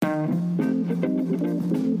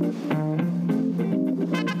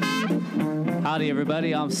Howdy,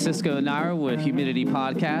 everybody. I'm Cisco Naira with Humidity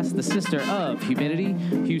Podcast, the sister of Humidity,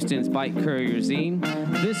 Houston's bike courier zine.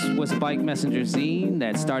 This was a bike messenger zine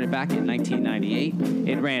that started back in 1998.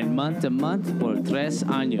 It ran month to month por 3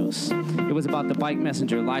 años. It was about the bike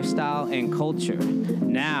messenger lifestyle and culture.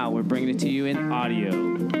 Now we're bringing it to you in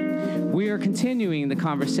audio. We are continuing the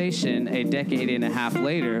conversation a decade and a half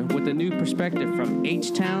later with a new perspective from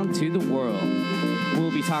H-Town to the world.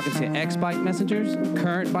 We'll be talking to ex-bike messengers,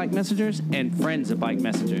 current bike messengers, and friends of bike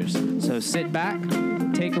messengers. So sit back,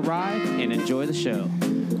 take a ride, and enjoy the show.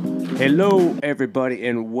 Hello, everybody,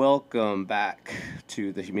 and welcome back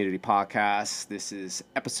to the Humidity Podcast. This is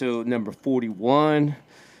episode number 41.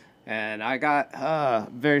 And I got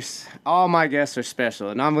all my guests are special,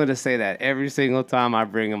 and I'm going to say that every single time I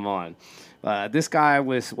bring them on. This guy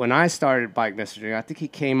was, when I started bike messaging, I think he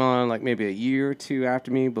came on like maybe a year or two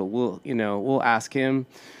after me, but we'll ask him.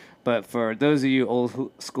 But for those of you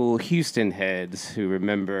old school Houston heads who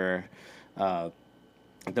remember the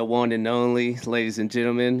one and only, ladies and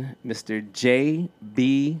gentlemen, Mr.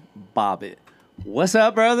 J.B. Bobitt. What's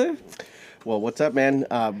up, brother? Well, what's up, man?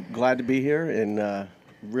 Glad to be here, and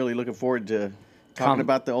really looking forward to talking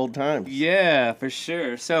about the old times. Yeah, for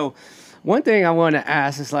sure. So one thing I want to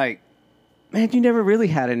ask is like, man, you never really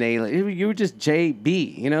had an alias. You were just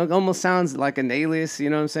JB, you know? It almost sounds like an alias,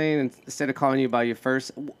 you know what I'm saying? Instead of calling you by your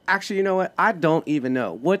first. Actually, you know what? I don't even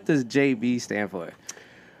know. What does JB stand for?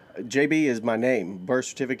 JB is my name. Birth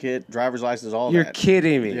certificate, driver's license, all You're that. You're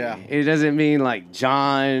kidding me. Yeah. It doesn't mean like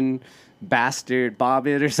John Bastard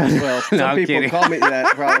Bobitt or something. Well, some people call me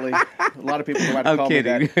that, probably. A lot of people might call me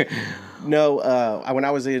that. No, when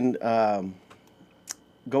I was in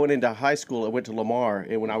going into high school, I went to Lamar,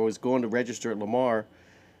 and when I was going to register at Lamar,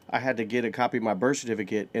 I had to get a copy of my birth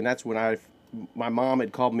certificate, and that's when my mom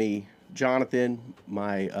had called me Jonathan,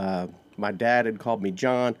 my dad had called me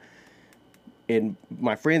John, and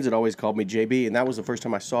my friends had always called me JB, and that was the first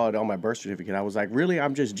time I saw it on my birth certificate. I was like, really?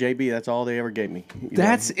 I'm just JB? That's all they ever gave me.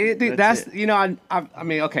 That's it, dude. That's it. You know, I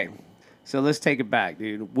mean, okay. So let's take it back,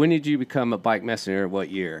 dude. When did you become a bike messenger?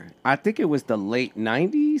 What year? I think it was the late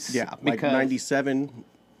 90s. Yeah, like 97.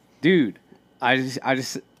 Dude, I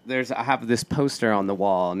have this poster on the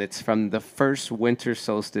wall, and it's from the first winter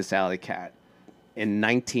solstice alley cat in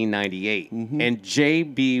 1998, and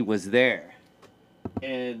JB was there.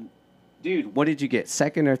 And dude, what did you get?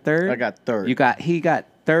 Second or third? I got third. He got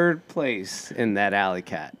third place in that alley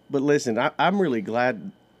cat. But listen, I'm really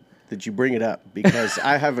glad that you bring it up because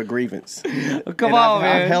I have a grievance. Come on,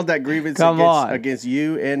 man. I've held that grievance against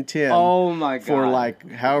you and Tim. Oh my God. For like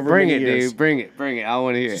however many years. Bring it, dude. Bring it. I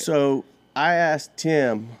want to hear it. So I asked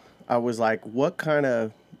Tim, I was like, what kind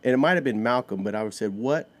of, and it might have been Malcolm, but I said,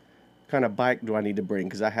 what kind of bike do I need to bring?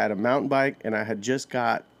 Because I had a mountain bike and I had just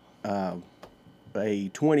got a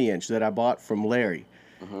 20-inch that I bought from Larry.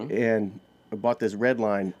 And I bought this red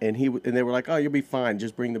line, and they were like, oh, you'll be fine.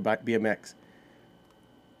 Just bring the BMX.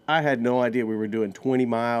 I had no idea we were doing 20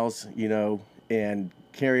 miles, and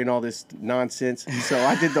carrying all this nonsense. So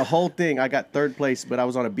I did the whole thing. I got third place, but I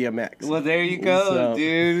was on a BMX. Well, there you go,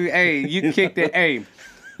 dude. Hey, you kicked it. Hey,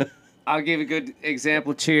 I'll give a good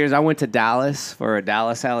example. Cheers. I went to Dallas for a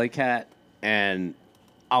Dallas Alley Cat, and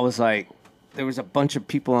I was like, there was a bunch of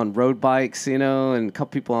people on road bikes, and a couple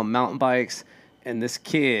people on mountain bikes, and this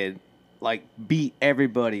kid like beat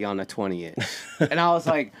everybody on a 20-inch. And I was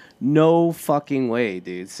like, no fucking way,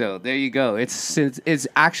 dude. So there you go. It's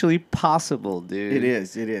actually possible, dude. It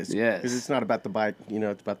is. Yes. Because it's not about the bike,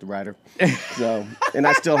 it's about the rider. So, and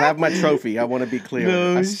I still have my trophy. I want to be clear.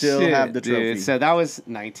 No I still have the trophy. Dude. So that was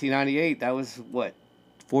 1998. That was what?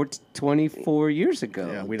 24 years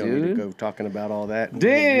ago. Yeah, we don't need to go talking about all that.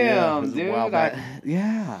 Damn, dude. A while back.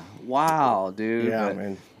 Wow, dude. Yeah, but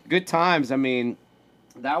man. Good times. I mean,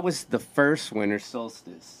 that was the first winter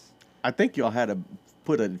solstice. I think y'all had to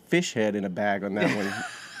put a fish head in a bag on that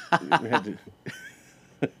one. We had to.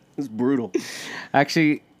 It was brutal.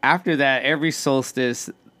 Actually, after that, every solstice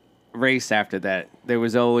race after that, there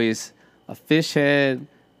was always a fish head,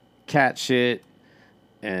 cat shit,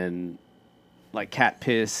 and like cat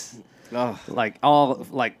piss. Oh. Like all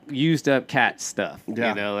like used up cat stuff.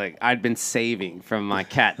 Yeah. Like I'd been saving from my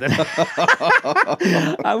cat.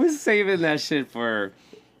 I was saving that shit for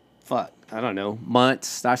I don't know,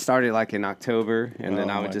 months. I started like in October, and then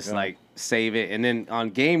I would just like save it. And then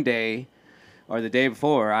on game day or the day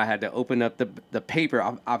before, I had to open up the paper.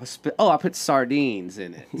 I put sardines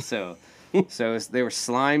in it. So they were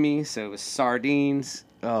slimy. So it was sardines,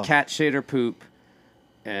 cat shit or poop,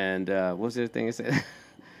 and what was the other thing I said?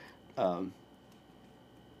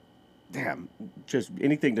 damn, just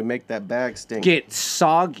anything to make that bag stink. get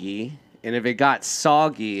soggy. And if it got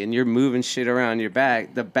soggy and you're moving shit around your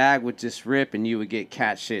bag, the bag would just rip and you would get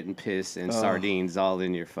cat shit and piss and sardines all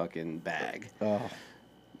in your fucking bag. Oh.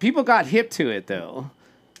 People got hip to it, though.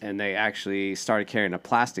 And they actually started carrying a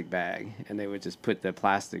plastic bag. And they would just put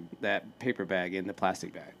that paper bag in the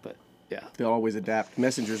plastic bag. But, yeah. They'll always adapt.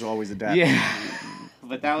 Messengers always adapt. Yeah.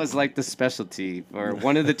 But that was like the specialty for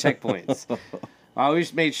one of the checkpoints. I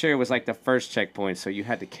always made sure it was like the first checkpoint, so you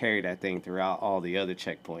had to carry that thing throughout all the other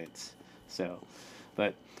checkpoints. So,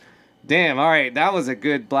 but damn, all right, that was a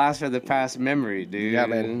good blast from the past memory, dude. Yeah,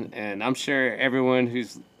 man. And I'm sure everyone who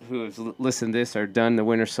has listened to this or done the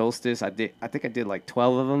winter solstice, I think I did like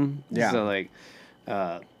 12 of them. Yeah. So like,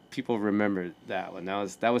 people remember that one.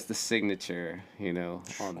 That was the signature,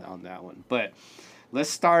 on that one. But let's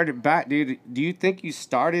start it back, dude. Do you think you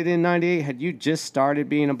started in '98? Had you just started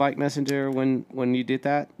being a bike messenger when you did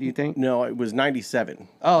that? Do you think? No, it was 97.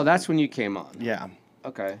 Oh, that's when you came on. Yeah.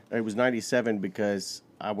 Okay. It was 97 because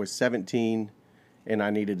I was 17 and I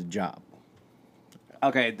needed a job.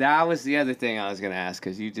 Okay, that was the other thing I was going to ask,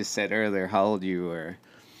 because you just said earlier how old you were.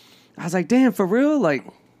 I was like, damn, for real? Like,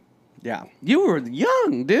 Yeah. you were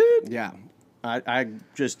young, dude. Yeah.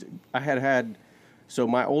 So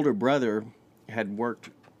my older brother had worked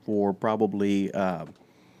for probably a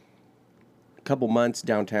couple months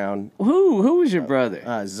downtown. Who was your brother?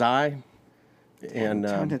 Zai. And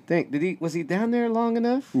I'm trying to think. Was he down there long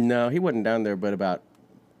enough? no, he wasn't down there, but about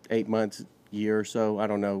 8 months, year or so. I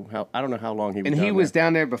don't know how long he was. And down he was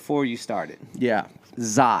down there before you started. there. Yeah,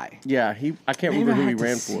 Zai. yeah. I can't remember who he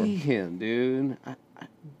ran for. See him, dude.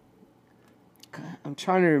 I'm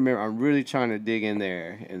trying to remember. I'm really trying to dig in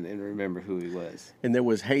there and remember who he was. And there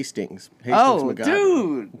was Hastings. Oh, MacGyver.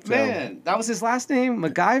 dude, So- man, that was his last name,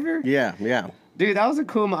 MacGyver. Yeah, yeah. Dude, that was a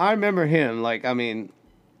cool. I remember him. Like, I mean,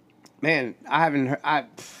 man, I haven't heard.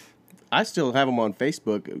 I still have him on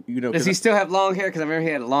Facebook. Does he still have long hair? Because I remember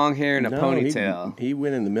he had long hair and a ponytail. He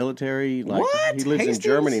went in the military. Like, What? He lives Hastings? in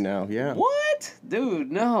Germany now. Yeah. What?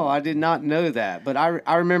 Dude, no, I did not know that. But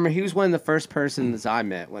I remember he was one of the first persons I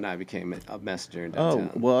met when I became a messenger in Oh,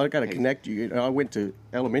 downtown. well, I got to connect you. I went to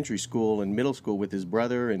elementary school and middle school with his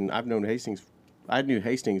brother, and I've known Hastings. I knew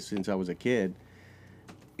Hastings since I was a kid.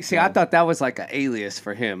 See, I thought that was like an alias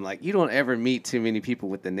for him. Like, you don't ever meet too many people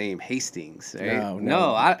with the name Hastings, right?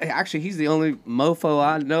 No. Actually, he's the only mofo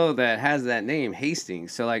I know that has that name,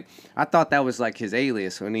 Hastings. So, like, I thought that was like his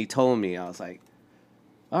alias. When he told me, I was like,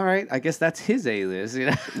 all right, I guess that's his alias,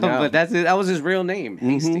 Yeah. But that was his real name,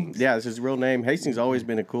 Hastings. Yeah, it's his real name. Hastings always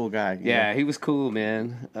been a cool guy. you Yeah, know. he was cool,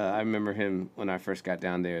 man. I remember him when I first got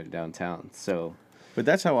down there downtown. So, But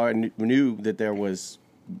that's how I knew that there was,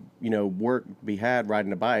 work to be had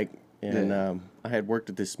riding a bike. And I had worked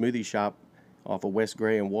at this smoothie shop off of West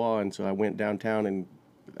Gray and Waugh, and so I went downtown and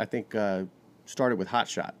I think started with Hot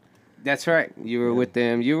Shot. that's right. You were with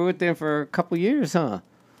them. You were with them for a couple years, huh?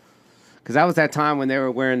 Because that was that time when they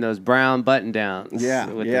were wearing those brown button downs. Yeah,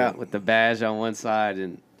 with the badge on one side,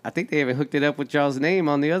 and I think they even hooked it up with y'all's name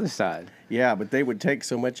on the other side. Yeah, but they would take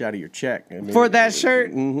so much out of your check. I mean, For that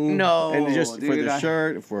shirt? Mhm. No, and just for dude, the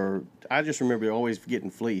shirt, I just remember always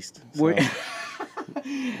getting fleeced. So. Were,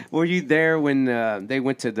 were you there when they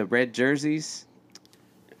went to the red jerseys?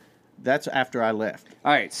 That's after I left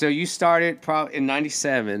All right, so you started probably in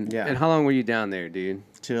 '97. Yeah. And how long were you down there, dude?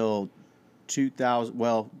 till 2000.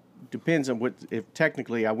 Well, depends on if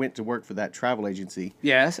technically I went to work for that travel agency.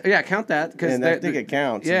 Yes. Yeah, count that. And I think it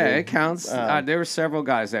counts. Yeah, And then, it counts. There were several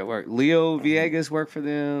guys that worked. Leo Villegas worked for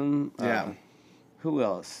them. Yeah. Who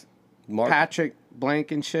else? Mark, Patrick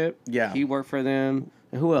Blankenship. Yeah. He worked for them.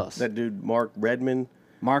 And who else? that dude, Mark Redmond.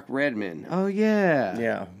 Mark Redmond. Oh, yeah.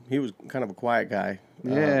 Yeah, he was kind of a quiet guy.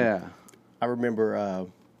 Yeah. I remember.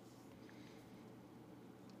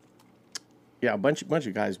 A bunch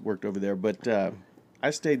of guys worked over there, but I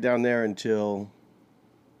stayed down there until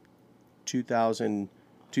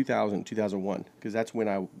 2001, because that's when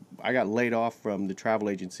I got laid off from the travel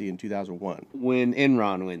agency in 2001. When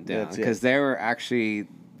Enron went down. That's it. Because they were actually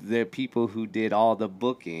the people who did all the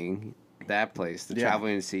booking. That place, the Yeah. travel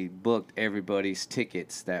agency, booked everybody's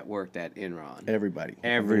tickets that worked at Enron. Everybody.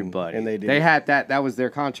 Everybody. And they did. They had that. That was their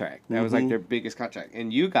contract. That was like Mhm. their biggest contract.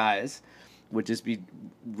 And you guys would just be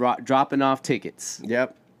dropping off tickets.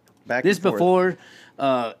 Yep. Back This and forth.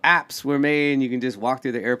 before apps were made and you can just walk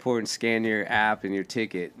through the airport and scan your app and your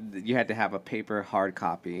ticket. You had to have a paper hard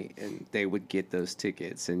copy, and they would get those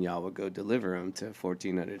tickets, and y'all would go deliver them to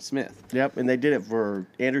 1400 Smith. Yep, and they did it for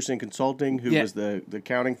Anderson Consulting, who Yeah. was the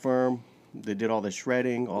accounting firm. They did all the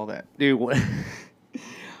shredding, all that. Dude,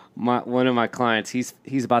 one of my clients,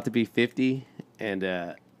 he's about to be 50, and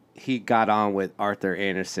he got on with Arthur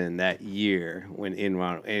Anderson that year when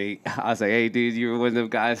Enron. And I was like, "Hey, dude, you were one of them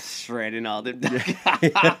guys shredding all them."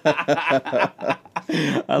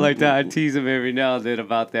 I like to I tease him every now and then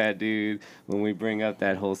about that, dude. When we bring up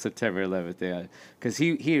that whole September 11th thing, because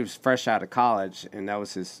he was fresh out of college, and that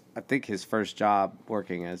was his first job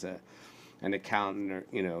working as an accountant, or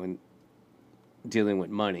and dealing with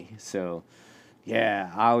money. So.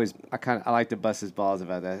 Yeah, I like to bust his balls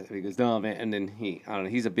about that. He goes, no, man, and then I don't know,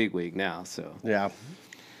 he's a bigwig now, so. Yeah.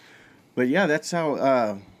 But yeah, that's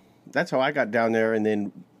how I got down there, and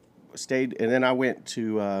then stayed, and then I went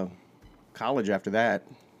to college after that.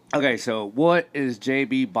 Okay, so what is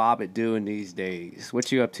JB Bobitt doing these days?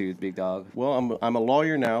 What you up to, big dog? Well, I'm a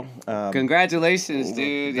lawyer now. Congratulations,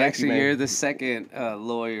 dude. Actually, you're the second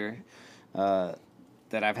lawyer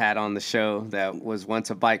that I've had on the show that was once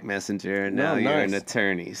a bike messenger, and now you're an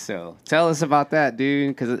attorney. So tell us about that,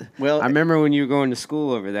 dude, because I remember when you were going to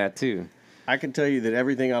school over that, too. I can tell you that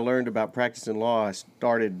everything I learned about practicing law, I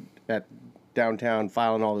started at downtown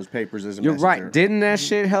filing all those papers as a messenger. You're right. Didn't that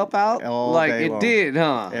shit help out? All day long. It did,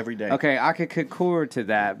 huh? Every day. Okay, I could concord to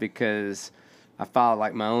that because I filed,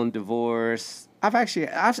 like, my own divorce.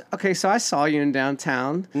 Okay, so I saw you in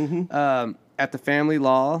downtown. Mm-hmm. At the family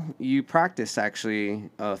law, you practice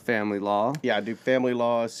actually family law. Yeah, I do family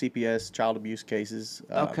law, CPS, child abuse cases.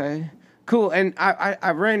 Okay, cool. And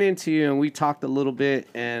I ran into you and we talked a little bit,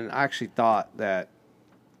 and I actually thought that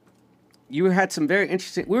you had some very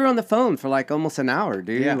interesting. We were on the phone for like almost an hour,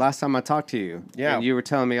 dude. Yeah. Last time I talked to you. Yeah. And you were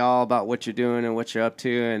telling me all about what you're doing and what you're up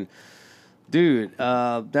to, and dude,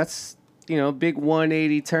 that's big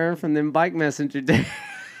 180 turn from them bike messenger days.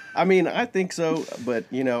 I mean, I think so, but,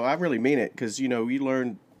 I really mean it because, you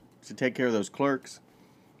learn to take care of those clerks.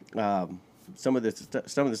 Some of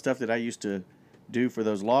the stuff that I used to do for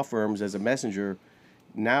those law firms as a messenger,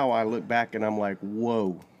 now I look back and I'm like,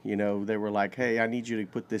 whoa. They were like, hey, I need you to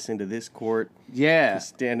put this into this court. Yeah.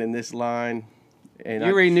 Stand in this line. And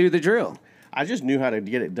you already knew the drill. I just knew how to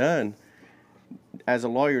get it done. As a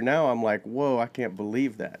lawyer now, I'm like, whoa, I can't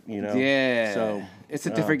believe that, Yeah. So it's a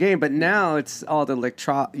different game, but now it's all the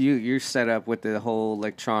you're set up with the whole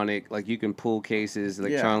electronic, like you can pull cases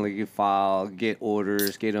electronically, you file, get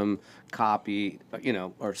orders, get them copied,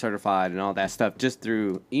 or certified and all that stuff just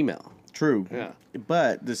through email. True. Yeah.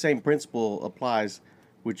 But the same principle applies,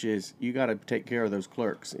 which is you got to take care of those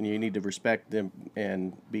clerks and you need to respect them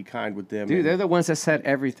and be kind with them. Dude, they're the ones that set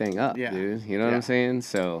everything up, dude. You know what I'm saying?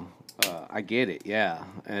 So I get it, yeah.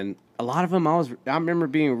 And a lot of them, I remember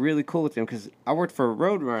being really cool with them because I worked for a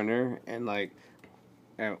Roadrunner, and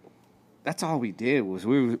that's all we did was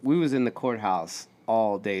we was in the courthouse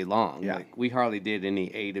all day long. Yeah. Like we hardly did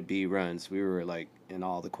any A to B runs. We were like in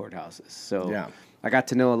all the courthouses. So yeah. I got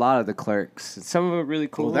to know a lot of the clerks. Some of them were really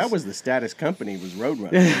cool. Well, that was the status company was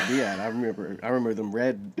Roadrunner. Yeah, I remember them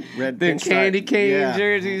red the candy cane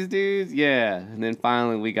jerseys, dudes. Yeah, and then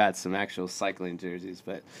finally we got some actual cycling jerseys,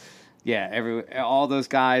 but. Yeah, all those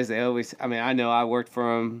guys, they always. I mean, I know I worked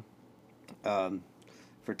for them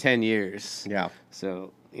for 10 years. Yeah.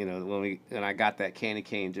 So when I got that candy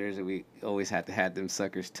cane jersey, we always had to have them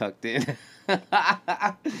suckers tucked in. But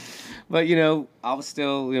I was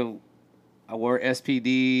still I wore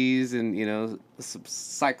SPDs and some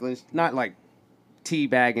cycling, not like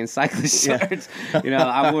teabagging cycling shorts. Yeah.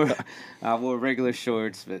 I wore regular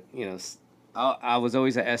shorts, but I was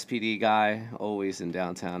always an SPD guy, always in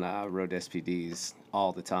downtown. I rode SPDs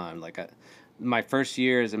all the time. Like my first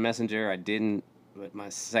year as a messenger, I didn't, but my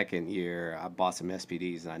second year, I bought some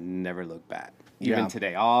SPDs and I never looked back. Even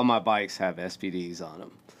today, all my bikes have SPDs on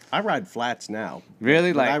them. I ride flats now.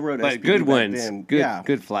 Really, I rode but SPD good ones, then.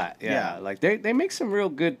 good flat. Yeah, like they make some real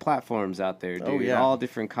good platforms out there, dude. Oh, yeah. All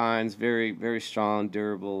different kinds, very very strong,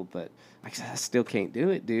 durable. But I still can't do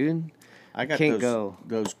it, dude. I got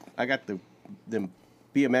those. I got them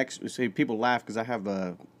BMX. See, people laugh because I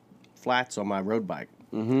have flats on my road bike.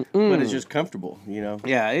 Mm-hmm. But it's just comfortable,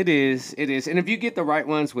 Yeah, it is. It is. And if you get the right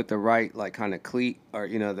ones with the right kind of cleat, or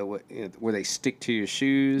where they stick to your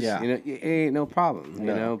shoes, it ain't no problem.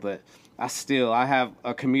 No. But I have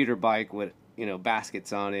a commuter bike with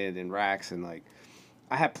baskets on it and racks, and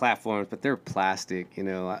I have platforms, but they're plastic.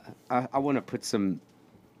 I want to put some.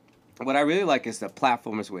 What I really like is the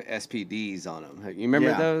platforms with SPDs on them. You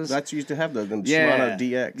remember those? That's used to have those. Them Shimano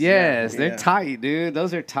DX. Yes, they're tight, dude.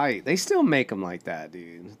 Those are tight. They still make them like that,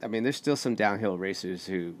 dude. I mean, there's still some downhill racers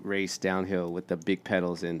who race downhill with the big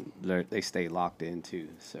pedals, and they stay locked in too.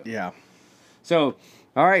 So yeah. So,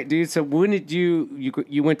 all right, dude. So when did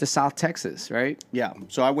you went to South Texas, right? Yeah.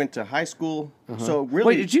 So I went to high school. So really,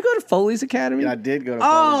 Wait, did you go to Foley's Academy? Yeah, I did go to. Oh,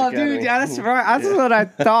 Foley's Academy. dude, yeah, that's right. That's what I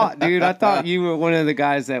thought, dude. I thought you were one of the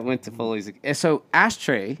guys that went to Foley's. So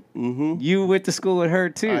Ashtray, you went to school with her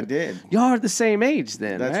too. I did. Y'all are the same age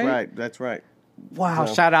then, That's right? right. That's right. Wow!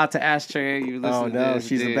 So, shout out to Ashtray. You listen oh to no, this,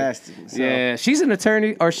 she's dude. the best. So. Yeah, she's an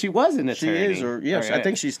attorney, or she was an She attorney. is, or yes, I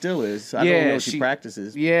think she still is. I Yeah, don't know if she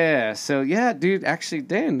practices. Yeah, so yeah, dude. Actually,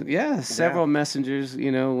 Dan, several messengers,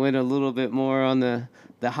 went a little bit more on the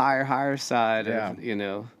higher side of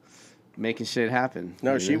making shit happen.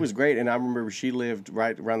 No, she was great, and I remember she lived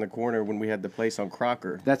right around the corner when we had the place on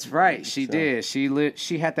Crocker. That's right, she did.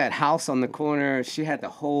 She had that house on the corner. She had the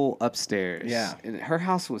whole upstairs. Yeah, and her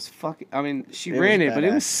house was fucking. I mean, she ran it, but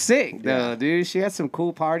it was sick though, dude. She had some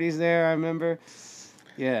cool parties there. I remember.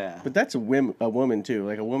 Yeah, but that's a woman too.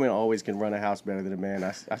 Like a woman always can run a house better than a man.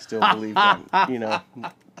 I still believe that.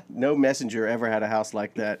 No messenger ever had a house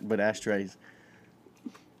like that, but Ashtrays.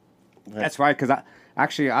 That's right, because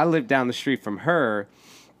I lived down the street from her.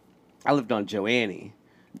 I lived on Joannie,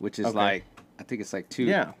 which is I think it's like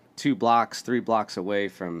 3 blocks away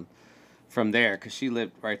from there, because she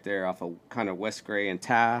lived right there off of kind of West Gray and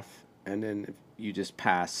Taft, and then if you just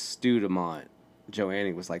pass Studemont,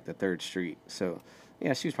 Joannie was like the 3rd street. So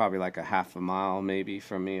yeah, she was probably like a half a mile maybe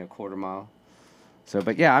from me, a quarter mile. So,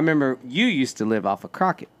 but yeah, I remember you used to live off of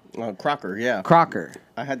Crockett. Crocker, yeah. Crocker.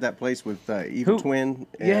 I had that place with Eva Twin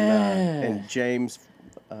and James.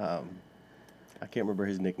 I can't remember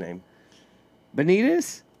his nickname.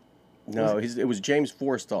 Benitez? No, it was James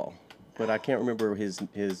Forstall, but I can't remember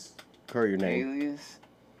his courier name. Alias?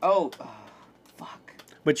 Oh, fuck.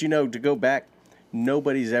 But to go back,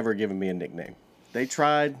 nobody's ever given me a nickname. They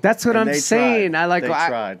tried. That's what I'm saying. They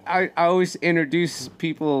tried. I always introduce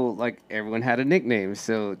people like everyone had a nickname.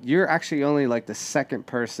 So you're actually only like the 2nd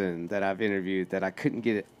person that I've interviewed that I couldn't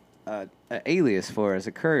get an alias for as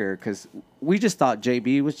a courier, because we just thought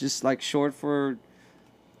JB was just like short for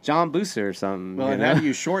John Booster or something. Well, and how do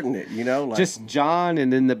you shorten it? Like, just John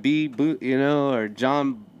and then the B, or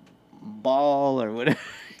John Ball or whatever.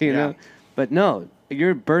 You know. But no,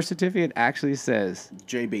 your birth certificate actually says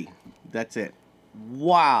JB. That's it.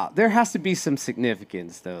 Wow, there has to be some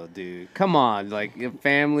significance though, dude. Come on, like your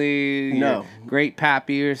family, your great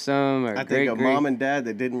pappy or something. Or I think a mom and dad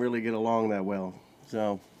that didn't really get along that well.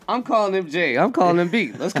 So I'm calling him J. I'm calling him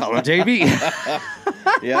B. Let's call him JB.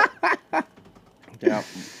 Yeah.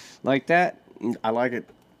 Like that. I like it.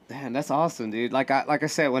 Man, that's awesome, dude. Like I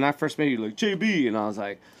said, when I first met you, like JB, and I was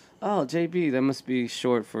like, oh, JB, that must be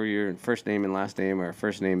short for your first name and last name, or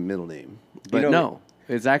first name, middle name. But no.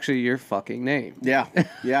 It's actually your fucking name. Yeah.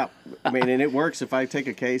 I mean, and it works. If I take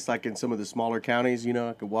a case like in some of the smaller counties,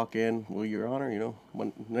 I could walk in. Well, Your Honor,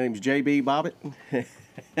 my name's J.B. Bobitt.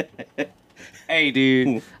 Hey,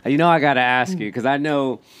 dude. I got to ask you, because I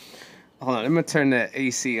know. Hold on. I'm going to turn the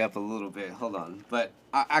AC up a little bit. Hold on. But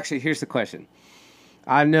actually, here's the question.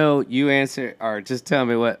 I know you answer, or just tell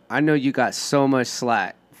me what. I know you got so much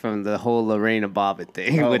slack from the whole Lorena Bobitt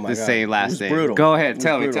thing with the same last name. Brutal. Go ahead.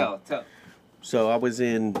 Tell me. Tell. So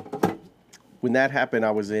when that happened,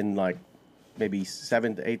 I was in like maybe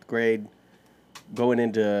 7th, 8th grade, going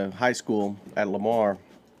into high school at Lamar.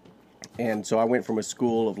 And so I went from a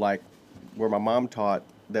school of like where my mom taught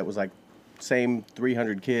that was like same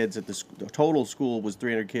 300 kids at the total school was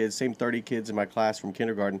 300 kids, same 30 kids in my class from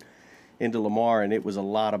kindergarten, into Lamar, and it was a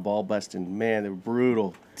lot of ball busting. Man, they were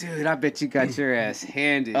brutal. Dude, I bet you got your ass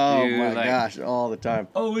handed, oh, dude. my gosh, all the time.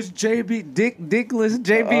 Oh, it's JB, Dickless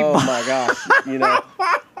JB. Oh, my gosh,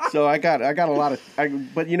 So I got a lot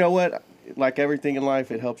of, but you know what? Like everything in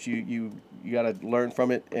life, it helps you. You got to learn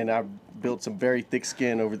from it, and I built some very thick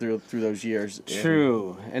skin through those years.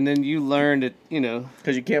 True, and then you learned it,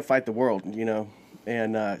 because you can't fight the world,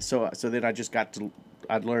 and so then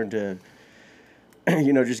I learned to,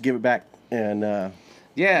 just give it back. And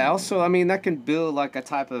yeah, also, I mean, that can build like a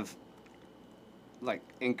type of like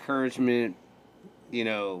encouragement,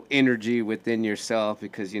 energy within yourself,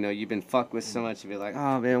 because you've been fucked with so much. You be like,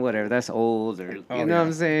 oh man, whatever, that's old, or what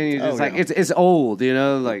I'm saying. You're just like, it's old,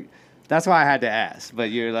 like. That's why I had to ask,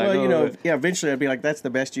 but you're like, well, eventually I'd be like, that's the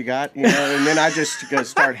best you got, and then I just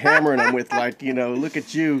start hammering them with like, look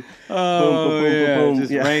at you, boom,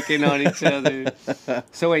 just ranking on each other.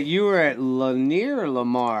 So wait, you were at Lanier or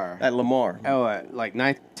Lamar? At Lamar. Oh, at like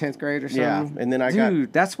 9th, 10th grade or something? Yeah, and then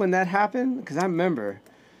Dude, that's when that happened? Because I remember.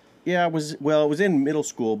 Yeah, it was in middle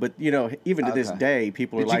school, but even to this day,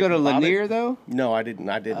 people are like. Did you go to Lanier though? No, I didn't.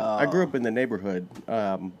 Oh. I grew up in the neighborhood,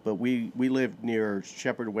 but we lived near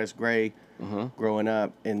Shepherd, West Gray, growing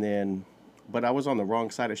up, but I was on the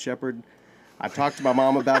wrong side of Shepherd. I talked to my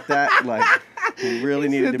mom about that. Like, we really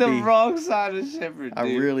needed to be the wrong side of Shepherd. Dude.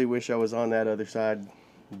 I really wish I was on that other side,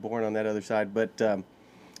 born on that other side. But I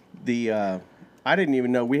didn't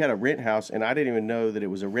even know we had a rent house, and I didn't even know that it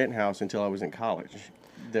was a rent house until I was in college.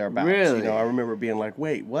 Thereabouts. Really? You know, I remember being like,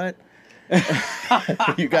 "Wait, what?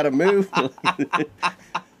 You got to move."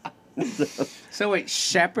 So wait,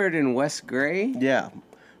 Shepherd and West Gray? Yeah.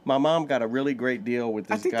 My mom got a really great deal with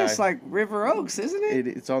this guy. I think that's like River Oaks, isn't it?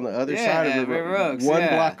 It's on the other side of River Oaks. One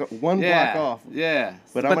block off. Yeah.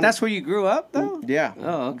 But that's where you grew up, though? Yeah.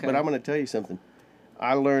 Oh, okay. But I'm going to tell you something.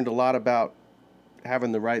 I learned a lot about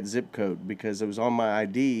having the right zip code because it was on my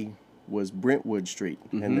ID was Brentwood Street.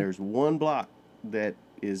 Mm-hmm. And there's one block that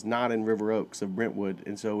is not in River Oaks of Brentwood.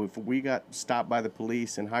 And so if we got stopped by the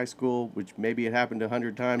police in high school, which maybe it happened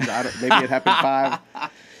 100 times, maybe it happened 5,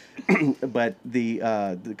 but the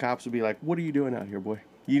cops would be like, "What are you doing out here, boy?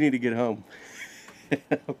 You need to get home."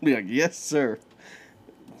 I'll be like, "Yes, sir."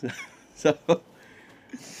 So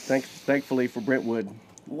thankfully for Brentwood.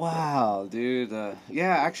 Wow, dude.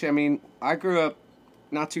 Yeah, actually, I mean, I grew up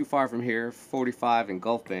not too far from here, 45 in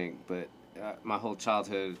Gulf Bank, but my whole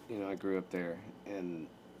childhood, you know, I grew up there. And,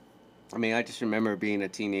 I mean, I just remember being a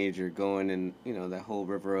teenager going in, you know, that whole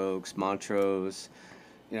River Oaks, Montrose,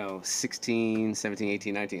 you know, 16, 17,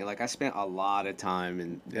 18, 19. Like, I spent a lot of time.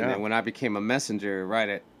 And then when I became a messenger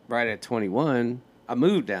right at 21, I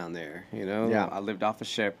moved down there, you know. Yeah. I lived off of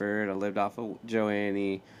Shepherd. I lived off of Joanne.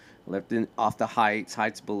 I lived off the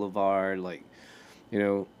Heights Boulevard. Like, you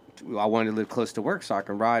know, I wanted to live close to work so I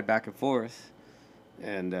can ride back and forth.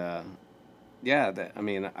 And, I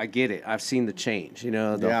mean, I get it. I've seen the change, you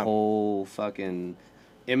know, the whole fucking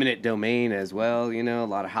eminent domain as well, you know. A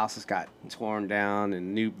lot of houses got torn down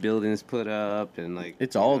and new buildings put up and, like...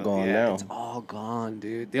 It's all gone now. It's all gone,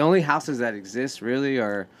 dude. The only houses that exist, really,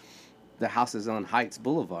 are the houses on Heights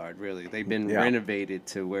Boulevard, really. They've been renovated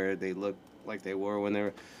to where they look like they were when they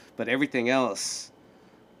were... But everything else,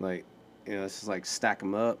 like, you know, it's just like stack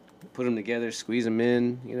them up, put them together, squeeze them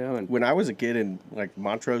in, you know. And when I was a kid in like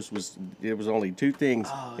Montrose was only two things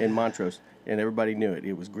in Montrose, and everybody knew it.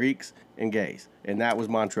 It was Greeks and gays, and that was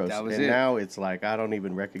Montrose. That was and it. Now it's like I don't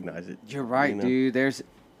even recognize it. You're right, you know? dude.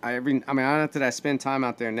 I mean, not that I spend time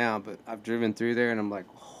out there now, but I've driven through there, and I'm like,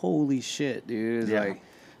 holy shit, dude. It's like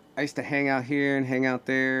I used to hang out here and hang out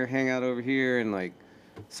there, hang out over here, and like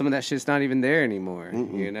some of that shit's not even there anymore.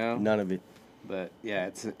 You know, none of it. But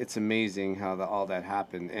yeah, it's amazing how all that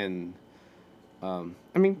happened, and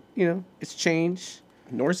I mean, you know, it's changed.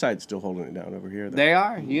 Northside's still holding it down over here, though. They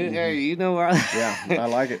are. You know where? I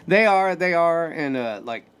like it. They are, and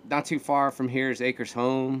like not too far from here is Acres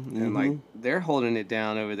Home, and like they're holding it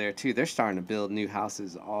down over there too. They're starting to build new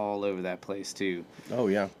houses all over that place too. Oh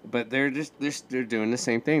yeah. But they're doing the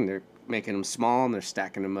same thing. They're making them small and they're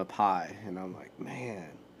stacking them up high, and I'm like, man,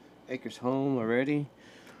 Acres Home already.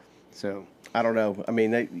 So I don't know. I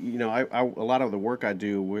mean, I a lot of the work I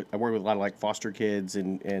do, I work with a lot of like foster kids,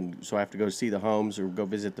 and so I have to go see the homes or go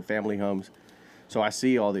visit the family homes. So I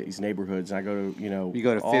see all these neighborhoods. I go to, you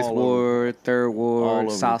go to Fifth Ward, Third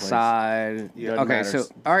Ward, South Side. Okay, so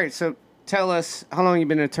all right, so tell us how long you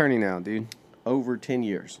been an attorney now, dude? Over 10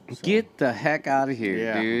 years. So. Get the heck out of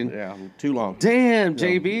here, dude. Yeah, too long. Damn,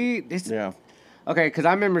 JB. Yeah. Okay, because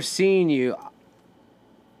I remember seeing you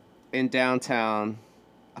in downtown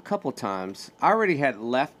a couple times. I already had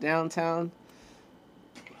left downtown,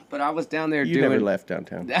 but I was down there You never left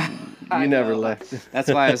downtown. You never left.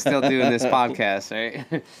 That's why I'm still doing this podcast,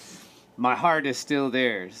 right? My heart is still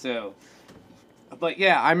there. So, but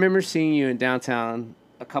yeah, I remember seeing you in downtown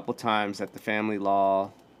a couple times at the family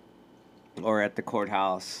law or at the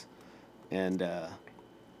courthouse. And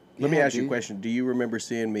let me ask you a question. Do you remember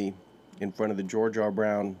seeing me in front of the George R.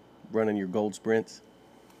 Brown running your gold sprints?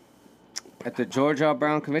 At the George R.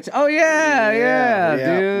 Brown convention? Oh, yeah,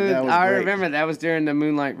 dude. I remember that was during the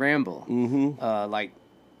Moonlight Ramble. Like,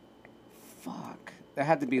 fuck. That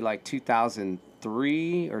had to be like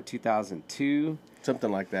 2003 or 2002.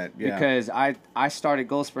 Something like that, yeah. Because I started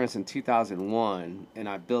Gold Sprints in 2001, and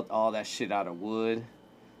I built all that shit out of wood.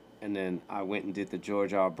 And then I went and did the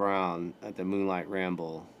George R. Brown at the Moonlight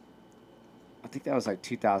Ramble. I think that was like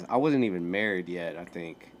 2000. I wasn't even married yet, I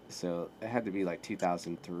think. So it had to be like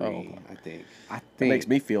 2003, I think. It makes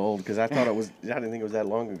me feel old because I didn't think it was that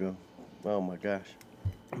long ago. Oh my gosh.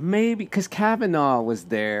 Maybe because Kavanaugh was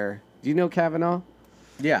there. Do you know Kavanaugh?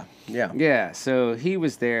 Yeah. Yeah, so he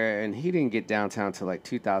was there and he didn't get downtown till like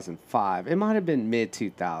 2005. It might have been mid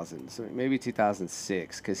 2000s, so maybe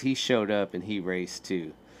 2006 because he showed up and he raced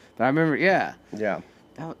too. But I remember, yeah.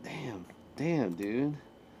 Damn, dude.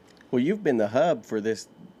 Well, you've been the hub for this.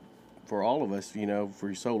 For all of us,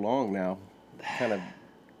 for so long now. kind of,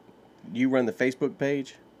 you run the Facebook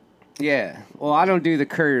page? Yeah. Well, I don't do the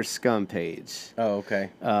Courier Scum page. Oh, okay.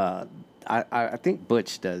 I think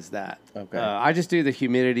Butch does that. Okay. I just do the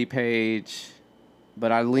humidity page,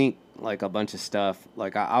 but I link like a bunch of stuff.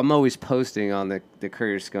 Like I'm always posting on the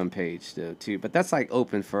Courier Scum page too. But that's like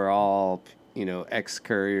open for all,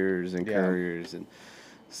 ex-couriers and couriers, and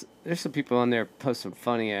there's some people on there post some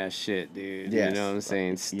funny ass shit, dude. Yes. You know what I'm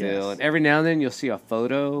saying? Still, Yes. and every now and then you'll see a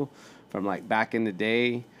photo from like back in the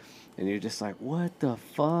day. And you're just like, what the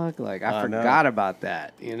fuck? Like, I forgot about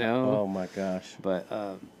that, Oh, my gosh. But,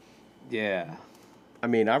 yeah. I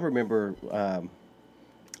mean, I remember, I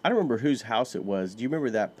don't remember whose house it was. Do you remember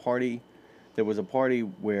that party? There was a party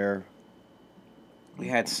where... We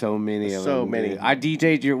had so many of them. So many. Dude. I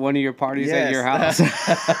DJ'd one of your parties at your house.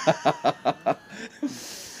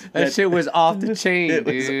 That shit was off the chain, it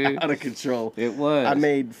dude. was out of control. It was. I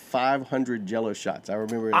made 500 Jello shots. I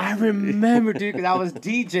remember. I remember, dude, because I was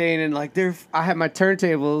DJing and like I had my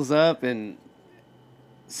turntables up and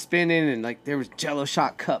spinning and like there was Jello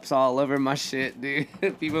shot cups all over my shit, dude.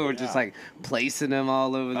 People were just like placing them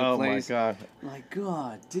all over the place. Oh my god! I'm like,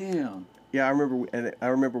 god damn. Yeah, I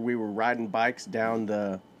remember we were riding bikes down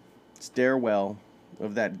the stairwell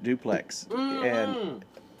of that duplex, and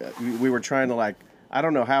we were trying to like. I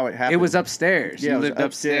don't know how it happened. It was upstairs. Yeah, you it was lived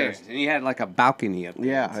upstairs. And you had like a balcony up there.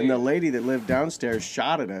 Yeah, and the lady that lived downstairs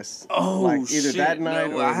shot at us. Oh, like either shit. that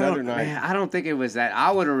night or another night. Man, I don't think it was that. I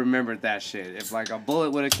would have remembered that shit if like a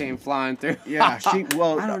bullet would have came flying through. Yeah,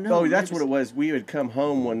 I don't know. Oh, that's what it was. We had come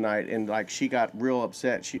home one night and like she got real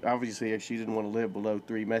upset. She didn't want to live below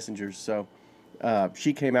 3 messengers, so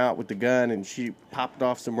she came out with the gun and she popped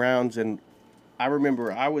off some rounds. And I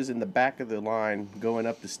remember I was in the back of the line going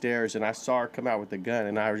up the stairs and I saw her come out with the gun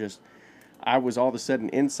and I was all of a sudden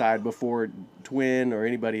inside before Twin or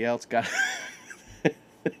anybody else got.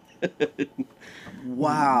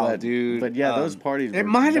 Wow, dude. But yeah, those parties. It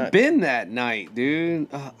might have been that night, dude.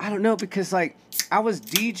 I don't know because like I was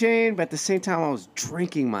DJing, but at the same time I was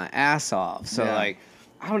drinking my ass off. So like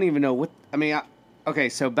I don't even know what. I mean, okay,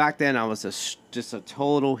 so back then I was just a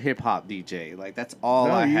total hip hop DJ. Like that's all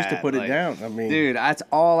I had. You used to put it down. I mean, dude, that's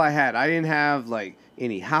all I had. I didn't have like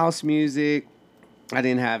any house music. I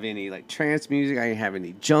didn't have any like trance music. I didn't have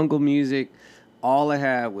any jungle music. All I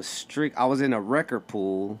had was strict. I was in a record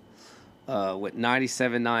pool with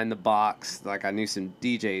 97.9 The Box. Like I knew some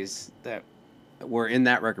DJs that were in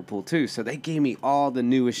that record pool too. So they gave me all the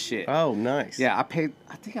newest shit. Oh, nice. Yeah, I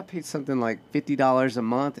think I paid something like $50 a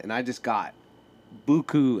month, and I just got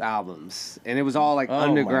buku albums, and it was all like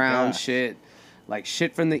underground shit, like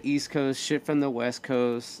shit from the East Coast, shit from the West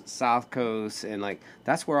Coast, South Coast, and like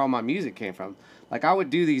that's where all my music came from. Like I would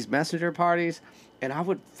do these messenger parties, and I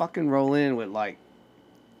would fucking roll in with like,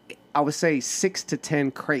 I would say 6 to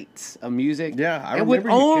 10 crates of music. Yeah, I remember.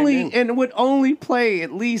 It would only play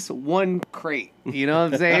at least one crate. You know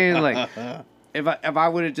what I'm saying? Like if I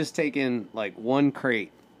would have just taken like one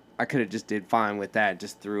crate, I could have just did fine with that,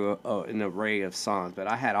 just through an array of songs. But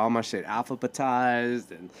I had all my shit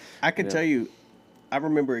alphabetized, and I can tell you, I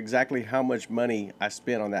remember exactly how much money I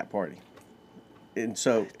spent on that party. And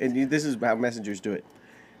so, this is how messengers do it.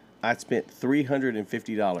 I spent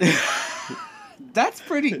 $350. That's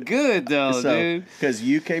pretty good, though, dude. Because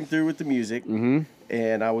you came through with the music,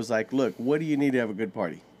 and I was like, "Look, what do you need to have a good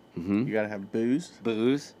party? You got to have booze,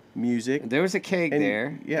 music. There was a keg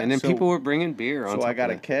there, yeah, and then people were bringing beer on. So I got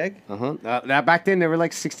a keg. Back then they were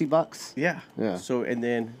like $60. Yeah. Yeah. So and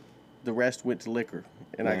then the rest went to liquor,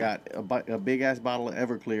 and I got a big ass bottle of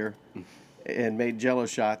Everclear, and made Jello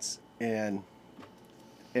shots, and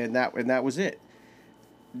that was it.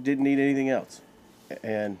 Didn't need anything else,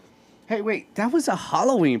 and. Hey, wait, that was a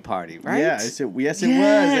Halloween party, right? Yeah, yes, it was.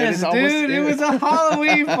 Dude, it was a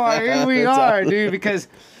Halloween party. Here we are, dude, because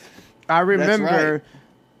I remember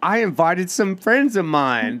I invited some friends of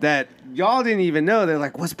mine that y'all didn't even know. They're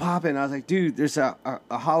like, what's poppin'? I was like, dude, there's a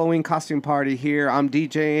Halloween costume party here. I'm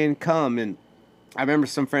DJing, come. And I remember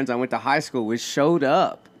some friends I went to high school with showed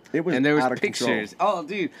up. And there was pictures. Oh,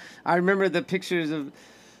 dude, I remember the pictures of,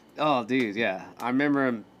 oh, dude, yeah. I remember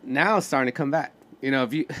them now starting to come back. You know,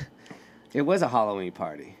 it was a Halloween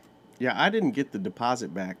party. Yeah, I didn't get the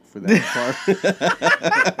deposit back for that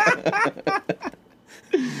part.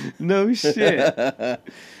 No shit.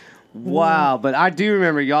 Wow, but I do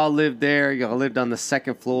remember y'all lived there. Y'all lived on the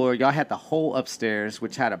second floor. Y'all had the whole upstairs,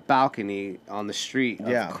 which had a balcony on the street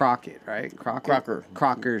of Crockett, right?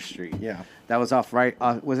 Crocker Street. Yeah. That was off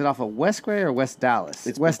was it off of West Clay or West Dallas?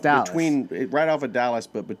 It's West Dallas. Right off of Dallas,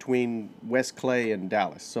 but between West Clay and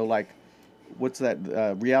Dallas. So like, what's that?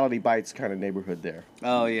 Reality Bites kind of neighborhood there.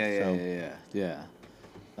 Oh yeah.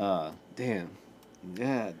 Damn.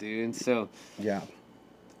 Yeah, dude. So, Yeah.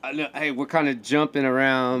 I know, hey, we're kind of jumping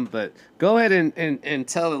around, but go ahead and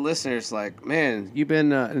tell the listeners, like, man, you've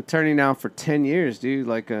been an attorney now for 10 years, dude.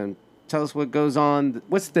 Like, tell us what goes on.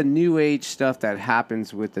 What's the new age stuff that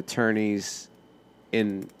happens with attorneys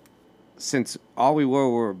since all we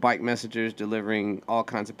were bike messengers delivering all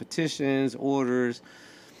kinds of petitions, orders,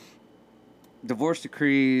 divorce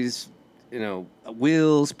decrees,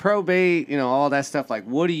 wills, probate, all that stuff. Like,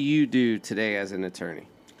 what do you do today as an attorney?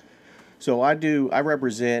 So I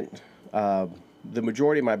represent, the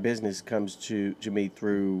majority of my business comes to me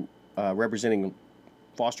through representing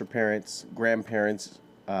foster parents, grandparents,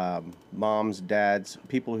 moms, dads,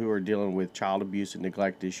 people who are dealing with child abuse and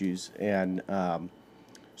neglect issues. And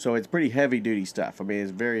so it's pretty heavy duty stuff. I mean,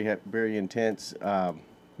 it's very, very intense. I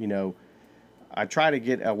try to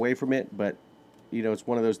get away from it, but, it's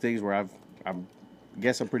one of those things where I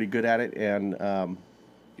guess I'm pretty good at it. And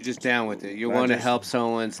you're just down with it. You want to help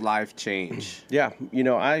someone's life change. Yeah.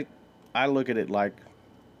 I look at it like,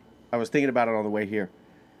 I was thinking about it on the way here.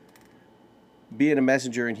 Being a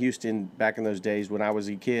messenger in Houston back in those days when I was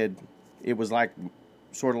a kid, it was like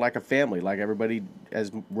sort of like a family. Like everybody,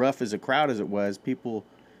 as rough as a crowd as it was, people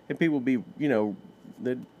be,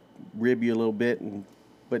 they'd rib you a little bit,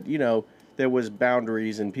 but there was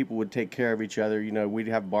boundaries and people would take care of each other. We'd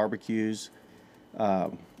have barbecues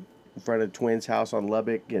in front of Twins' house on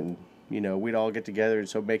Lubbock, and we'd all get together and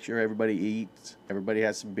so make sure everybody eats, everybody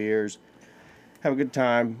has some beers, have a good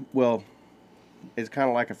time. Well, it's kind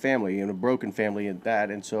of like a family and a broken family and that.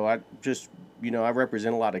 And so I just, I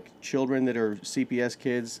represent a lot of children that are CPS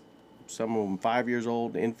kids, some of them 5 years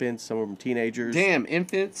old, infants, some of them teenagers. Damn,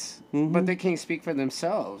 infants, but they can't speak for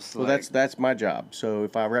themselves. Well, that's my job. So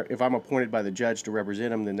if I'm appointed by the judge to represent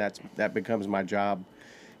them, then that becomes my job.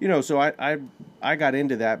 So I got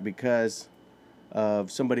into that because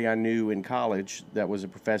of somebody I knew in college that was a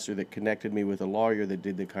professor that connected me with a lawyer that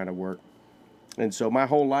did the kind of work. And so my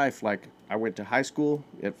whole life, like, I went to high school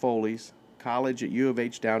at Foley's, college at U of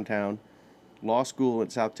H downtown, law school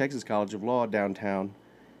at South Texas College of Law downtown.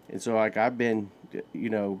 And so, like, I've been,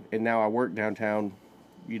 and now I work downtown,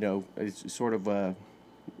 it's sort of,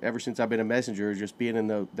 ever since I've been a messenger, just being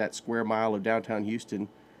in that square mile of downtown Houston.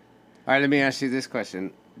 All right, let me ask you this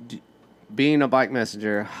question. Being a bike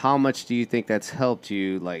messenger, how much do you think that's helped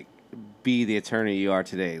you, like, be the attorney you are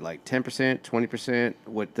today? Like 10%, 20%,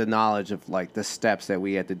 with the knowledge of, like, the steps that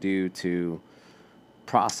we had to do to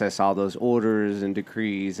process all those orders and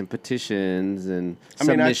decrees and petitions and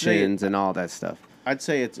submissions and all that stuff? I'd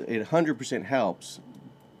say it 100% helps.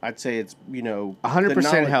 I'd say it's,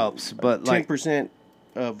 100% helps, but 10%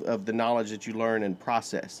 of the knowledge that you learn and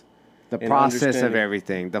process. The process of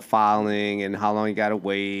everything, the filing and how long you got to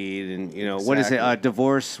wait. And, Exactly. What is it?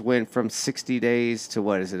 Divorce went from 60 days to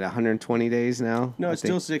what is it, 120 days now? No, it's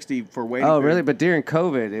still 60 for waiting. Oh, really? But during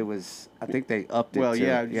COVID, it was, I think they upped it. Well,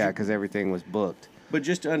 yeah. Yeah, because everything was booked. But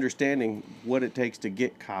just understanding what it takes to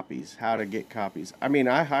get copies, how to get copies. I mean,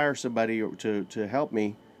 I hire somebody to help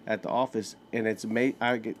me at the office, and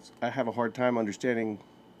I have a hard time understanding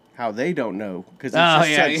how they don't know, because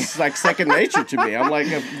it's like second nature to me. I'm like,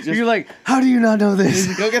 you're like, how do you not know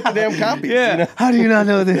this? Go get the damn copies. Yeah. How do you not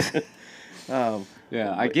know this?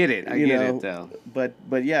 Yeah, I get it. I get it though.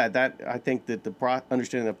 But yeah, that I think that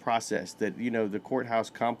understanding the process, that the courthouse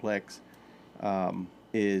complex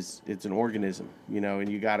it's an organism, and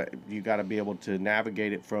you gotta be able to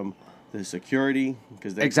navigate it from the security,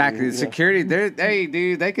 because the security.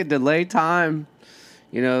 They could delay time.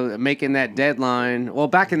 Making that deadline. Well,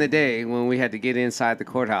 back in the day when we had to get inside the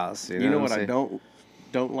courthouse. You know what I don't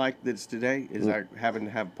like that's today is having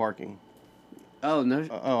to have parking. Oh, no.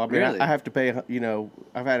 I mean, really? I have to pay,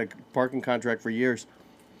 I've had a parking contract for years.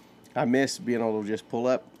 I miss being able to just pull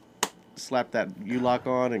up, slap that U-lock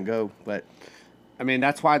on and go, but... I mean,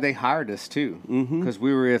 that's why they hired us too, because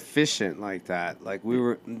we were efficient like that. Like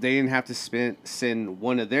they didn't have to send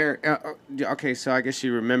one of their... okay, so I guess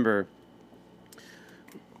you remember...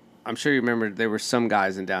 I'm sure you remember there were some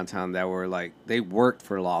guys in downtown that were like, they worked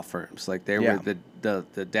for law firms. Like they were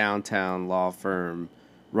the downtown law firm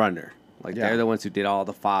runner. Like they're the ones who did all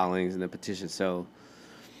the filings and the petitions. So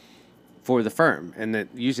for the firm, and that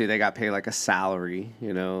usually they got paid like a salary,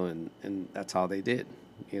 and that's all they did,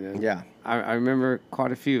 Yeah. I remember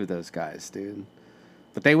quite a few of those guys, dude.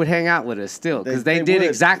 But they would hang out with us still, because they did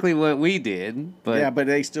exactly what we did. But yeah, but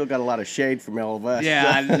they still got a lot of shade from all of us.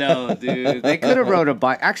 Yeah, I know, dude. They could have rode a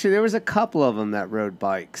bike. Actually, there was a couple of them that rode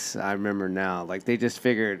bikes. I remember now. Like, they just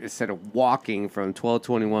figured instead of walking from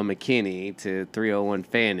 1221 McKinney to 301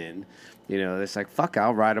 Fannin, it's like, fuck,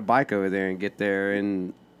 I'll ride a bike over there and get there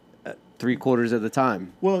in 3/4 of the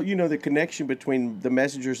time. Well, you know, the connection between the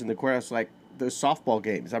messengers and the courthouse, like those softball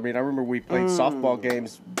games. I mean, I remember we played softball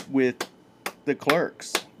games with the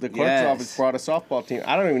clerks. The clerk's office brought a softball team.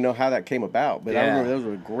 I don't even know how that came about, but I remember those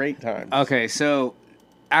were great times. Okay, so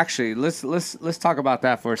actually, let's talk about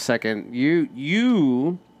that for a second.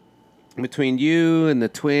 You between you and the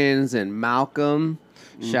twins and Malcolm,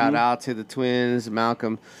 shout out to the twins,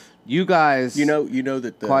 Malcolm. You guys, you know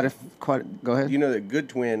that the go ahead. You know that good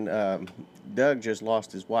twin Doug just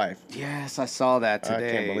lost his wife. Yes, I saw that today,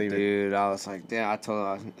 I can't believe dude. I was like, damn. I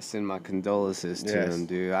told him I send my condolences to him,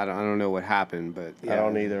 dude. I don't know what happened, but I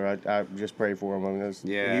don't either. I just pray for him. I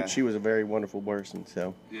mean, she was a very wonderful person.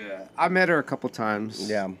 So I met her a couple times.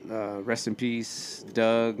 Yeah. Rest in peace,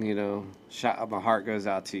 Doug. You know, my heart goes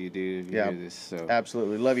out to you, dude. If you hear this, so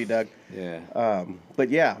absolutely love you, Doug. Yeah. But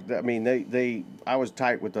yeah, I mean, I was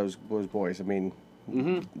tight with those boys. I mean.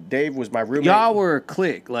 Dave was my roommate. Y'all were a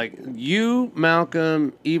clique, like you,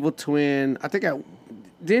 Malcolm, Evil Twin. I think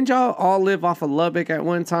didn't y'all all live off of Lubbock at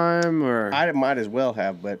one time, or I might as well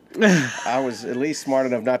have, but I was at least smart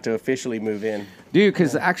enough not to officially move in, dude.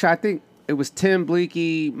 Because actually, I think it was Tim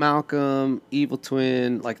Bleaky, Malcolm, Evil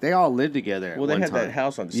Twin. Like they all lived together. Well, they had that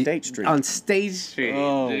house on State Street. On State Street.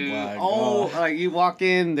 Oh dude. my god! Like you walk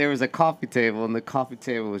in, there was a coffee table, and the coffee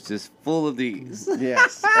table was just full of these.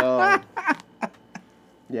 Yes.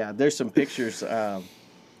 Yeah, there's some pictures. I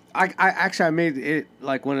actually made it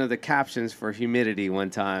like one of the captions for Humidity one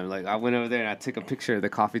time. Like I went over there and I took a picture of the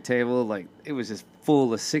coffee table. Like it was just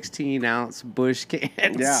full of 16-ounce Busch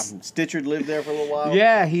cans. Yeah, Stitcher lived there for a little while.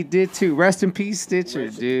 Yeah, he did too. Rest in peace, Stitcher,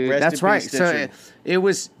 dude. That's right. So it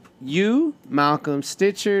was you, Malcolm,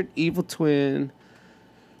 Stitcher, Evil Twin,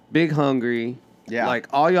 Big Hungry. Yeah, like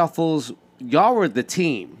all y'all fools. Y'all were the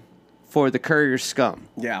team for the Courier Scum.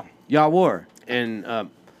 Yeah, y'all were. And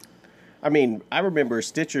I mean, I remember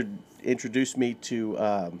Stitcher introduced me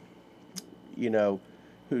to, you know,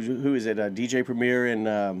 who is it? DJ Premier and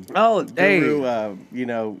Guru, you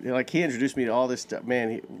know, like he introduced me to all this stuff.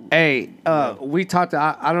 Man, we talked.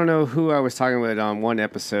 I don't know who I was talking with on one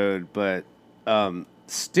episode, but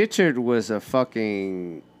Stitcher was a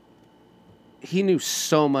fucking. He knew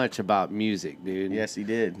so much about music, dude. Yes, he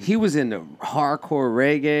did. He was into hardcore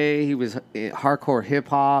reggae. He was in hardcore hip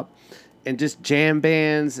hop. And just jam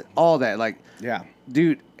bands, all that. Like, yeah,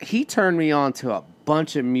 dude, he turned me on to a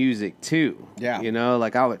bunch of music too. Yeah. You know,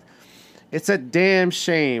 like it's a damn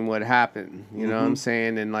shame what happened. You know what I'm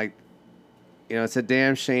saying? And like, you know, it's a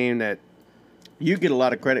damn shame that. You get a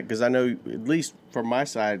lot of credit because I know, at least from my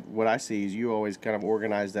side, what I see is you always kind of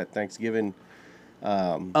organize that Thanksgiving.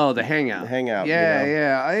 The hangout. Yeah, you know?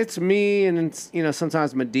 Yeah. It's me, and it's, you know,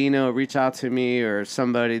 sometimes Medina will reach out to me or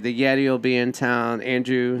somebody. The Yeti will be in town.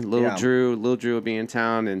 Andrew, Lil Drew will be in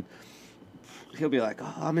town, and he'll be like,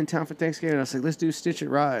 "Oh, I'm in town for Thanksgiving." I was like, "Let's do Stitch It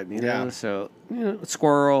Ride," you know. So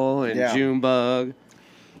Squirrel and Junebug.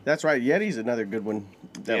 That's right. Yeti's another good one.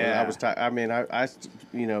 I mean, I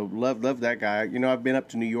you know, love that guy. You know, I've been up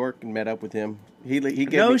to New York and met up with him. He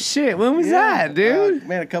gave me, shit. When was that, dude?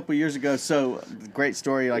 Man, a couple years ago. So great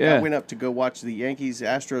story. Like I went up to go watch the Yankees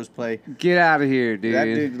Astros play. Get out of here, dude. That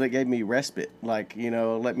dude like, gave me respite. Like, you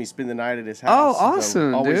know, let me spend the night at his house. Oh,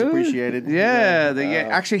 awesome, so, always dude. appreciated. Yeah.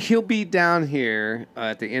 Actually, he'll be down here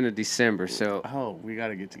at the end of December. So we got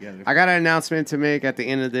to get together. I got an announcement to make at the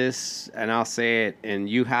end of this, and I'll say it, and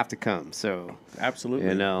you have to come. So absolutely.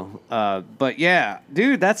 You know, but yeah,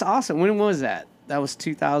 dude, that's awesome. When was that? That was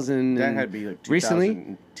 2000. That had to be like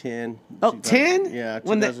 2010. Oh, 10? Yeah,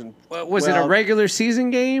 2000. Was it a regular season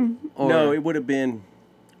game? Or? No, it would have been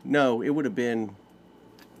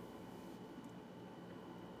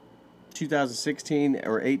 2016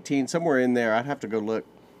 or 18, somewhere in there. I'd have to go look.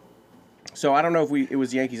 So I don't know if it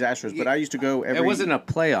was Yankees Astros, but I used to go every. It wasn't a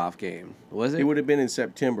playoff game, was it? It would have been in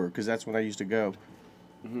September because that's when I used to go.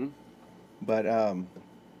 Mm-hmm. But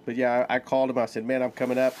yeah, I called him. I said, "Man, I'm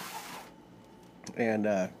coming up." And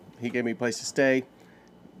he gave me a place to stay.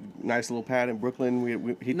 Nice little pad in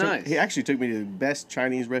Brooklyn. He actually took me to the best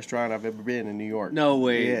Chinese restaurant I've ever been in New York. No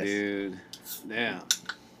way, dude. Damn.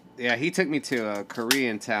 Yeah, he took me to a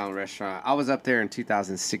Korean-town restaurant. I was up there in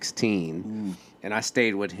 2016, and I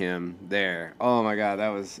stayed with him there. Oh, my God. That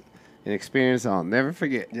was an experience I'll never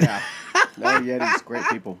forget. Yeah. These great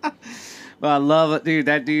people. Well, I love it, dude.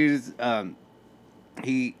 That dude's...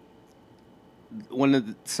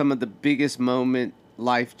 some of the biggest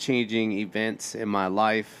life-changing events in my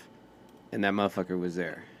life, and that motherfucker was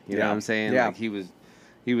there. You know what I'm saying? Yeah. Like he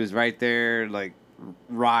was right there, like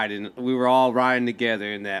riding. We were all riding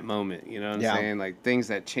together in that moment. You know what I'm saying? Like things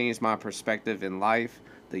that changed my perspective in life.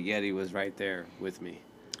 The Yeti was right there with me.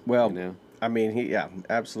 Well, you know? I mean,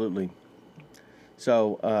 absolutely.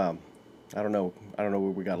 So I don't know where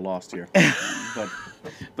we got lost here,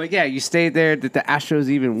 But yeah, you stayed there. Did the Astros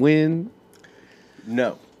even win?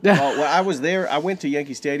 No. Well, I was there. I went to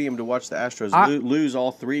Yankee Stadium to watch the Astros lose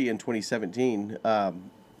all three in 2017. It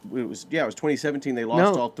was 2017. They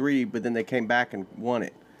lost all three, but then they came back and won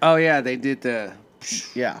it. Oh yeah, they did the.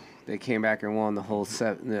 Yeah. They came back and won the whole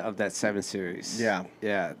seven series. Yeah.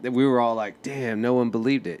 Yeah. We were all like, damn, no one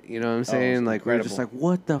believed it. You know what I'm saying? Like, we were just like,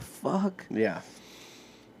 what the fuck? Yeah.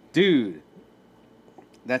 Dude,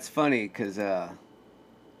 that's funny because,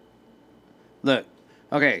 look,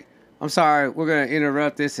 okay, I'm sorry. We're going to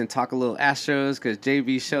interrupt this and talk a little Astros because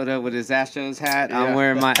JB showed up with his Astros hat. Yeah. I'm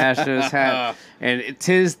wearing my Astros hat. And it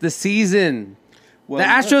is the season. Well, the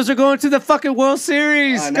Astros are going to the fucking World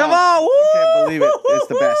Series. Come on. Woo! I can't believe it. It's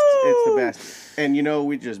the best. It's the best. And you know,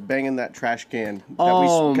 we just banging that trash can.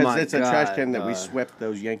 Because it's a trash can that we swept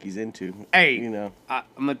those Yankees into. Hey, you know, I'm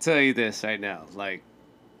going to tell you this right now. Like,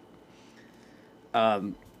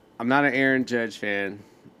 I'm not an Aaron Judge fan.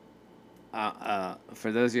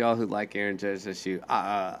 For those of y'all who like Aaron Judge, that's you.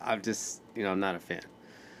 I'm just, I'm not a fan.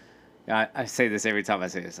 I say this every time I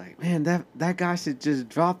say it. It's like, man, that guy should just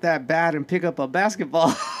drop that bat and pick up a basketball.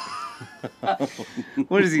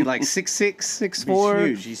 What is he, like 6'6",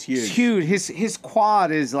 6'4"? He's huge. He's huge. His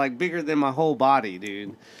quad is like bigger than my whole body,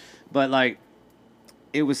 dude. But like,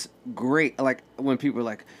 it was great. Like when people were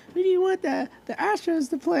like, "Who do you want the Astros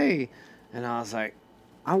to play?" And I was like,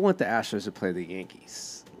 I want the Astros to play the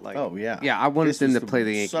Yankees. Like, oh yeah, yeah, I wanted them to play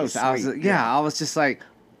the Yankees. So I was I was just like,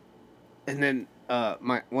 and then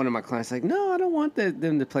one of my clients like, no, I don't want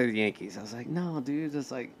them to play the Yankees. I was like, no, dude,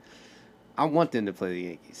 it's like, I want them to play the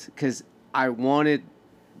Yankees because I wanted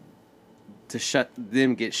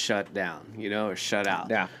to get shut down, or shut out.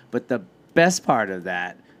 Yeah. But the best part of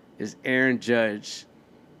that is Aaron Judge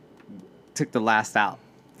took the last out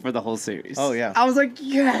for the whole series. Oh yeah. I was like,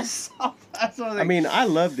 yes. I mean, I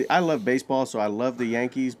love baseball, so I love the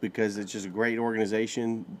Yankees because it's just a great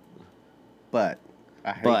organization. But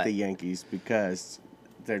I hate the Yankees because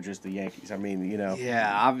they're just the Yankees. I mean,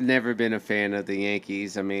 Yeah, I've never been a fan of the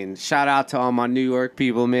Yankees. I mean, shout out to all my New York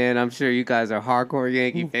people, man. I'm sure you guys are hardcore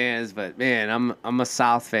Yankee fans, but man, I'm a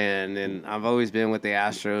South fan, and I've always been with the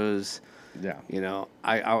Astros. Yeah.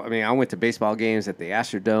 I mean, I went to baseball games at the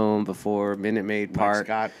Astrodome before Minute Maid Park.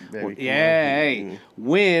 Scott, baby. Yeah, hey.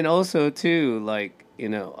 Win also too, like,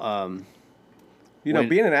 being an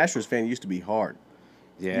Astros fan used to be hard.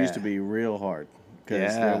 Yeah. It used to be real hard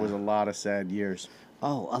because there was a lot of sad years.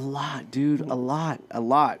 Oh, a lot, dude, a lot.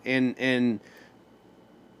 And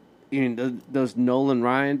those Nolan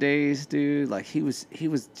Ryan days, dude, like he was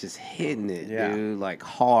just hitting it, dude, like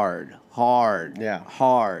hard. Yeah.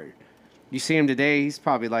 Hard. You see him today, he's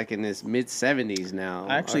probably like in his mid-70s now.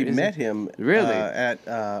 I actually met him at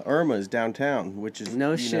Irma's downtown, which is...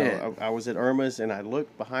 No shit. I was at Irma's, and I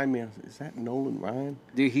looked behind me. Is that Nolan Ryan?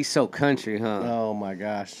 Dude, he's so country, huh? Oh, my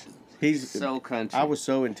gosh. He's so country. I was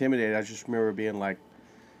so intimidated. I just remember being like,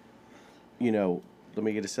 let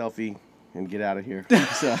me get a selfie and get out of here.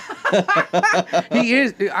 So. He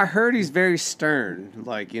is. I heard he's very stern.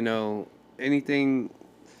 Like, anything...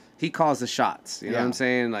 He calls the shots. You know what I'm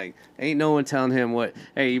saying? Like, ain't no one telling him what.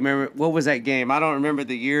 Hey, you remember what was that game? I don't remember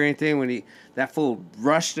the year or anything when that fool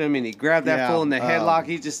rushed him and he grabbed that fool in the headlock.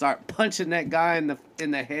 He just started punching that guy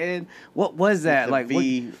in the head. What was that? I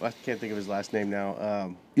can't think of his last name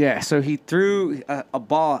now. Yeah, so he threw a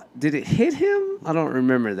ball. Did it hit him? I don't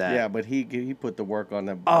remember that. Yeah, but he put the work on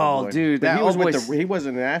the. Oh, dude, he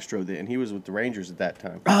wasn't an Astro then. He was with the Rangers at that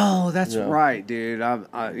time. Oh, that's right, dude.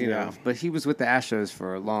 But he was with the Astros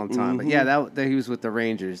for a long time. But yeah, that he was with the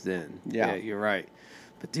Rangers then. Yeah, you're right.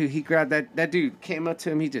 But dude, he grabbed that dude came up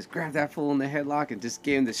to him. He just grabbed that fool in the headlock and just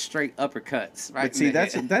gave him the straight uppercuts. Right.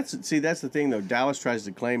 But that's the thing though. Dallas tries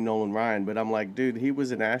to claim Nolan Ryan, but I'm like, dude, he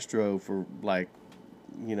was an Astro for like,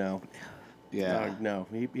 Yeah. No,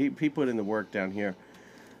 he put in the work down here.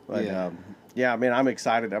 But I mean, I'm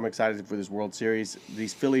excited. I'm excited for this World Series.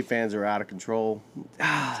 These Philly fans are out of control.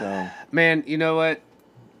 So. Man, you know what?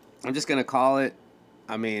 I'm just gonna call it.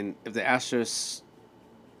 I mean, if the Astros,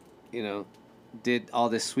 did all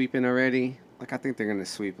this sweeping already, like I think they're gonna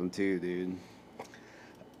sweep them too, dude.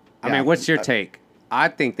 I mean, what's your take? I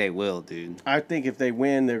think they will, dude. I think if they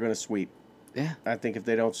win, they're gonna sweep. Yeah. I think if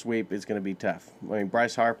they don't sweep, it's gonna be tough. I mean,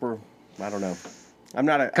 Bryce Harper, I don't know.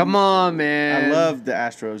 Come on, man. I love the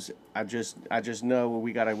Astros. I just know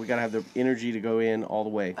we gotta have the energy to go in all the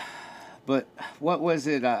way. But what was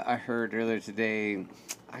it I heard earlier today?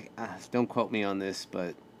 I don't quote me on this,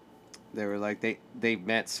 but they were like they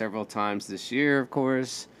met several times this year, of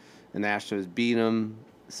course, and the Astros beat them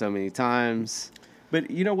so many times. But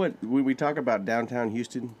you know what? When we talk about downtown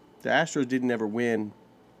Houston, the Astros didn't ever win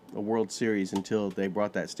a World Series until they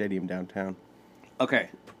brought that stadium downtown. Okay,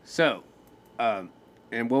 so, and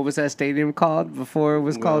what was that stadium called before it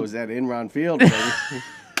was Well, called? it was at Enron Field,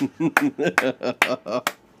 baby.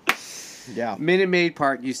 Yeah. Minute Maid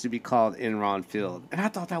Park used to be called Enron Field, and I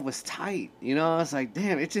thought that was tight. You know, I was like,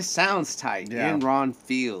 damn, it just sounds tight. Yeah. Enron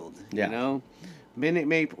Field. Yeah. You know, Minute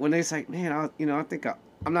Maid. When they say, man, I think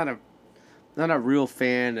I'm not a real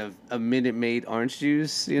fan of Minute Maid orange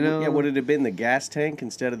juice. You know. Yeah. Would it have been the gas tank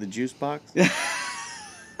instead of the juice box?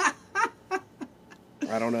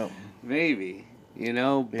 I don't know. Maybe. You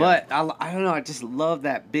know, Yeah. but I don't know. I just love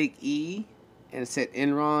that big E, and it said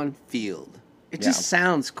Enron Field. It just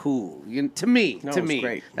sounds cool. To me. No, to it's me.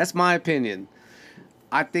 great. That's my opinion.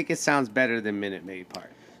 I think it sounds better than Minute Maid Park.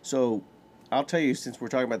 So, I'll tell you, since we're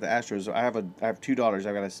talking about the Astros, I have two daughters.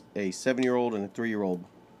 I've got a 7-year-old and a 3-year-old.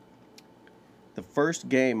 The first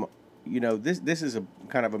game, you know, this is a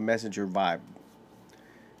kind of a messenger vibe.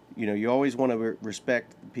 You know, you always want to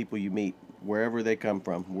respect the people you meet, wherever they come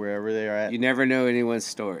from, wherever they are at. You never know anyone's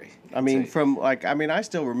story. I mean, I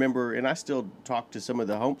still remember, and I still talk to some of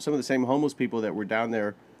the same homeless people that were down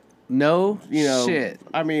there. No, You know, shit.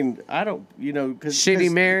 I mean, I don't, you know, because Shitty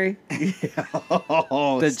Mary,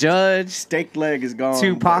 the judge, steak leg is gone.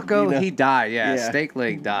 Tupaco, but, you know, he died. Yeah, Yeah. steak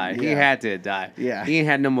leg died. He Yeah. had to die. Yeah. He ain't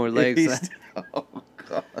had no more legs. He's- oh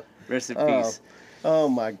God. Rest in Oh. peace. Oh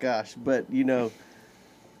my gosh! But you know,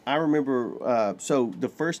 I remember. So the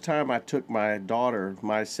first time I took my daughter,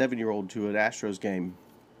 my 7-year-old, to an Astros game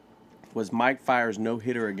was Mike Fiers'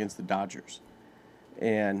 no-hitter against the Dodgers,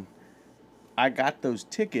 and I got those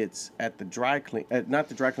tickets at the dry clean, not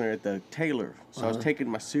the dry cleaner, at the tailor. So I was taking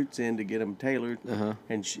my suits in to get them tailored,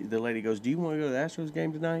 and the lady goes, "Do you want to go to the Astros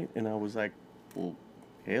game tonight?" And I was like, "Well,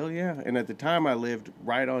 hell yeah!" And at the time, I lived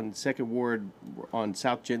right on 2nd Ward on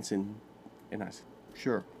South Jensen, and I said,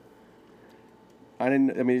 "Sure." I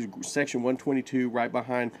mean, it's section 122, right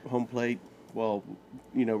behind home plate. Well,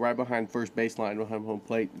 you know, right behind first baseline, behind home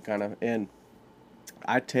plate, kind of. And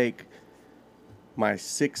I take my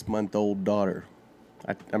 6-month-old daughter.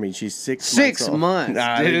 I mean, she's 6 months 6 old. months,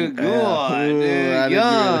 I dude. didn't- Good, I dude.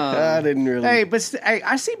 Young. didn't really. Hey, but hey,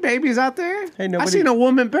 I see babies out there. Hey, I nobody- seen a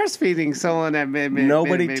woman breastfeeding someone at Nobody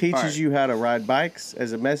Minute Maid teaches Park. you how to ride bikes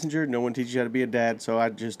as a messenger. No one teaches you how to be a dad. So I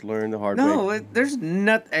just learned the hard No, way. there's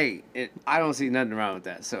nothing. Hey, I don't see nothing wrong with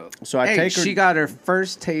that. So I hey, take her. she got her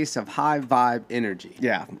first taste of high vibe energy.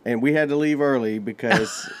 Yeah, and we had to leave early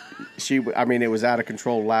because I mean, it was out of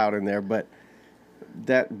control loud in there. But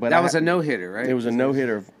that was a no hitter, right? It was a no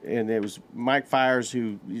hitter, and it was Mike Fiers,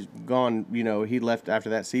 who he's gone. You know, he left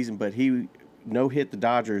after that season, but he no hit the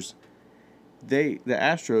Dodgers. The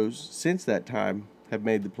Astros since that time have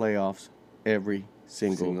made the playoffs every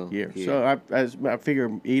single year. So I figure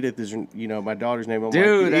Edith is, you know, my daughter's name. I'm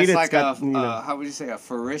Dude, that's Edith's like got, a you know, how would you say, a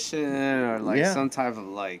fruition or like some type of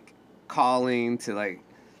like calling to like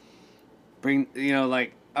bring, you know,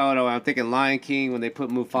 like, oh no, I'm thinking Lion King when they put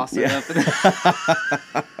Mufasa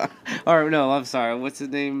up. Or no, I'm sorry, what's his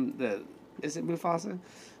name? Is it Mufasa?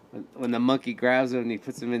 When the monkey grabs him and he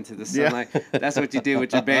puts him into the sunlight. That's what you do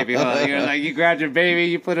with your baby, huh? You're like, you grabbed your baby,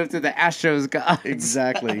 you put him to the Astros gods.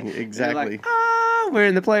 Exactly. You're like, we're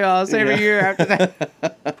in the playoffs every year after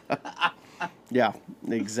that. Yeah,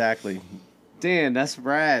 exactly. Damn, that's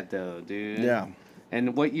rad though, dude. Yeah.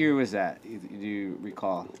 And what year was that? Do you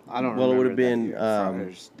recall? I don't Well, it remember. would have been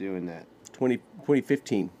Doing that.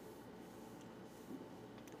 2015.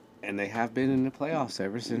 And they have been in the playoffs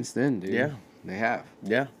ever since then, dude. Yeah. They have.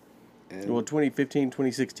 Yeah. And Well, 2015,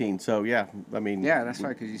 2016. So, yeah, I mean. yeah, that's right,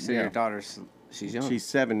 because you say yeah. your daughter's, she's young. She's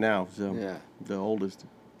 7 now, so. Yeah. The oldest.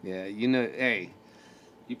 Yeah, you know, hey,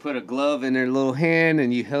 you put a glove in her little hand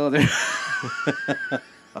and you held her.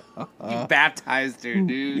 You baptized her,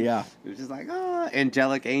 dude. Yeah. It was just like,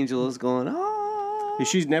 angelic angels going,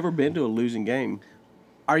 She's never been to a losing game.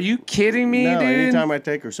 Are you kidding me, No, dude? anytime I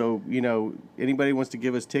take her. So, you know, anybody wants to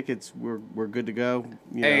give us tickets, we're good to go.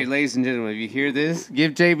 You Hey, know. ladies and gentlemen, if you hear this,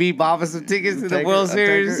 give JB Baba some tickets to the Take World her, I'll take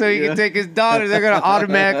Series her, so he yeah. can take his daughter. They're going to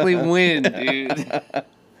automatically win, dude.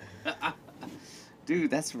 Dude,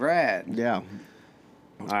 that's rad. Yeah.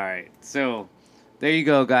 All right. So there you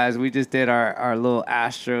go, guys. We just did our little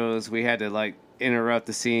Astros. We had to, like, interrupt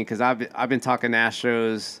the scene because I've been talking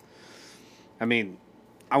Astros. I mean,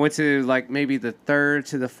 I went to, like, maybe the 3rd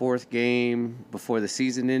to the 4th game before the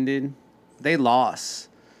season ended. They lost.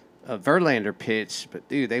 Verlander pitched, but,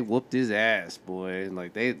 dude, they whooped his ass, boy.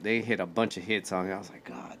 Like, they hit a bunch of hits on him. I was like,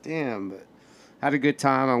 God damn. But had a good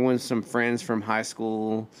time. I went with some friends from high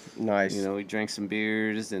school. Nice. You know, we drank some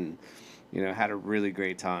beers, and had a really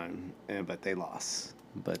great time, but they lost.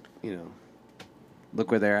 But,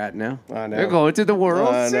 look where they're at now. I know. They're going to the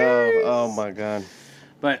World Series. Oh, my God.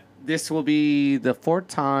 But this will be the 4th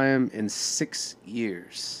time in 6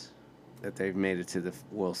 years that they've made it to the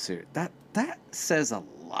World Series. That says a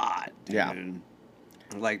lot, dude. Yeah.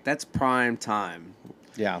 Like, that's prime time.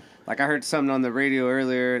 Yeah. Like, I heard something on the radio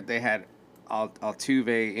earlier. They had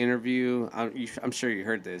Altuve interview. I'm sure you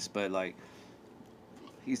heard this, but, like,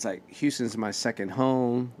 he's like, Houston's my second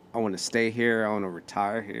home. I want to stay here. I want to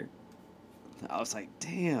retire here. I was like,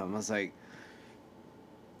 damn. I was like,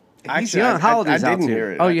 he's young. How old is Altuve? I didn't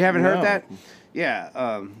hear it. Oh, you haven't heard that? Yeah.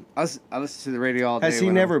 I listen to the radio all day. Has he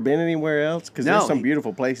never been anywhere else? Because there's some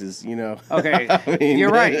beautiful places, Okay. I mean,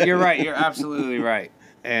 you're right. You're absolutely right.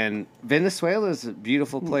 And Venezuela is a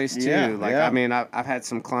beautiful place, too. Yeah, I mean, I've had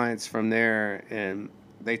some clients from there, and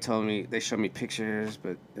they showed me pictures,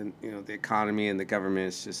 but the economy and the government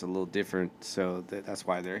is just a little different, so that's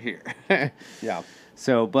why they're here. Yeah.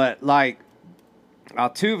 So, but like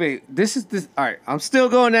Altuve, all right, I'm still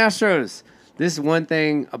going Astros. This is one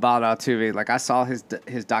thing about Altuve. Like, I saw his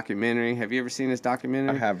documentary. Have you ever seen his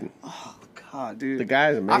documentary? I haven't. Oh God, dude, the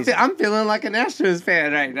guy's amazing. I'm feeling like an Astros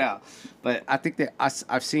fan right now. But I think that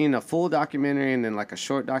I've seen a full documentary and then like a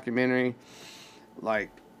short documentary.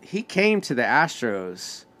 Like, he came to the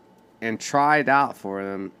Astros and tried out for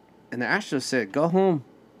them, and the Astros said, "Go home,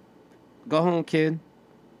 kid."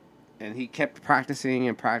 And he kept practicing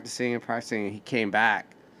and practicing and practicing, and he came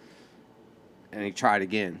back, and he tried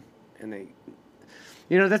again, and they,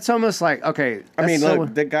 that's almost like, okay. I mean,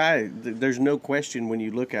 look, the guy. There's no question when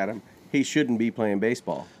you look at him, he shouldn't be playing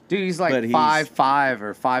baseball. Dude, he's like 5'5"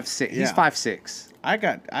 or 5'6". He's 5'6".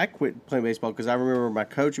 I quit playing baseball because I remember my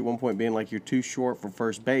coach at one point being like, "You're too short for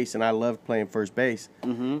first base," and I loved playing first base.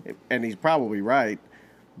 Mm-hmm. And he's probably right.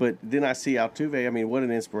 But then I see Altuve. I mean, what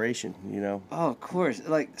an inspiration, Oh, of course.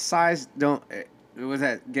 Like, size don't. Was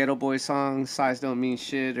that Ghetto Boy song? Size don't mean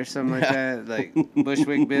shit or something like that. Like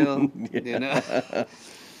Bushwick Bill.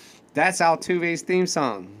 That's Altuve's theme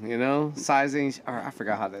song. Sizing. Or I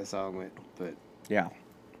forgot how that song went, but yeah.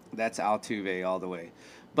 That's Altuve all the way.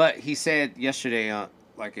 But he said yesterday, in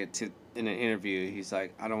an interview, he's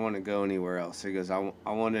like, I don't want to go anywhere else. He goes, I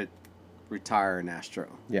want to retire an Astro.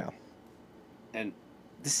 Yeah. And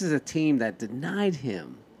this is a team that denied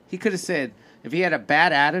him. He could have said, if he had a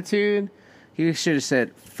bad attitude, he should have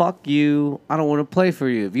said, fuck you, I don't want to play for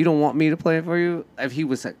you. If you don't want me to play for you, if he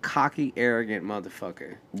was a cocky, arrogant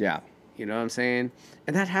motherfucker. Yeah. You know what I'm saying?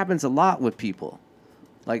 And that happens a lot with people.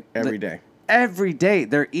 Like every day. Every day,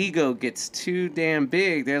 their ego gets too damn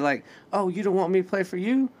big. They're like, oh, you don't want me to play for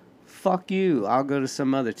you? Fuck you. I'll go to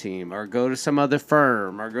some other team or go to some other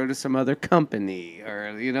firm or go to some other company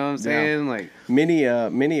or, you know what I'm saying? Yeah. Like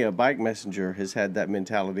many a bike messenger has had that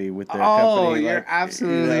mentality with their company. Oh, you're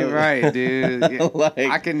absolutely right, dude.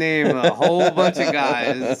 I can name a whole bunch of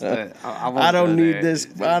guys, but I don't need this.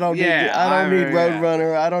 I don't need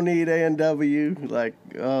Roadrunner. I don't need A&W. Like,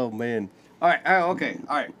 oh, man. All right. Okay.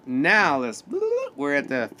 All right. Now we're at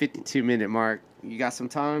the 52-minute mark. You got some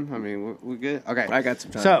time? I mean, we're good? Okay. I got some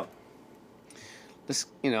time. So,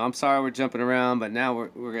 I'm sorry we're jumping around, but now we're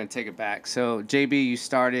going to take it back. So, JB, you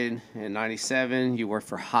started in 97. You worked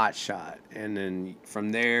for Hot Shot. And then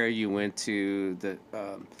from there, you went to the...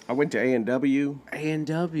 I went to A&W.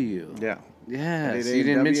 A&W. Yeah. Yeah. So you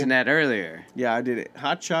didn't mention that earlier. Yeah, I did it.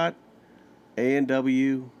 Hot Shot,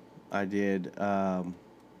 A&W. I did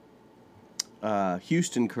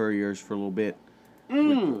Houston Couriers for a little bit.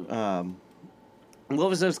 What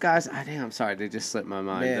was those guys? I'm sorry. They just slipped my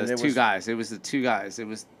mind. Man, those two guys. It was the two guys. It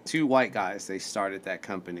was two white guys. They started that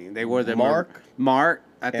company. They wore the Mark,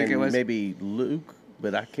 I think it was. Maybe Luke,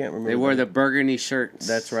 but I can't remember. They wore the burgundy shirts.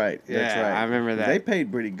 That's right. Yeah, that's right. I remember that. They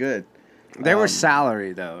paid pretty good. They were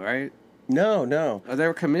salary though, right? No. Oh, they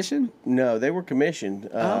were commissioned? No, they were commissioned.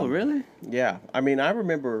 Oh, really? Yeah. I mean, I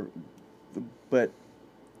remember, but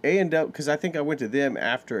A&W, because I think I went to them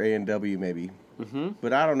after A&W maybe. Mm-hmm.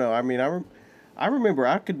 But I don't know. I mean, I remember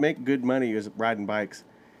I could make good money as riding bikes,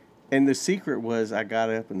 and the secret was I got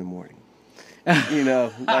up in the morning.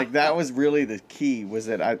 Like that was really the key. Was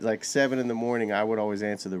that I like 7 in the morning I would always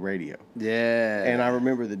answer the radio. Yeah. And I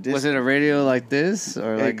remember the was it a radio like this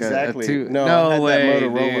or like exactly? No I had way, that Motorola,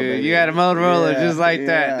 dude. baby. You had a Motorola just like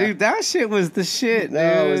that, dude. That shit was the shit. No,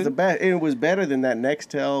 dude. it was the best. It was better than that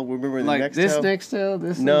Nextel. Remember the like Nextel? This Nextel?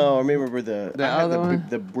 This no, I remember the other one?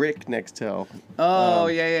 The brick Nextel. Oh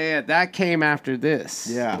yeah. That came after this.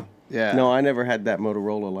 Yeah. No, I never had that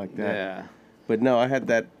Motorola like that. Yeah. But no, I had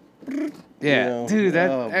that. Yeah, dude.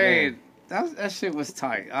 that shit was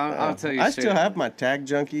tight. I'll tell you. I still have my tag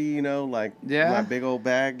junkie, you know, like my big old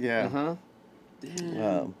bag. Yeah. Uh-huh.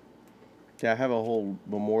 Damn. Yeah, I have a whole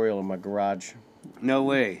memorial in my garage. No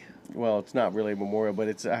way. Well, it's not really a memorial,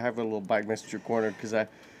 but I have a little bike messenger corner because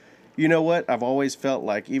you know what? I've always felt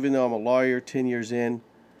like, even though I'm a lawyer 10 years in,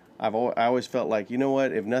 I always felt like, you know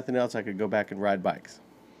what? If nothing else, I could go back and ride bikes.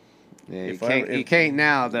 Yeah, you can't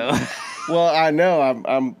now though. Well, I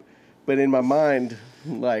know but in my mind,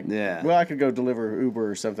 like, well, I could go deliver Uber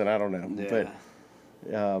or something. I don't know,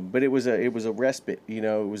 but it was a respite. You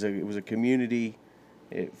know, it was a community.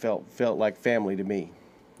 It felt like family to me.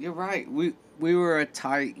 You're right. We were a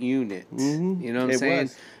tight unit. Mm-hmm. You know what I'm saying?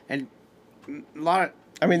 Was. And a lot of.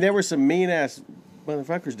 I mean, there were some mean ass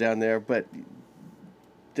motherfuckers down there, but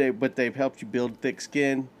they've helped you build thick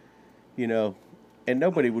skin, you know, and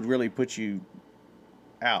nobody would really put you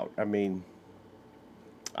out. I mean,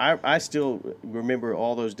 I still remember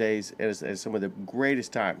all those days as some of the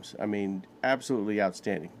greatest times. I mean, absolutely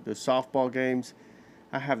outstanding. The softball games.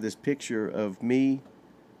 I have this picture of me,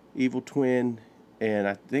 Evil Twin, and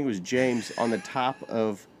I think it was James on the top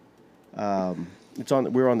of.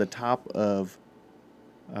 We're on the top of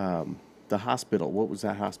the hospital. What was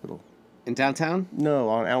that hospital? In downtown? No,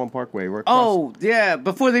 on Allen Parkway. Yeah,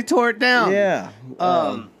 before they tore it down. Yeah.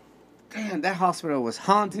 Damn, that hospital was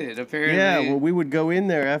haunted, apparently. Yeah, well, we would go in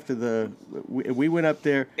there after we went up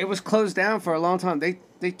there. It was closed down for a long time.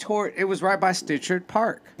 They tore it. It was right by Stitchard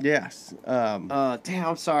Park. Yes. Damn,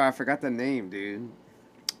 I'm sorry. I forgot the name, dude.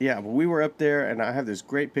 Yeah, well, we were up there, and I have this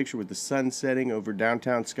great picture with the sun setting over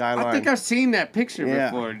downtown skyline. I think I've seen that picture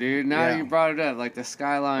before, dude. Now you brought it up, like the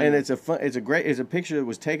skyline. And it's a picture that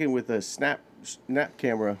was taken with a snap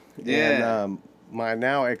camera. Yeah. And my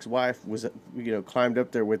now ex-wife was, climbed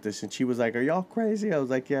up there with us, and she was like, "Are y'all crazy?" I was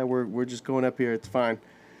like, "Yeah, we're just going up here. It's fine,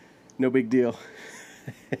 no big deal."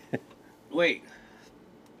 Wait,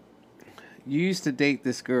 you used to date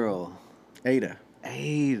this girl, Ada.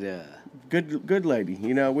 Good lady.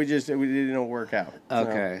 You know, we didn't work out.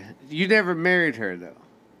 Okay. So. You never married her though.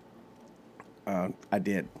 I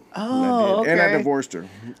did. Oh, okay. And I divorced her.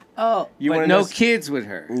 Oh, but no kids with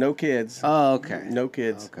her. No kids. Oh, okay. No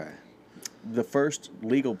kids. Okay. The first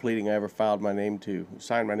legal pleading I ever signed my name to,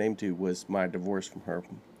 was my divorce from her.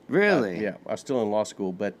 Really? Yeah. I was still in law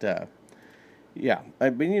school, but yeah.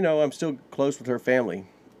 I'm still close with her family.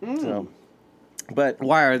 So. But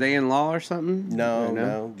why, are they in law or something?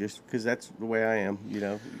 No, just because that's the way I am, you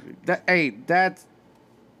know. That's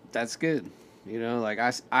good. You know, like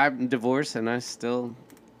I'm divorced and I still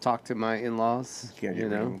talk to my in-laws. You can't get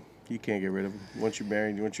rid of them. You can't get rid of them. Once you're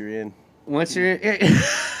married, once you're in. Once you're in.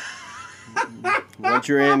 Once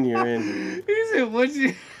you're in, you're in. He said, once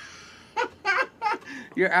you.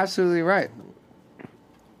 You're absolutely right.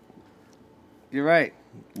 You're right.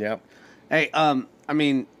 Yep. Hey, I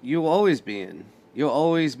mean, you'll always be in. You'll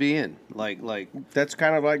always be in. Like. That's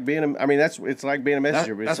kind of like being it's like being a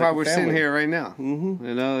messenger. That's why we're sitting here right now. Mm-hmm.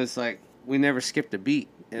 You know, it's like we never skipped a beat.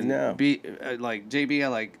 And no. Like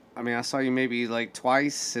JB, I saw you maybe like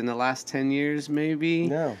twice in the last 10 years, maybe.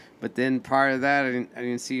 No. But then prior to that, I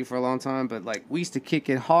didn't see you for a long time. But like we used to kick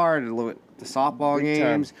it hard at the softball Big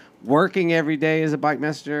games, working every day as a bike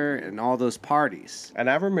messenger, and all those parties. And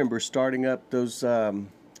I remember starting up those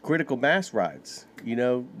critical mass rides. You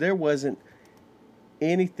know, there wasn't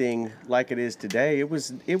anything like it is today. It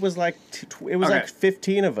was like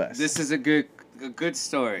 15 of us. This is a good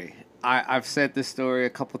story. I've said this story a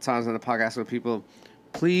couple times on the podcast with people.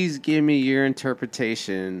 Please give me your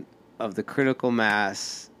interpretation of the critical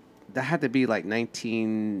mass. That had to be like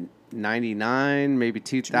 1999, maybe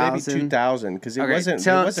 2000. Maybe 2000, because it wasn't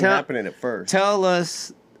happening at first. Tell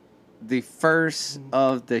us the first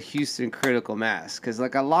of the Houston critical mass, because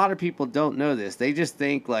like a lot of people don't know this. They just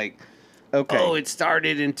think like, it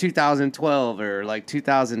started in 2012 or like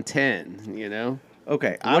 2010. You know?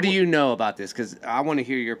 Okay. What do you know about this? Because I want to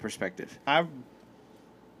hear your perspective. I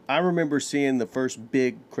remember seeing the first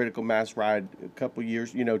big critical mass ride a couple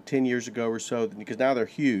years, 10 years ago or so, because now they're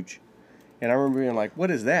huge. And I remember being like, what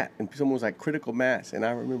is that? And someone was like, critical mass. And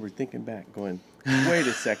I remember thinking back, going, wait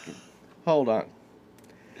a second. Hold on.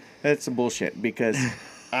 That's some bullshit. Because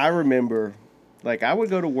I remember, like, I would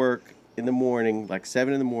go to work in the morning, like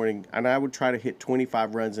 7 in the morning, and I would try to hit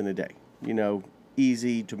 25 runs in a day.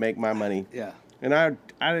 Easy to make my money. Yeah. And I'd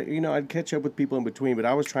catch up with people in between, but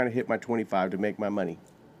I was trying to hit my 25 to make my money.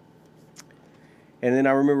 And then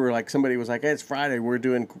I remember, like, somebody was like, hey, it's Friday, we're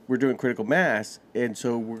doing critical mass, and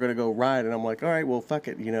so we're going to go ride. And I'm like, all right, well, fuck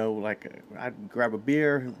it. Like, I'd grab a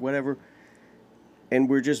beer, whatever. And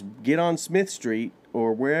we're just get on Smith Street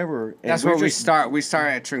or wherever. And That's where we start. We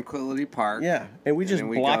start at Tranquility Park. Yeah, and we just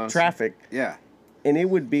block traffic. Yeah. And it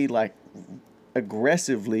would be like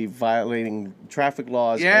aggressively violating traffic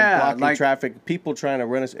laws Yeah, and blocking traffic, people trying to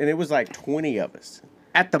run us. And it was like 20 of us.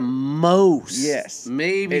 At the most. Yes.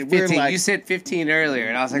 Maybe And 15. like, you said 15 earlier.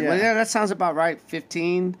 And I was like, well, yeah, that sounds about right.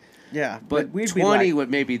 15. Yeah. But 20 would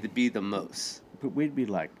maybe be the most. But we'd be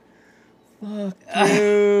like, fuck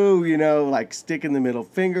you, you know, like sticking the middle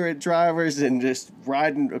finger at drivers and just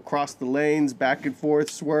riding across the lanes back and forth,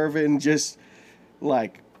 swerving, just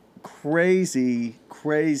like crazy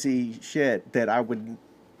shit that I would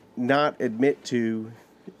not admit to,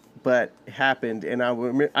 but happened. And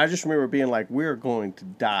I just remember being like, we're going to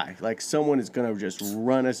die. Like someone is going to just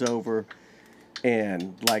run us over.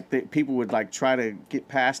 And like people would like try to get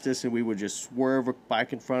past us and we would just swerve a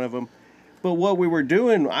bike in front of them. But what we were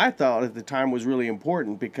doing, I thought at the time, was really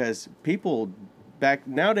important because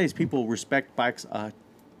nowadays people respect bikes.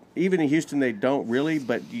 Even in Houston, they don't really,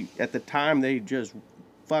 but at the time they just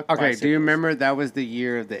fuck. Okay, bicycles. do you remember that was the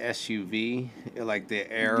year of the SUV, like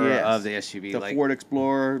the era of the SUV, the Ford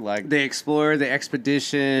Explorer, like the Explorer, the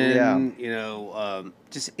Expedition, yeah. You know,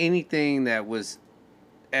 just anything that was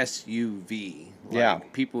SUV. Like yeah,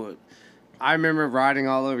 people. I remember riding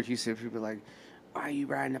all over Houston. People were like, why are you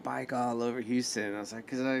riding a bike all over Houston? And I was like,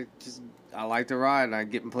 because I like to ride and I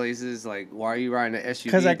get in places. Like, why are you riding an SUV?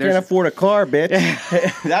 Because I can't afford a car, bitch.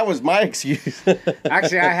 That was my excuse.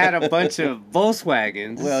 Actually, I had a bunch of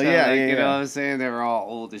Volkswagens. Well, so yeah, you know what I'm saying? They were all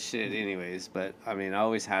old as shit anyways. But, I mean, I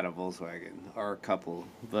always had a Volkswagen or a couple.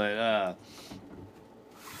 But,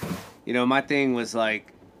 you know, my thing was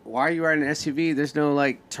like, why are you riding an SUV? There's no,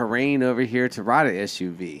 like, terrain over here to ride an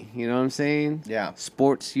SUV. You know what I'm saying? Yeah.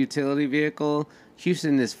 Sports utility vehicle.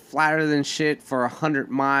 Houston is flatter than shit for 100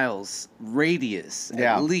 miles radius,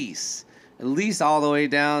 at least. At least all the way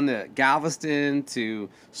down to Galveston, to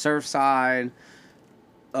Surfside,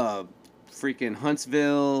 freaking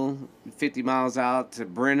Huntsville, 50 miles out to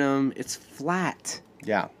Brenham. It's flat.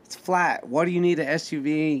 Yeah. It's flat. What do you need an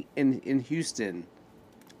SUV in Houston?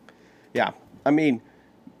 Yeah. I mean,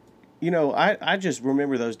 you know, I just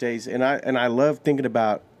remember those days, and I love thinking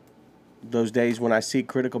about those days when I see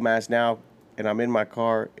critical mass now, and I'm in my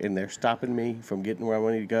car, and they're stopping me from getting where I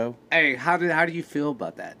want to go. Hey, how do you feel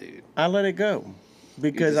about that, dude? I let it go,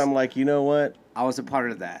 because I'm like, you know what? I was a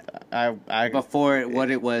part of that. I before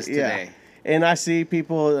what it was today. Yeah. And I see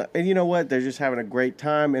people, and you know what? They're just having a great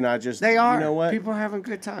time, and They are. You know what? People are having a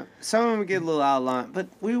good time. Some of them get a little out of line, but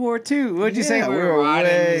we were too. What'd you say? We were were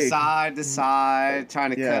riding side to side, trying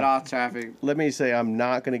to cut off traffic. Let me say, I'm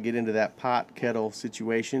not going to get into that pot kettle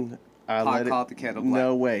situation. Pot called the kettle black.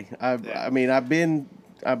 No way. I mean, I've been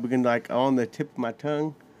like on the tip of my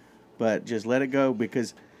tongue, but just let it go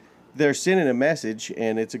because they're sending a message,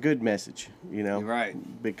 and it's a good message, you know. You're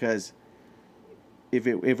right. Because if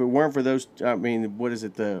it weren't for those, I mean, what is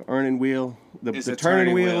it? The earning wheel, the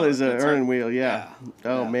turning wheel is an earning wheel. Yeah.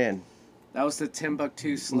 Oh man. That was the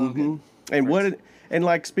Timbuktu slogan. Mm-hmm. And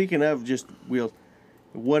like speaking of just wheels,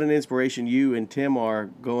 what an inspiration you and Tim are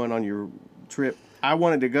going on your trip. I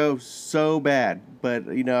wanted to go so bad, but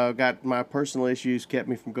you know, I got my personal issues kept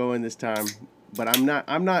me from going this time. But I'm not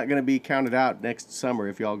going to be counted out next summer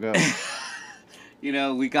if y'all go. You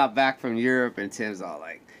know, we got back from Europe and Tim's all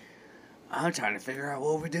like, I'm trying to figure out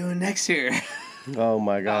what we're doing next year. Oh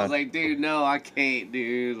my God. I was like, dude, no, I can't,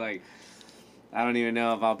 dude. Like, I don't even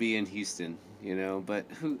know if I'll be in Houston, you know, but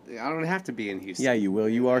I don't have to be in Houston. Yeah, you will.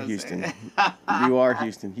 You are Houston. You are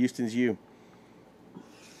Houston. Houston's you.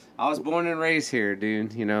 I was born and raised here,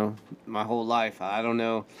 dude, you know, my whole life. I don't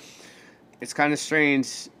know. It's kind of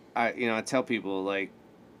strange. I tell people, like,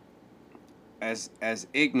 as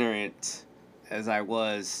ignorant as I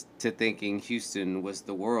was to thinking Houston was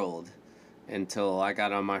the world until I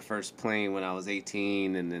got on my first plane when I was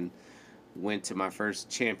 18 and then went to my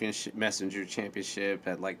first messenger championship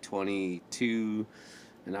at like 22,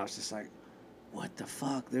 and I was just like, what the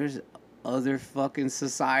fuck? There's other fucking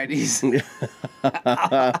societies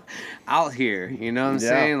out here, you know what I'm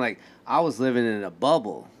saying? Like, I was living in a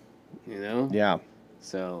bubble, you know? Yeah.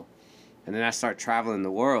 So, and then I start traveling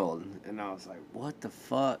the world, and I was like, what the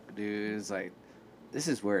fuck, dude? It's like, this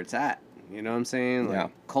is where it's at. You know what I'm saying? Like,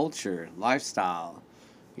 culture, lifestyle,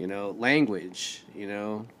 you know, language, you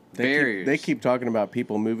know, barriers. They keep talking about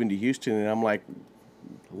people moving to Houston, and I'm like,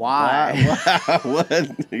 why? What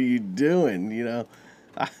are you doing? You know?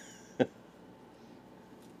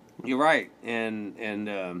 You're right. And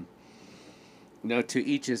you know, to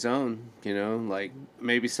each his own, you know, like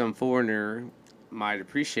maybe some foreigner might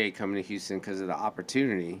appreciate coming to Houston because of the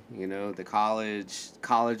opportunity, you know, the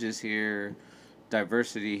colleges here,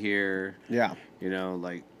 diversity here. Yeah. You know,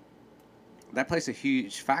 like that plays a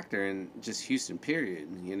huge factor in just Houston, period.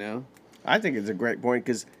 You know. I think it's a great point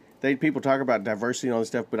because people talk about diversity and all this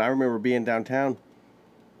stuff, but I remember being downtown,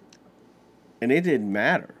 and it didn't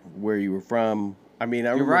matter where you were from. I mean,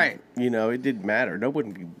 You're right. You know, it didn't matter.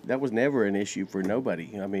 That was never an issue for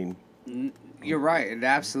nobody. I mean, you're right. It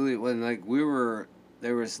absolutely wasn't. Like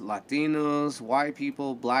there was Latinos, white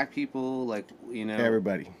people, black people. Like you know,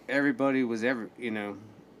 Everybody was you know.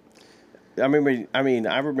 I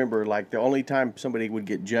remember like the only time somebody would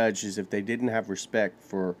get judged is if they didn't have respect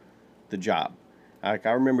for the job. Like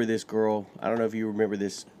I remember this girl. I don't know if you remember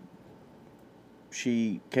this.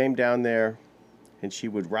 She came down there, and she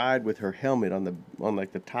would ride with her helmet on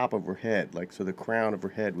like the top of her head, like so the crown of her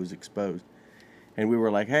head was exposed. And we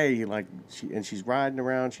were like, hey, like she's riding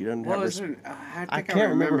around. She doesn't have. I can't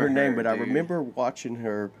remember her name, but I remember watching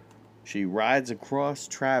her. She rides across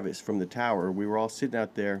Travis from the tower. We were all sitting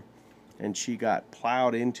out there, and she got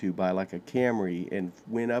plowed into by like a Camry and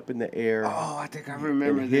went up in the air. Oh, I think I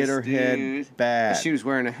remember and this, hit her head bad. But she was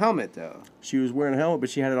wearing a helmet though. She was wearing a helmet, but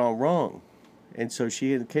she had it on wrong. And so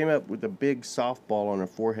she came up with a big softball on her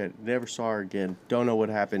forehead. Never saw her again. Don't know what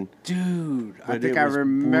happened. Dude, I think I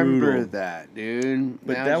remember brutal. That, dude.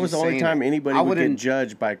 But now that was the only time anybody would get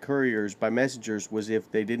judged by couriers, by messengers, was if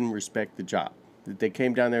they didn't respect the job. That they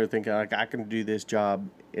came down there thinking, like, I can do this job,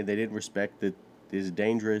 and they didn't respect that it's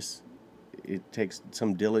dangerous. It takes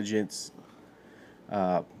some diligence.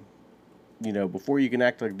 You know, before you can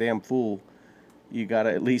act like a damn fool, you got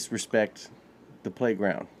to at least respect the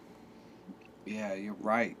playground. Yeah, you're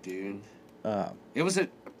right, dude. It was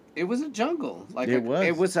a jungle. Like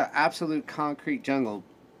it was an absolute concrete jungle.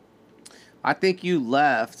 I think you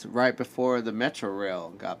left right before the Metro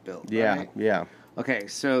Rail got built. Yeah, right? Yeah. Okay,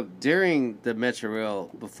 so during the Metro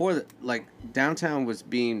Rail, before downtown was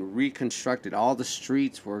being reconstructed, all the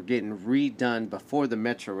streets were getting redone before the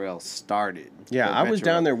Metro Rail started. Yeah, I was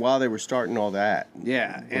down there while they were starting all that.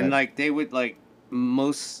 Yeah, and like they would like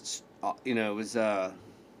most, you know, it was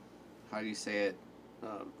how do you say it?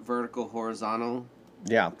 Vertical, horizontal.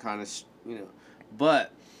 Yeah. Kind of, you know.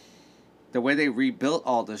 But the way they rebuilt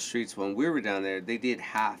all the streets when we were down there, they did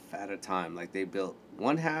half at a time. Like they built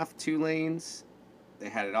one half, 2 lanes. They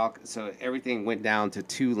had it all. So everything went down to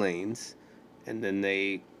 2 lanes. And then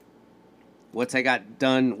once they got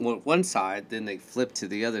done one side, then they flipped to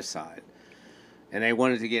the other side. And they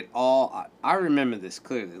wanted to get I remember this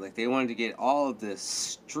clearly. Like they wanted to get all of the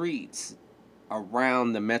streets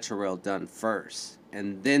around the Metro Rail done first,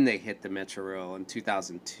 and then they hit the Metro Rail in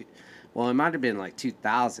 2002. Well, it might have been like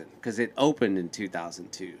 2000 because it opened in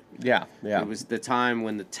 2002. Yeah. It was the time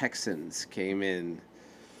when the Texans came in.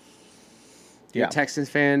 You a Texans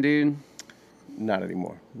fan, dude? Not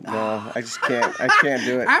anymore. No, I just can't. I can't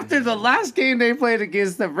do it. After the last game they played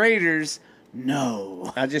against the Raiders,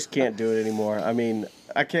 no. I just can't do it anymore. I mean,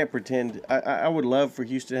 I can't pretend. I would love for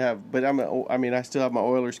Houston to have, but I still have my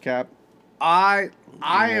Oilers cap. I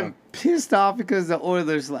am pissed off because the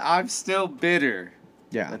Oilers. I'm still bitter.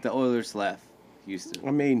 Yeah. That the Oilers left Houston.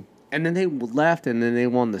 I mean, and then they left, and then they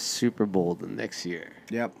won the Super Bowl the next year.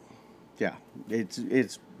 Yep. Yeah.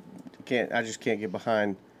 I just can't get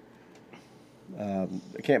behind. I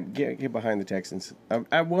can't get behind the Texans.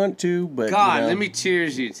 I want to, but God, let me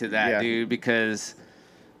cheers you to that, dude. Because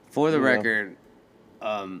for the record,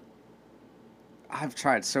 I've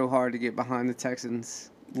tried so hard to get behind the Texans.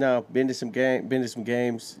 No, been to some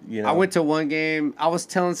games. You know, I went to one game. I was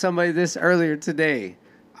telling somebody this earlier today.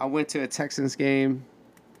 I went to a Texans game,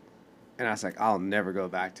 and I was like, I'll never go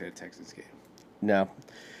back to a Texans game. No,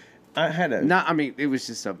 it was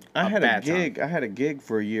just a bad gig. time. I had a gig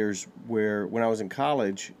for years when I was in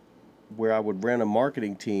college, where I would rent a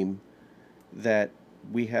marketing team that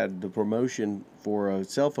we had the promotion for a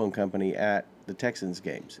cell phone company at the Texans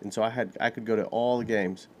games, and so I could go to all the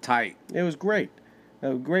games. Tight. It was great.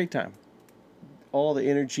 A great time. All the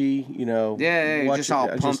energy, you know. Yeah, just all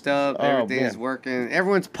pumped up. Everything's working.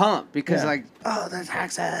 Everyone's pumped because, the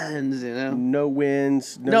Texans, you know. No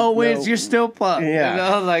wins. No wins. You're still pumped. Yeah. You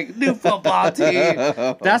know, like, new football team.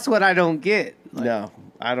 That's what I don't get. Like, no,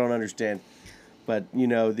 I don't understand. But, you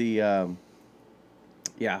know,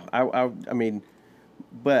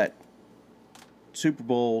 but Super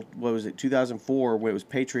Bowl, what was it, 2004, when it was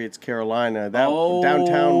Patriots, Carolina.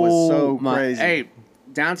 Downtown was so crazy. Hey,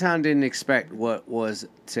 downtown didn't expect what was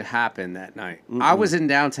to happen that night. I was in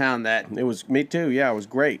downtown It was me too. Yeah, it was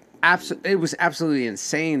great. It was absolutely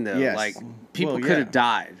insane though. Yes. Like people could have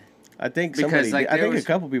died. I think a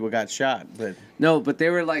couple people got shot, but but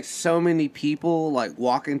there were like so many people like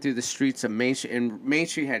walking through the streets of Main Street, and Main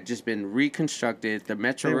Street had just been reconstructed. The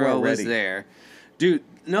Metro Rail was there. Dude,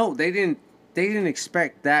 no, they didn't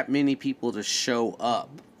expect that many people to show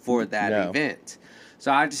up for that event.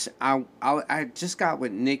 So I just got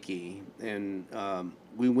with Nikki and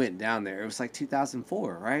we went down there. It was like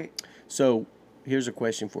 2004, right? So here's a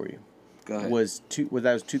question for you. Go ahead. That was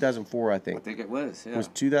 2004, I think. I think it was. Yeah. Was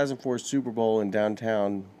 2004 Super Bowl in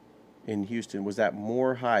downtown in Houston? Was that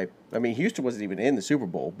more hype? I mean, Houston wasn't even in the Super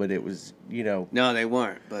Bowl, but it was, No, they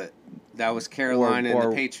weren't. But that was Carolina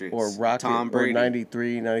and the Patriots. Or Rocket, Tom Brady. or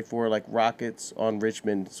 93, 94, like Rockets on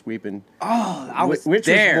Richmond sweeping. Oh, I was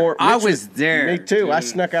there. I was there. Me too. Dude. I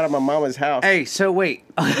snuck out of my mama's house. Hey, so wait.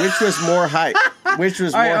 Which was more hype? Which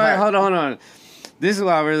was all more right, hype? hold on. This is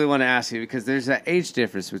what I really want to ask you because there's an age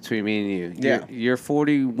difference between me and you. Yeah. You're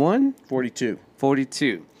 41? 42.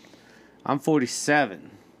 42. I'm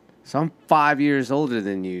 47. So I'm 5 years older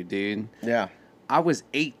than you, dude. Yeah. I was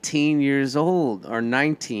 18 years old or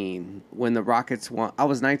 19 when the Rockets won. I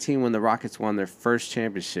was 19 when the Rockets won their first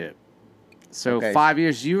championship. So 5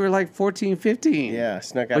 years, you were like 14, 15. Yeah,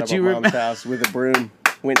 snuck out of my mom's house with a broom.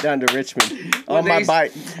 Went down to Richmond on my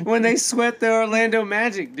bike. When they swept the Orlando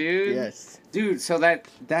Magic, dude. Yes. Dude, so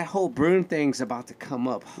that whole broom thing's about to come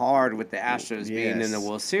up hard with the Astros being in the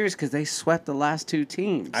World Series because they swept the last two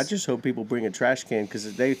teams. I just hope people bring a trash can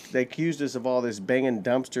because they accused us of all this banging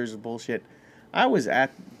dumpsters and bullshit. I was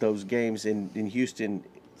at those games in Houston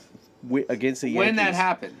against the Yankees. When that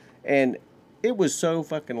happened. And it was so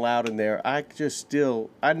fucking loud in there. I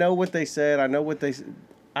know what they said.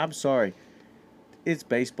 I'm sorry. It's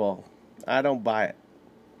baseball. I don't buy it.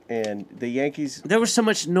 And the Yankees... There was so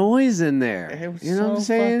much noise in there. It was what I'm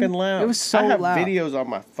saying? Fucking loud. It was so loud. I have videos on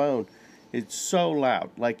my phone. It's so loud.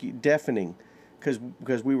 Like, deafening.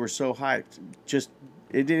 Because we were so hyped. Just...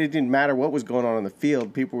 It didn't matter what was going on the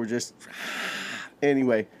field. People were just...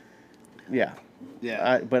 Anyway. Yeah.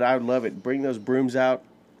 Yeah. But I love it. Bring those brooms out.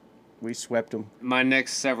 We swept them. My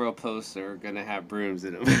next several posts are going to have brooms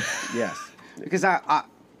in them. Yes. Because I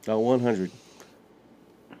 100.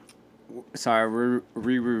 Sorry,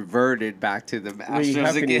 we reverted back to the Astros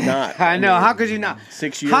how can again. You not? I know. How could you not?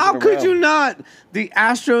 6 years. How could you not? The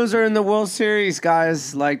Astros are in the World Series,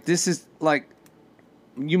 guys. Like, this is like,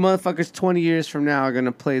 you motherfuckers 20 years from now are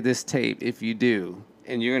gonna play this tape if you do,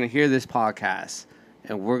 and you're gonna hear this podcast,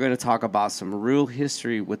 and we're gonna talk about some real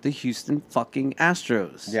history with the Houston fucking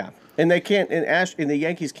Astros. Yeah, and they can't. And the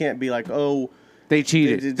Yankees can't be like, oh, they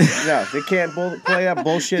cheated. No, they can't play that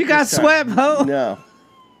bullshit. You got swept, ho.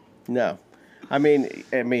 No. I mean,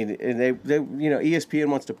 and they ESPN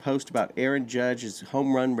wants to post about Aaron Judge's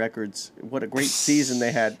home run records. What a great season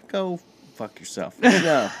they had. Go fuck yourself.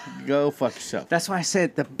 No, go fuck yourself. That's why I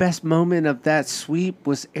said the best moment of that sweep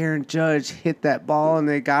was Aaron Judge hit that ball and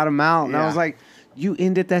they got him out. And I was like, you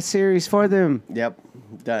ended that series for them. Yep,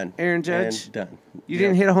 done. Aaron Judge, and done. You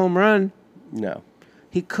didn't hit a home run. No.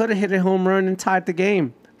 He could have hit a home run and tied the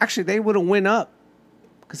game. Actually, they would have went up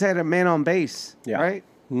because they had a man on base. Yeah. Right?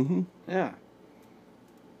 Mm-hmm. Yeah.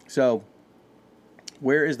 So,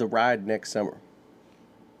 where is the ride next summer?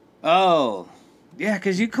 Oh, yeah,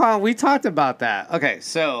 because we talked about that. Okay,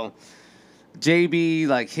 so JB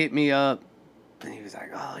like hit me up and he was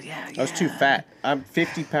like, oh, yeah. I was too fat. I'm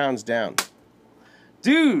 50 pounds down.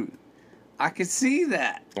 Dude, I could see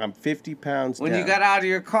that. I'm 50 pounds down. When you got out of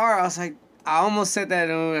your car, I was like, I almost said that,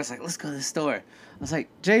 and I was like, let's go to the store. I was like,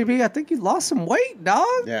 JB, I think you lost some weight, dog.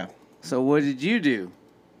 Yeah. So what did you do?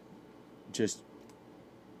 Just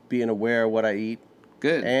being aware of what I eat.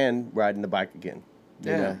 Good. And riding the bike again.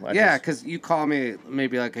 Yeah. Yeah, because you called me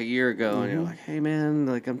maybe like a year ago, and you're like, hey, man,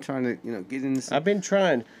 like I'm trying to, get in this. I've been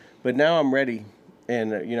trying, but now I'm ready.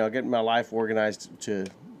 And, getting my life organized to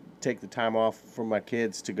take the time off from my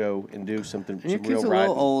kids to go and do something. And your kids are a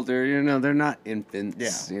little older, they're not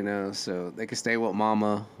infants, so they can stay with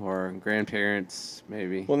mama or grandparents,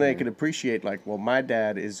 maybe. Well, they could appreciate, my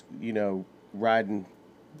dad is, riding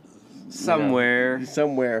somewhere.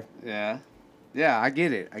 Somewhere. Yeah. Yeah, I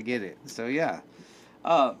get it. So, yeah.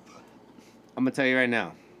 I'm going to tell you right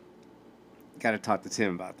now. Got to talk to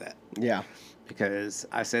Tim about that. Yeah. Because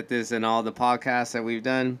I said this in all the podcasts that we've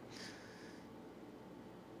done.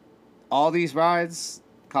 All these rides,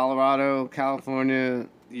 Colorado, California,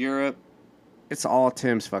 Europe, it's all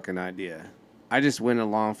Tim's fucking idea. I just went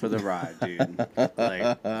along for the ride, dude.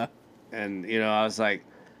 And I was like,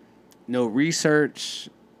 no research.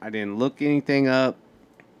 I didn't look anything up.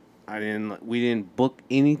 We didn't book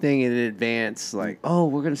anything in advance. Like, oh,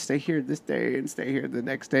 we're going to stay here this day and stay here the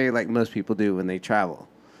next day like most people do when they travel.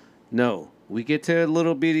 No, we get to a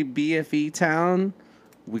little bitty BFE town.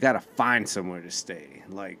 We got to find somewhere to stay.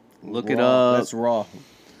 Like, look it up. That's raw.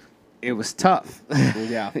 It was tough.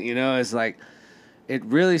 Yeah. It's like, it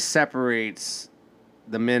really separates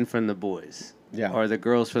the men from the boys. Yeah. Or the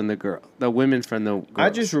girls from the women from the girls. I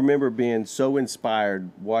just remember being so inspired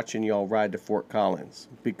watching y'all ride to Fort Collins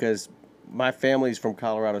because my family's from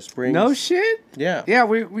Colorado Springs. No shit? Yeah. Yeah,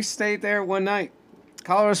 we stayed there one night.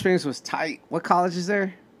 Colorado Springs was tight. What college is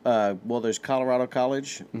there? Well, there's Colorado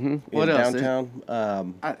College in What else?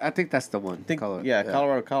 downtown. I think that's the one.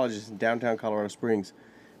 Colorado College is in downtown Colorado Springs.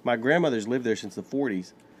 My grandmother's lived there since the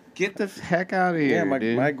 40s. Get the heck out of here,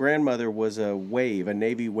 dude. My grandmother was a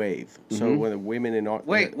Navy wave. So when the women in...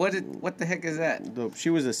 Wait, what the heck is that? She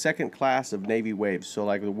was a second class of Navy waves. So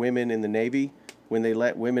like the women in the Navy, when they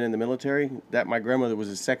let women in the military, my grandmother was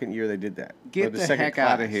the second year they did that. Get the heck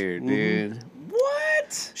out of here, dude. Mm-hmm.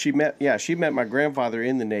 What? She met my grandfather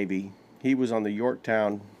in the Navy. He was on the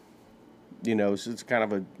Yorktown, so it's kind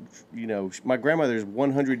of my grandmother's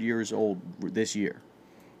 100 years old this year.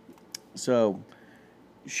 So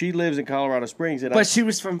she lives in Colorado Springs. But she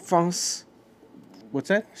was from France. What's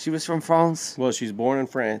that? She was from France. Well, she's born in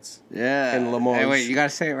France. Yeah. In Limoges. Hey, wait, you got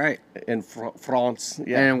to say it right. In France.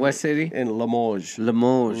 Yeah. And what city? In Limoges.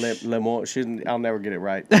 Limoges. I'll never get it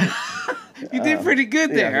right. You did pretty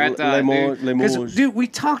good there, I thought. Limoges. Dude, we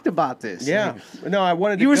talked about this. Yeah. No, I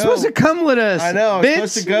wanted to go. You were supposed to come with us. I know.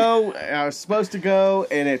 I was supposed to go,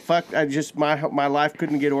 and it fucked. My life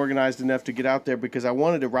couldn't get organized enough to get out there because I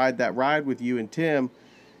wanted to ride that ride with you and Tim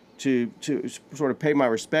to sort of pay my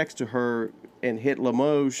respects to her and hit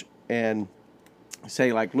Limoges and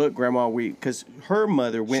say, like, look, Grandma, because her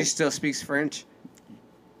mother went... She still speaks French?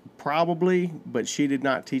 Probably, but she did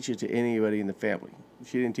not teach it to anybody in the family.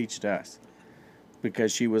 She didn't teach it to us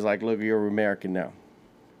because she was like, look, you're American now.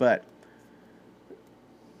 But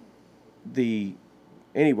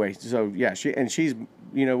anyway, so yeah, she's,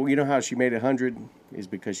 you know how she made 100 is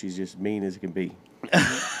because she's just mean as it can be.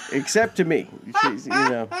 Except to me. She's,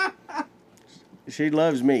 she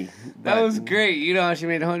loves me. That was great. You know how she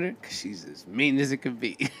made 100? Because she's as mean as it could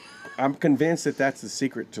be. I'm convinced that that's the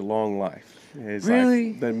secret to long life. It's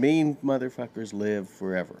really? Like, the mean motherfuckers live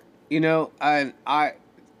forever.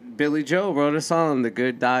 Billy Joel wrote a song, "The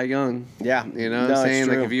Good Die Young." Yeah. You know what I'm saying?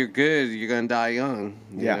 Like, if you're good, you're going to die young.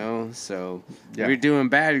 You know? So, if you're doing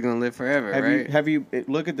bad, you're going to live forever, right? Have you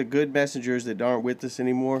look at the good messengers that aren't with us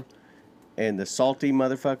anymore? And the salty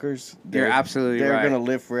motherfuckers, you're absolutely right. They're going to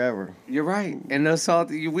live forever. You're right. And those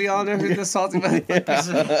salty, we all know who the salty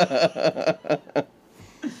motherfuckers are.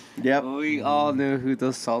 Yep. We all know who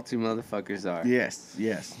those salty motherfuckers are. Yes.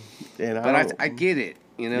 And I get it,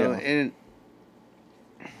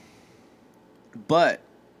 But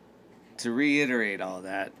to reiterate all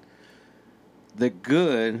that, the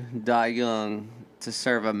good die young to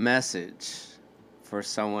serve a message for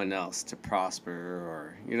someone else to prosper,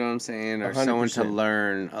 or you know what I'm saying, or 100%. Someone to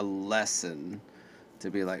learn a lesson, to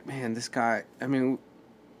be like, man, this guy,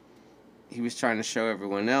 he was trying to show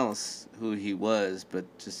everyone else who he was, but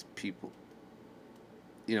just people,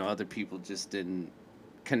 other people just didn't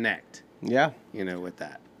connect. Yeah. With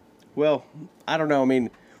that. Well, I don't know.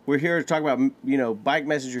 We're here to talk about, bike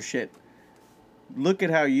messenger shit. Look at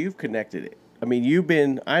how you've connected it.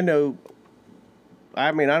 I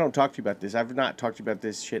don't talk to you about this. I've not talked to you about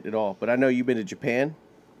this shit at all. But I know you've been to Japan.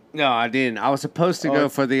 No, I didn't. I was supposed to go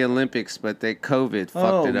for the Olympics, but COVID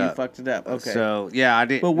fucked it up. Oh, you fucked it up. Okay. So, yeah, I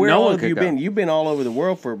didn't. But where all have you been? You've been all over the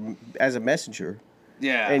world as a messenger.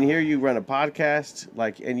 Yeah. And here you run a podcast,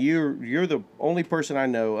 and you're the only person I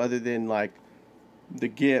know other than, like, the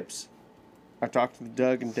Gips. I talked to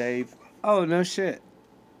Doug and Dave. Oh, no shit.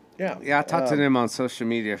 Yeah. Yeah, I talk to them on social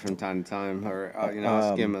media from time to time. Or, I'll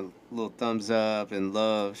just give them a little thumbs up and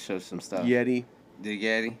love, show some stuff. Yeti. The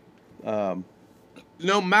Yeti.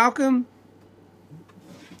 No, Malcolm?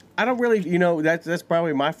 I don't really, that's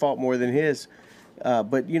probably my fault more than his.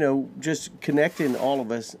 But, just connecting all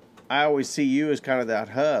of us, I always see you as kind of that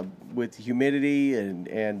hub with humidity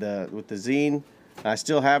and with the zine. I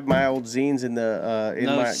still have my old zines in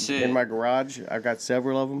my garage. I've got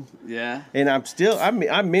several of them. Yeah. And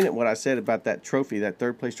I meant what I said about that trophy, that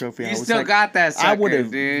third place trophy. You still got that sucker,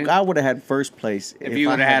 dude. I would have had first place if you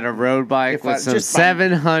would have had a road bike with some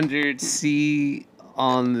 700C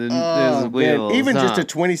on the wheels. Man, even just a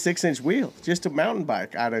 26-inch wheel, just a mountain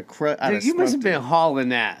bike out of Dude, you must have been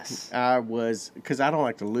hauling ass. I was, because I don't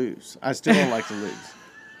like to lose. I still don't like to lose.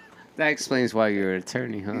 That explains why you're an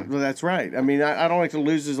attorney, huh? Well, that's right. I don't like to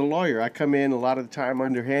lose as a lawyer. I come in a lot of the time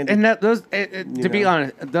underhanded. And to be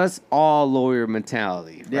honest, that's all lawyer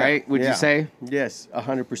mentality, right? Would you say? Yes,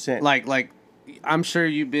 100%. Like, I'm sure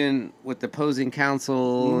you've been with the opposing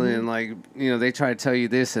counsel, and they try to tell you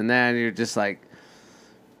this and that, and you're just like,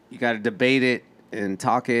 you got to debate it and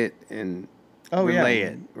talk it, and relay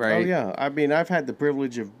it, right? Oh yeah. I mean, I've had the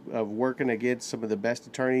privilege of working against some of the best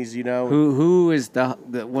attorneys. Who is the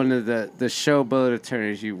one of the showboat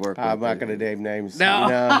attorneys you work with? I'm not going to name names. No.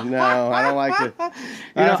 No, I don't like to.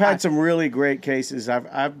 I've had some really great cases.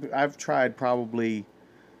 I've tried probably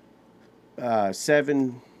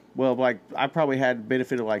 7. Well, like I probably had the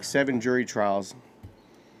benefit of like 7 jury trials,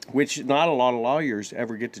 which not a lot of lawyers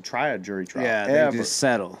ever get to try a jury trial. Yeah, ever. they just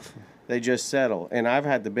settle. They just settle, and I've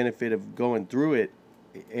had the benefit of going through it,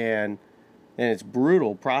 and it's a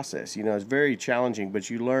brutal process. It's very challenging, but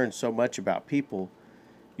you learn so much about people.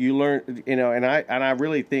 You learn, and I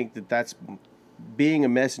really think that's being a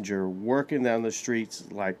messenger, working down the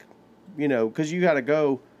streets, like, because you got to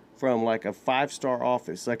go from like a 5-star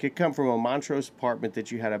office, like it come from a Montrose apartment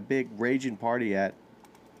that you had a big raging party at,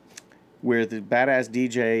 where the badass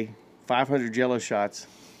DJ, 500 Jello shots.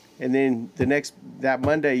 And then that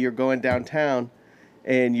Monday you're going downtown,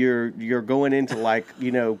 and you're going into like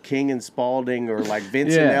King and Spalding or like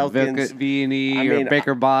Vincent Elkins, B&E or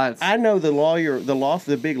Baker Botts. I know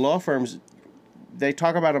the big law firms. They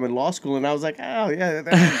talk about them in law school, and I was like, oh yeah,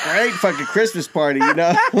 that's a great fucking Christmas party,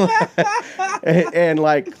 and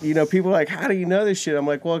like people are like, how do you know this shit? I'm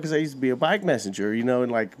like, well, because I used to be a bike messenger,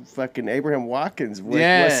 and like fucking Abraham Watkins,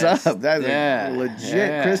 what's up? That's a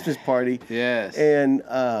legit Christmas party. Yes, and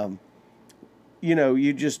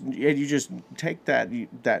you just take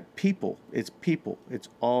that people. It's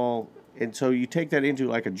all, and so you take that into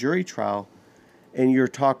like a jury trial, and you're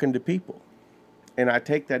talking to people, and I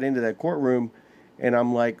take that into that courtroom. And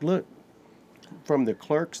I'm like, look, from the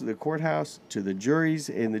clerks of the courthouse to the juries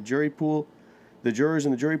in the jury pool, the jurors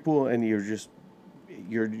in the jury pool, and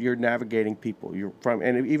you're navigating people.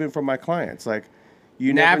 And even from my clients, like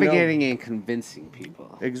navigating and convincing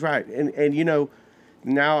people. That's right. And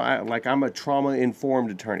now I'm a trauma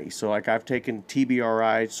informed attorney. So like I've taken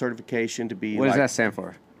TBRI certification to be. What does that stand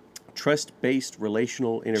for? Trust based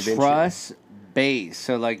relational intervention. Trust base.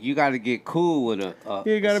 So like you got to get cool with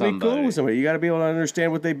you got to be cool with somebody. You got to be able to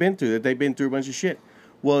understand what they've been through. That they've been through a bunch of shit.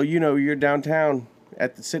 Well, you're downtown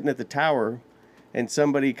sitting at the tower, and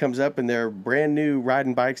somebody comes up and they're brand new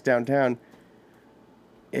riding bikes downtown,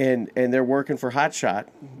 and they're working for Hotshot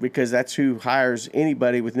because that's who hires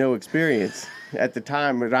anybody with no experience at the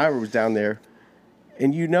time when I was down there,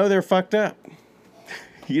 and they're fucked up.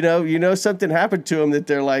 Something happened to him that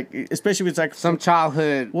they're like, especially if it's like some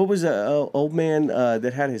childhood. What was an old man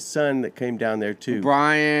that had his son that came down there too?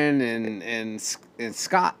 Brian and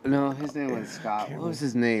Scott. No, his name was Scott. What was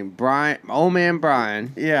his name? Brian. Old man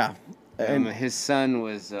Brian. Yeah, and his son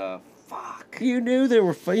was fuck. You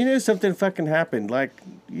knew something fucking happened. Like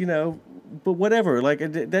but whatever. Like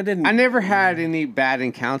that didn't. I never had any bad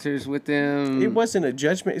encounters with them. It wasn't a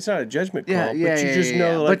judgment. It's not a judgment call. But you just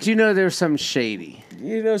know. Like, but there's some shady.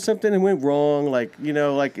 Something that went wrong. Like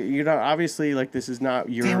obviously, like this is not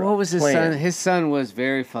your. Damn, what was his plan. son? His son was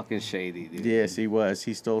very fucking shady, dude. Yes, he was.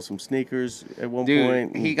 He stole some sneakers at one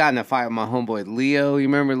point. He got in a fight with my homeboy Leo. You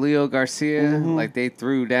remember Leo Garcia? Mm-hmm. Like they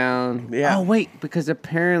threw down. Yeah. Oh wait, because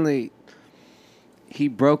apparently he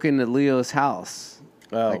broke into Leo's house.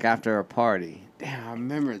 Oh. Like after a party. Damn, I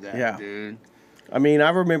remember that, dude. I mean, I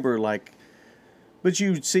remember but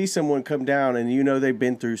you see someone come down and they've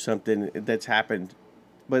been through something that's happened,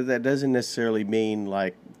 but that doesn't necessarily mean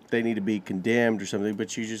like they need to be condemned or something,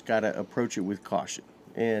 but you just got to approach it with caution.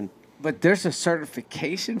 But there's a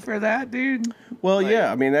certification for that, dude? Well,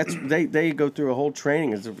 yeah. I mean, they go through a whole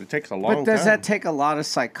training. It takes a long time. But does that take a lot of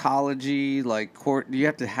psychology? Like, do you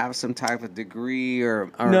have to have some type of degree or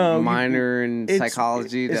minor in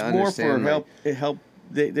psychology to understand? It's more for help.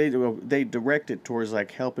 They direct it towards like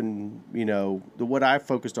helping. What I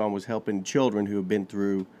focused on was helping children who have been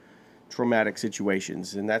through traumatic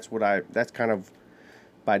situations, and that's kind of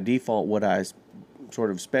by default what I sort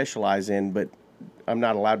of specialize in, but. I'm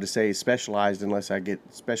not allowed to say specialized unless I get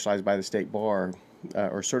specialized by the state bar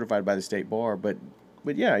or certified by the state bar. But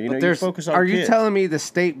yeah, you focus on. Are you telling me the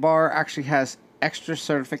state bar actually has extra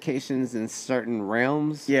certifications in certain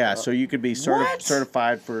realms? Yeah, so you could be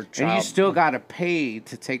certified for child. And you still got to pay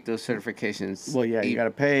to take those certifications. Well, yeah, you got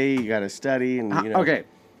to pay, you got to study, and Okay,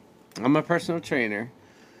 I'm a personal trainer.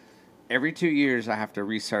 Every 2 years, I have to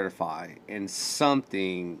recertify in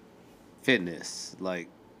something fitness, like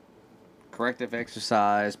corrective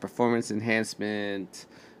exercise, performance enhancement,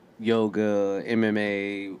 yoga,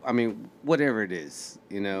 MMA. I mean, whatever it is,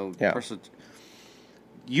 Yeah.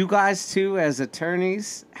 You guys too, as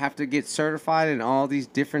attorneys, have to get certified in all these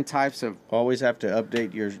different types of. Always have to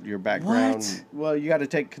update your background. What? Well, you got to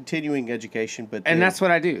take continuing education, but and that's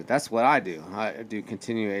what I do. That's what I do. I do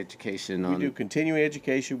continuing education. We do continuing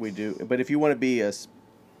education. We do, but if you want to be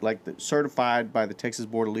certified by the Texas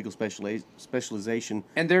Board of Legal Specialization.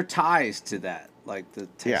 And there are ties to that, like the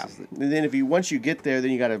Texas. Yeah. And then once you get there,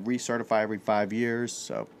 then you got to recertify every 5 years.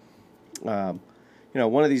 So,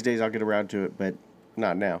 one of these days I'll get around to it, but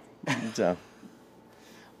not now. So.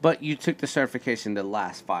 But you took the certification the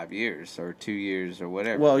last 5 years or 2 years or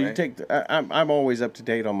whatever. Well, right? you take. I'm always up to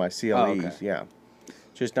date on my CLEs. Oh, okay. Yeah,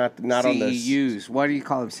 just not CEUs. on the What do you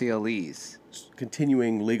call them? CLEs.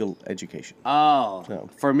 Continuing legal education. Oh, So.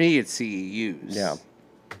 For me it's CEUs. Yeah.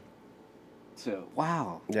 So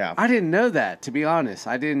wow. Yeah. I didn't know that, to be honest.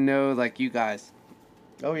 I didn't know like you guys.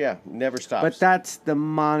 Oh yeah, never stops. But that's the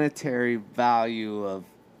monetary value of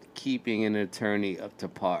keeping an attorney up to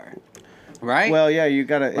par. Right? Well, yeah, you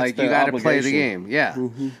gotta play the game. Yeah.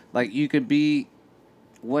 Mm-hmm. Like you could be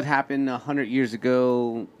what happened 100 years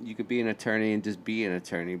ago, you could be an attorney and just be an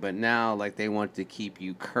attorney, but now like they want to keep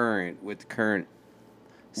you current with current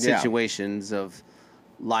situations of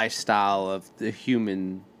lifestyle of the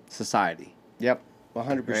human society. Yep.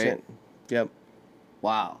 100%. Right? Yep.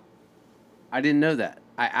 Wow. I didn't know that.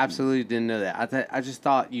 I absolutely didn't know that. I just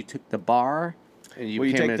thought you took the bar and you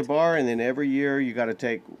you take the bar, and then every year you got to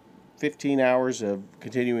take 15 hours of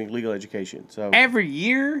continuing legal education. So every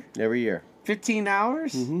year? Every year. 15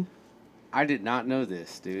 hours? Mm-hmm. I did not know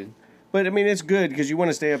this, dude. But I mean, it's good because you want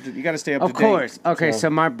to stay up to. You got to stay up to date. Of course. Okay, so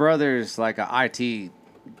my brother's like an IT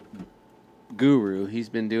guru. He's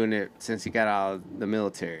been doing it since he got out of the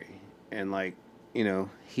military, and like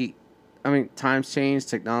times change,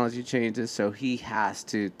 technology changes, so he has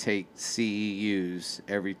to take CEUs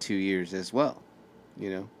every 2 years as well,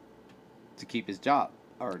 to keep his job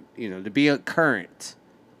or to be a current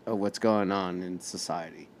of what's going on in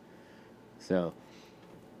society. So,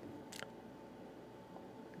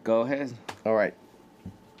 go ahead. All right.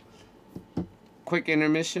 Quick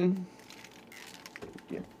intermission.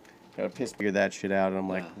 Yeah. Got to figure that shit out. And I'm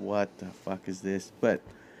like, what the fuck is this? But,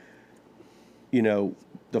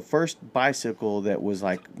 the first bicycle that was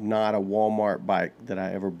like not a Walmart bike that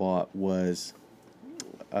I ever bought was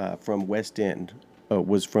from West End.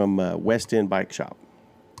 Was from West End Bike Shop.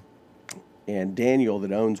 And Daniel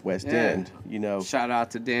that owns West End, Shout out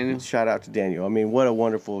to Daniel. Shout out to Daniel. I mean, what a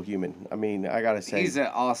wonderful human. I mean, I got to say. He's an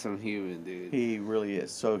awesome human, dude. He really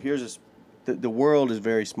is. So here's the world is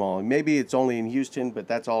very small. Maybe it's only in Houston, but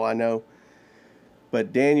that's all I know.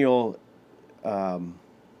 But Daniel I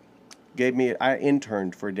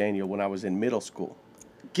interned for Daniel when I was in middle school.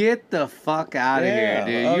 Get the fuck out of here,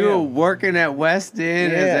 dude. Oh, you were working at West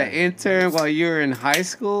End as an intern while you were in high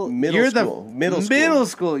school? Middle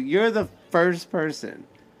school. You're the first person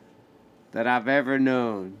that I've ever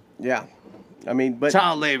known. Yeah. I mean, but...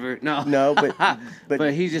 Child labor. No. No, but...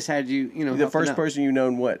 But he just had you, The first person you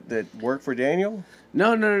known that worked for Daniel?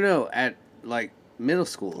 No. At, like, middle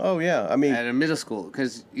school. Oh, yeah. I mean... At a middle school.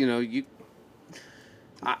 Because,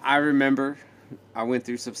 I remember... I went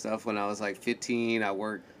through some stuff when I was like 15. I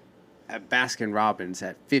worked at Baskin Robbins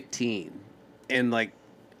at 15. And like,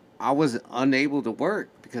 I was unable to work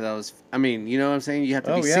because you know what I'm saying? You have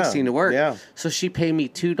to be 16 to work. Yeah. So she paid me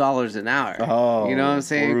 $2 an hour. Oh, you know what I'm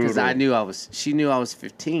saying? Because she knew I was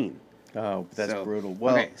 15. Oh, that's brutal.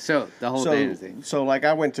 Well, okay, so the whole thing. So like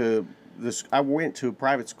I went to a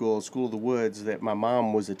private school, School of the Woods, that my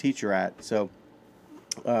mom was a teacher at. So,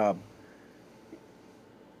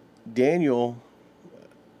 Daniel,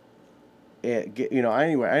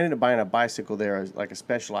 anyway, I ended up buying a bicycle there as like a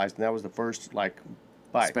Specialized, and that was the first like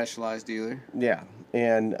bike. Specialized dealer? Yeah.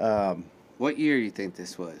 And what year you think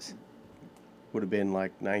this was? Would have been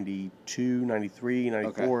like 92, 93,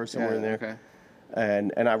 94, somewhere in there. Okay.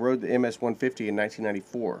 And I rode the MS-150 in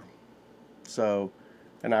 1994. So,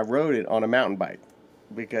 and I rode it on a mountain bike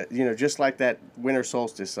because, just like that winter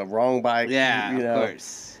solstice, a wrong bike. Yeah, of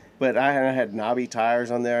course. But I had knobby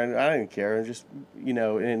tires on there, and I didn't care. And just,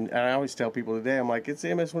 and I always tell people today, I'm like, it's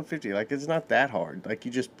the MS-150. Like, it's not that hard. Like,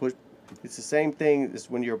 you just push. It's the same thing as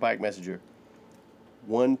when you're a bike messenger.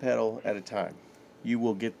 One pedal at a time. You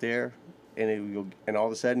will get there, and all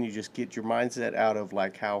of a sudden, you just get your mindset out of,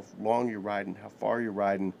 like, how long you're riding, how far you're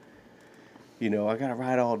riding. I got to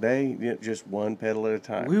ride all day, just one pedal at a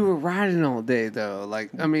time. We were riding all day, though.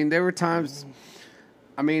 Like, there were times,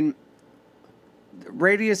 the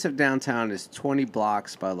radius of downtown is 20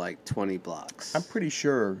 blocks by like 20 blocks. I'm pretty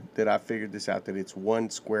sure that I figured this out, that it's 1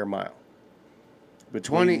 square mile.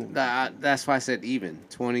 20, that's why I said even,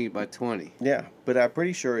 20 by 20. Yeah, but I'm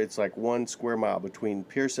pretty sure it's like 1 square mile between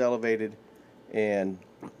Pierce Elevated and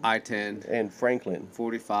I-10 and Franklin.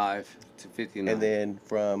 45 to 59. And then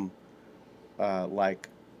from like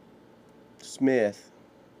Smith,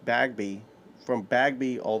 Bagby, from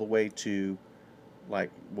Bagby all the way to like,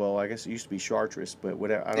 well, I guess it used to be Chartres, but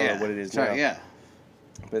whatever. I don't know what it is now. Yeah.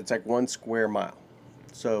 But it's like 1 square mile.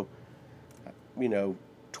 So,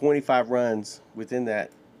 25 runs within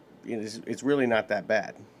that, it's really not that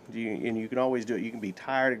bad. And you can always do it. You can be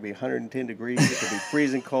tired. It can be 110 degrees. It can be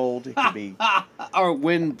freezing cold. It can be... or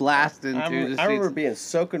wind blasting through the streets. I remember being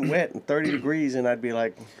soaking wet and 30 degrees, and I'd be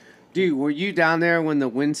like... Dude, were you down there when the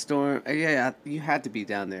windstorm... Yeah, you had to be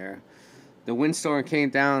down there. The windstorm came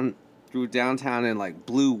down through downtown and, like,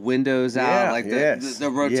 blew windows out. Like, the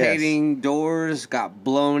rotating doors got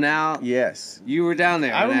blown out. Yes. You were down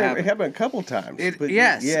there. I remember it happened a couple times.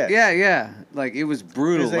 Yeah. Like, it was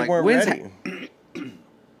brutal. Because they like, weren't ready.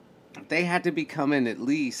 They had to be coming at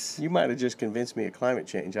least. You might have just convinced me of climate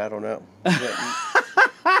change. I don't know.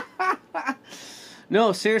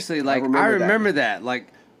 No, seriously. Like, I remember that. Like,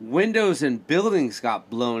 windows and buildings got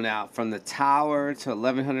blown out from the tower to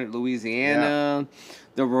 1100 Louisiana. Yeah.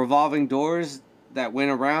 The revolving doors that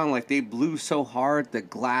went around, like, they blew so hard the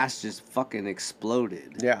glass just fucking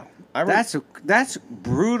exploded. Yeah. That's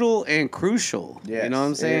brutal and crucial. Yes, you know what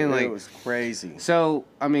I'm saying? It was crazy. So,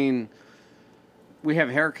 I mean, we have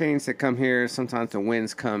hurricanes that come here. Sometimes the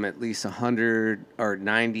winds come at least 100 or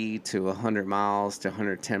 90 to 100 miles to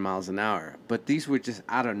 110 miles an hour. But these were just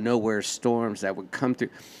out of nowhere storms that would come through.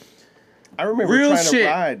 I remember trying to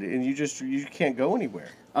ride, and you can't go anywhere.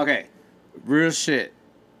 Okay, real shit.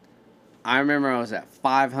 I remember I was at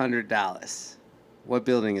 500 Dallas. What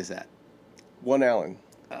building is that? 1 Allen.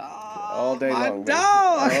 All day long.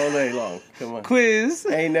 Dog. All day long. Come on. Quiz.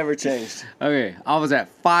 Ain't never changed. Okay, I was at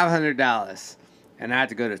 500 Dallas, and I had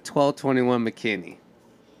to go to 1221 McKinney.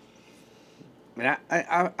 And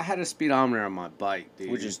I had a speedometer on my bike,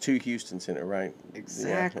 dude. Which is 2 Houston Center, right?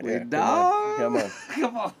 Exactly, yeah. dog. Come on.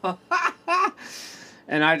 Come on.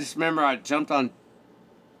 And I just remember I jumped on.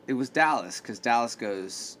 It was Dallas, because Dallas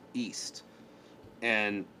goes east.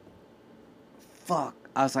 And fuck,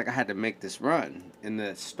 I was like, I had to make this run. And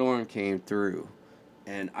the storm came through.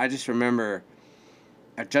 And I just remember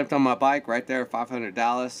I jumped on my bike right there at 500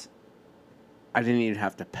 Dallas. I didn't even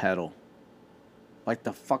have to pedal. Like,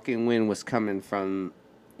 the fucking wind was coming from,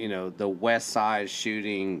 the west side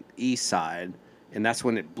shooting east side. And that's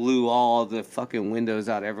when it blew all the fucking windows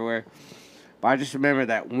out everywhere. But I just remember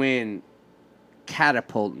that wind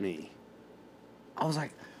catapulted me. I was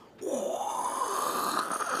like,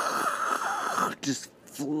 just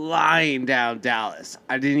flying down Dallas.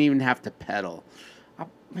 I didn't even have to pedal.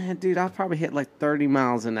 Man, dude, I probably hit like 30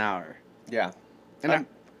 miles an hour. Yeah. And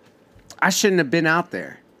I shouldn't have been out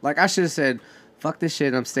there. Like, I should have said, fuck this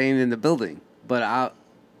shit, I'm staying in the building. But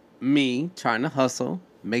me trying to hustle,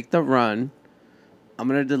 make the run, I'm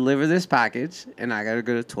going to deliver this package, and I got to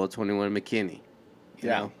go to 1221 McKinney. You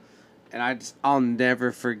know? And I'll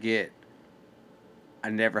never forget, I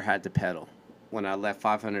never had to pedal when I left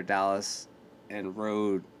 500 Dallas and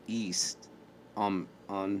rode east on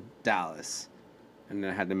Dallas. And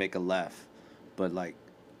then I had to make a left. But, like,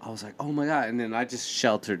 I was like, oh, my God. And then I just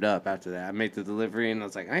sheltered up after that. I made the delivery, and I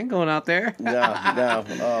was like, I ain't going out there. No.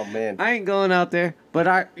 Oh, man. I ain't going out there.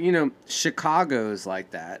 But, Chicago's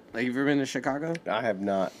like that. Like, you ever been to Chicago? I have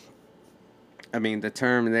not. I mean, the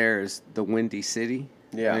term there is the Windy City.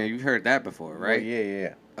 Yeah. I mean, you've heard that before, right? Well,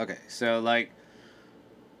 yeah. Okay, so, like,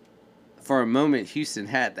 for a moment, Houston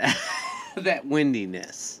had that that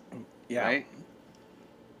windiness. Yeah. Right?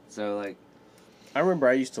 So, like, I remember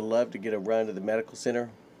I used to love to get a run to the medical center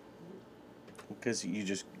because you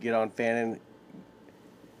just get on Fannin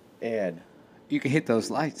and you can hit those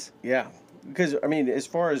lights. Yeah. Because, I mean, as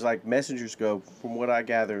far as, like, messengers go, from what I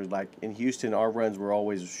gather, like, in Houston, our runs were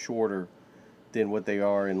always shorter than what they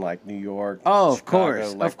are in, like, New York. Oh,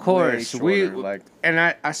 Chicago, of course. Shorter, and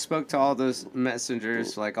I spoke to all those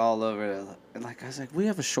messengers, like, all over. Like, I was like, we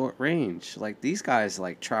have a short range. Like, these guys,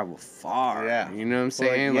 like, travel far. Yeah. You know what I'm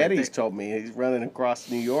saying? Like, Yeti's told me he's running across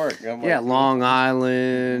New York. I'm like, Long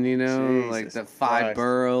Island, Jesus like the 5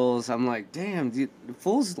 boroughs. I'm like, damn, dude, the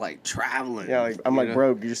fool's, like, traveling. Yeah, like, I'm like,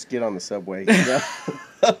 bro, you just get on the subway. You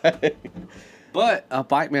know? But a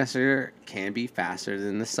bike messenger can be faster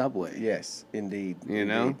than the subway. Yes, indeed. You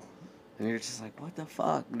know? And you're just like, what the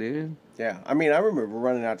fuck, dude? Yeah. I mean, I remember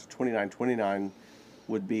running out to 2929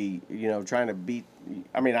 would be, trying to beat.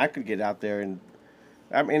 I mean, I could get out there and.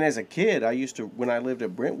 I mean, as a kid, I used to, when I lived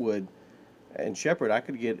at Brentwood and Shepherd,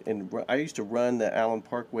 I used to run the Allen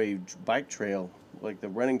Parkway bike trail, like the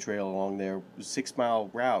running trail along there, 6-mile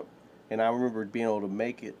route. And I remember being able to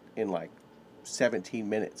make it in like 17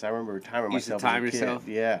 minutes. I remember timing myself. Time yourself?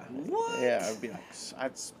 Yeah. What? Yeah, I'd be like,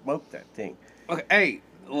 I'd smoke that thing. Okay, hey,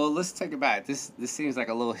 well, let's take it back. This seems like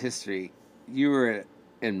a little history. You were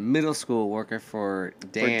in middle school working for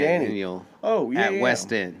Danny. Daniel. Oh, yeah, at yeah.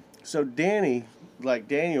 West End. So Daniel,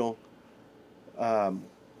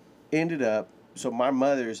 ended up. So my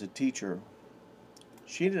mother is a teacher.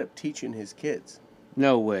 She ended up teaching his kids.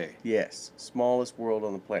 No way. Yes, smallest world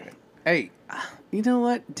on the planet. Hey, you know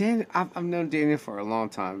what, Dan? I've known Daniel for a long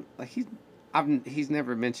time. Like he's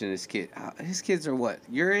never mentioned his kid. His kids are what?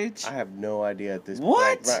 Your age? I have no idea at this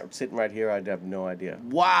What? point. Sitting right here, I have no idea.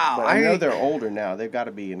 Wow. But I know they're older now. They've got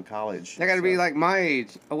to be in college. They got to be like my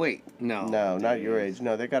age. Oh wait, no. No, not your age.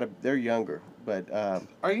 No, they're younger. But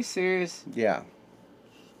are you serious? yeah.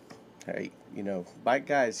 Hey, bike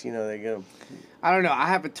guys, they go. I don't know. I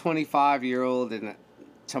have a 25-year-old, and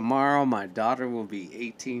tomorrow my daughter will be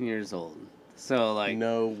 18 years old. So like.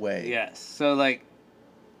 No way. Yes. So like.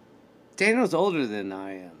 Daniel's older than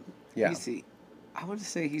I am. Yeah. I would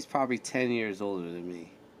say he's probably 10 years older than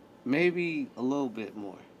me. Maybe a little bit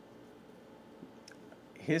more.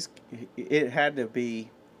 It had to be.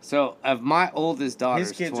 So, of my oldest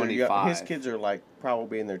daughter's 25. His kids are like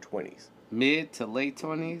probably in their 20s. Mid to late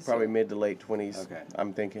 20s? Probably mid to late 20s. Okay.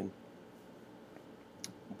 I'm thinking.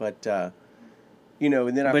 But, and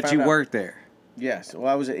then I But found you out, worked there. Yes. Well,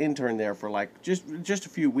 I was an intern there for like just a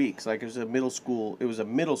few weeks. Like it was a middle school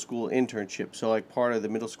internship. So like part of the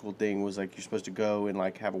middle school thing was like you're supposed to go and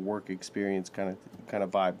like have a work experience kind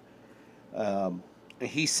of vibe.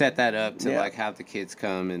 He set that up to Yeah. like have the kids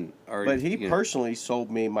come But he personally sold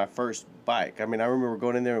me my first bike. I mean, I remember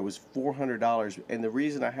going in there. It was $400, and the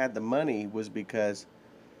reason I had the money was because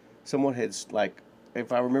someone had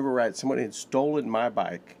if I remember right, someone had stolen my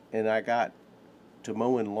bike, and I got to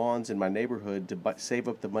mowing lawns in my neighborhood to save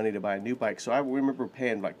up the money to buy a new bike. So I remember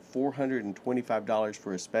paying like $425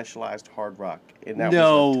 for a Specialized Hard Rock, and that was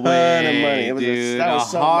a ton of money. It was dude, that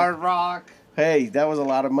was Hard Rock. Hey, that was a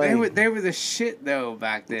lot of money. They were the shit though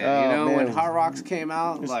back then. Oh, man, when Hard Rocks came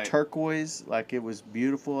out, it was like turquoise, like it was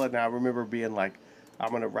beautiful, and I remember being like,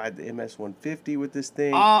 I'm gonna ride the MS 150 with this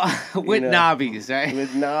thing. With knobbies, right?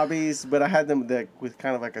 With knobbies, but I had them with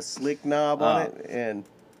kind of like a slick knob on it, and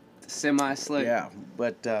semi-slick. yeah,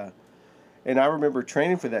 but and I remember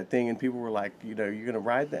training for that thing, and people were like, you're gonna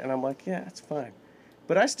ride that, and I'm like, yeah, it's fine.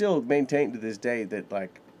 But I still maintain to this day that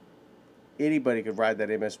like anybody could ride that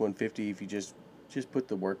MS 150 if you just put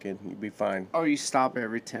the work in, you'd be fine. Or you stop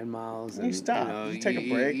every 10 miles. And, you stop. You take a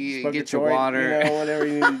break. You get your your water. whatever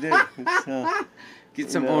you need to do. Get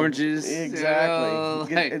some oranges.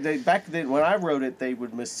 Exactly. Back then, when I rode it, they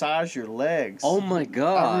would massage your legs. Oh my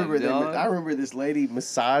God! I remember this lady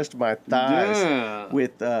massaged my thighs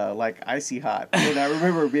with like icy hot, and I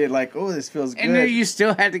remember being like, "Oh, this feels good." And then you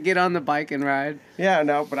still had to get on the bike and ride. Yeah,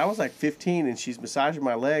 no, but I was like 15, and she's massaging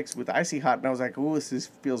my legs with icy hot, and I was like, "Oh, this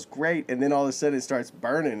feels great." And then all of a sudden, it starts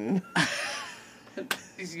burning.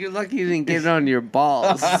 You're lucky you didn't get it on your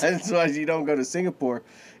balls. That's why you don't go to Singapore,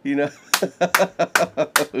 Oh,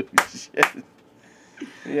 shit.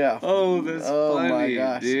 Yeah. Oh, that's funny, my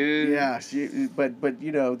gosh, dude. Yeah, but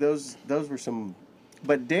those were some.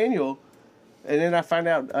 But Daniel, and then I found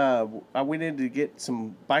out I went in to get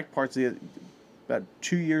some bike parts about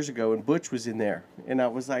 2 years ago, and Butch was in there, and I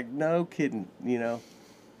was like, no kidding,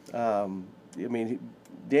 I mean,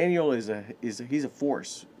 Daniel is a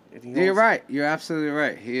force. You're right. You're absolutely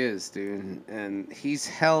right. He is, dude, and he's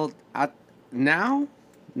held. Now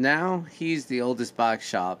he's the oldest bike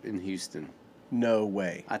shop in Houston. No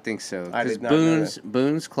way. I think so. I Because did not know that.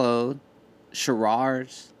 Boone's closed.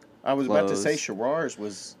 Sherrard's. I was about to say Sherrard's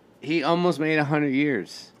was. He almost made 100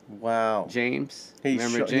 years. Wow. James.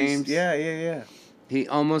 Remember James? Yeah. He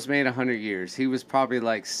almost made 100 years. He was probably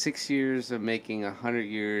like 6 years of making 100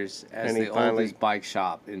 years as the oldest bike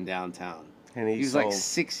shop in downtown. And he was like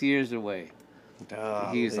 6 years away.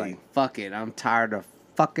 He was like, fuck it. I'm tired of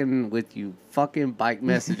fucking with you fucking bike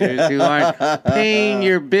messengers who aren't paying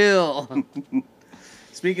your bill.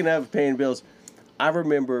 Speaking of paying bills, I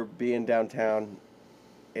remember being downtown,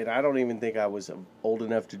 and I don't even think I was old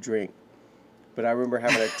enough to drink, but I remember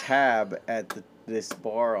having a tab at this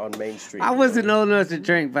bar on Main Street. I wasn't old enough to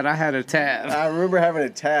drink, but I had a tab. I remember having a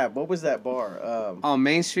tab. What was that bar? On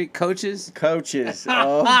Main Street, Coaches? Coaches.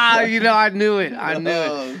 Oh. I knew it. I knew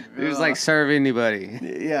it. It was like serve anybody.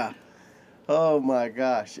 Yeah. Oh my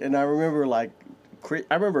gosh. And I remember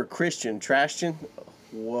Christian Trashton.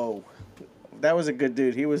 Whoa. That was a good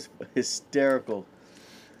dude. He was hysterical.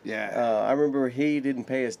 Yeah. I remember he didn't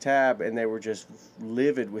pay his tab, and they were just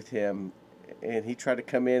livid with him. And he tried to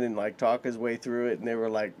come in and like talk his way through it, and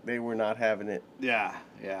they were not having it. Yeah.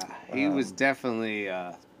 He was definitely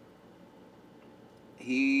that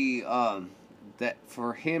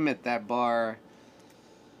for him at that bar.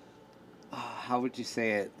 how would you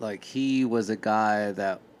say it? Like, he was a guy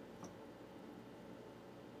that,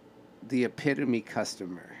 the epitome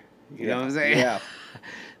customer. You know what I'm saying? Yeah.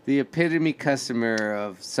 The epitome customer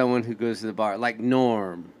of someone who goes to the bar, like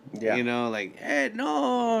Norm. Yeah. You know, like, hey,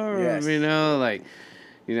 Norm. Yes. You know, like,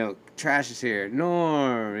 trash is here.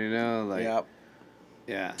 Norm. You know, like, Yep.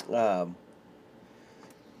 yeah.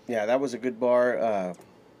 Yeah, that was a good bar.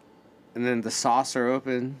 And then the saucer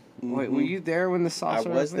opened. Wait, were you there when the saucer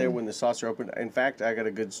opened? I was there when the saucer opened. In fact, I got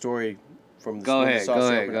a good story from the, Go when ahead, the saucer go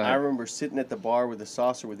ahead, opened. go ahead. I remember sitting at the bar with the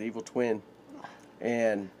saucer with Evil Twin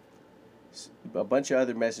and a bunch of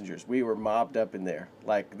other messengers. We were mobbed up in there.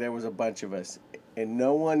 Like, there was a bunch of us. And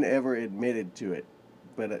no one ever admitted to it.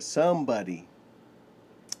 But somebody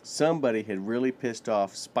had really pissed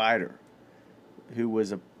off Spider, who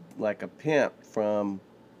was like a pimp from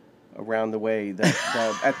around the way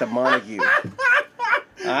at the Montague.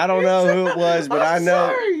 I don't know who it was, but I know.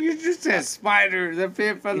 Sorry, you just said Spider, the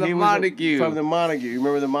pimp from the Montague. From the Montague. You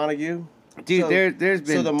remember the Montague? Dude, there's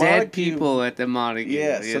been the dead Montague, people at the Montague.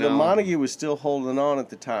 Yeah, so the Montague was still holding on at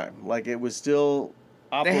the time. Like, it was still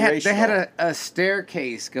operational. They had a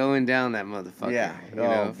staircase going down that motherfucker.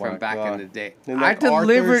 Yeah. From back in the day. And I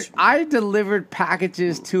like delivered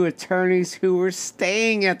packages to attorneys who were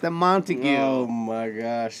staying at the Montague. Oh my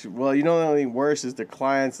gosh. Well, the only thing worse is the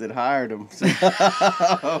clients that hired them.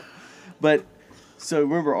 But so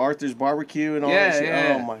remember Arthur's Barbecue and all that shit?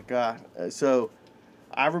 Yeah. Oh my god. So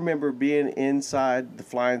I remember being inside the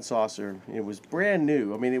Flying Saucer. It was brand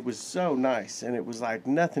new. I mean, it was so nice, and it was like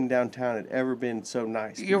nothing downtown had ever been so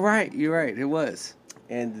nice. You're right. It was.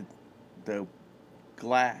 And the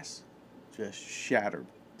glass just shattered.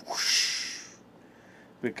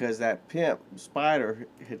 Because that pimp, Spider,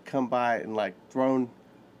 had come by and like thrown,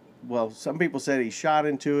 well, some people said he shot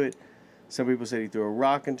into it. Some people said he threw a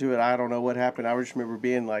rock into it. I don't know what happened. I just remember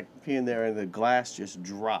being there and the glass just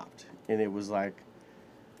dropped. And it was like,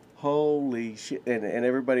 holy shit. And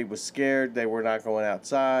everybody was scared. They were not going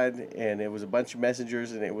outside. And it was a bunch of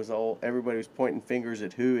messengers, and it was everybody was pointing fingers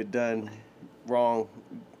at who had done wrong.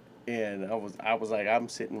 And I was like, I'm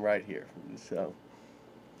sitting right here. So.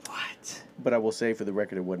 What? But I will say, for the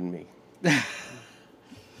record, it wasn't me.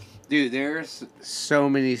 Dude, there's so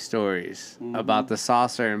many stories about the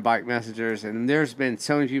saucer and bike messengers, and there's been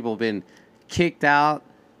so many people been kicked out.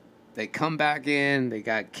 They come back in. They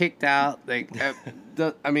got kicked out. I'm talking about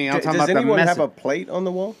the message. Does anyone have a plate on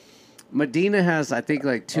the wall? Medina has, I think,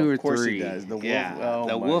 like two or three. Of course he does. The Wolf,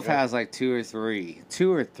 the Wolf has like two or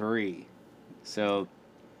three. So,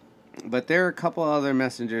 but there are a couple other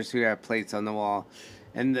messengers who have plates on the wall.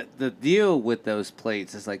 And the deal with those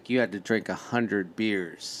plates is like you had to drink 100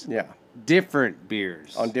 beers. Yeah. Different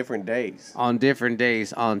beers. On different days.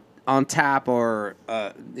 On tap, or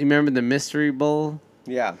you remember the mystery bowl?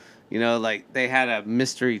 Yeah. Like they had a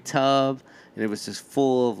mystery tub, and it was just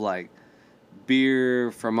full of like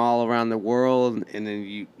beer from all around the world, and then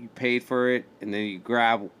you paid for it, and then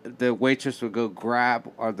the waitress would go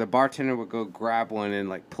grab, or the bartender would go grab one and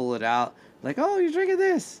like pull it out, like, oh, you're drinking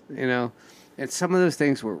this, And some of those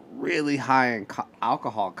things were really high in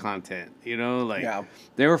alcohol content, Yeah.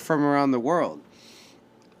 They were from around the world.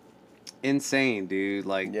 Insane, dude.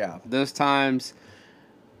 Like, yeah. Those times.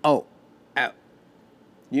 Oh,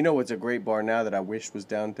 you know what's a great bar now that I wish was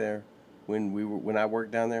down there when I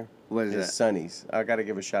worked down there? What is that? Sonny's. I got to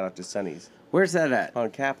give a shout out to Sonny's. Where's that at? On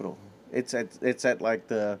Capitol. It's at like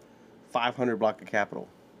the 500 block of Capitol.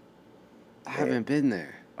 I haven't been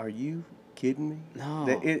there. Are you kidding me? No.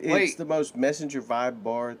 It's the most messenger vibe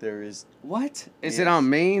bar there is. What? Is it on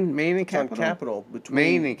Main and Capitol? It's on Capitol.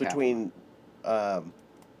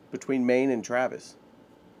 Between Main and Travis.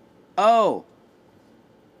 Oh.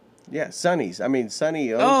 Yeah, Sonny's. I mean,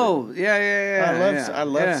 Sonny owns it. Yeah. I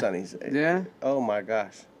love Sonny's. Yeah. Oh my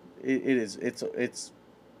gosh, it is. It's.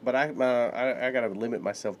 But I gotta limit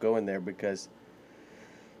myself going there because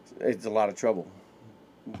it's a lot of trouble.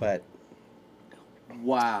 But.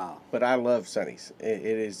 Wow. But I love Sonny's. It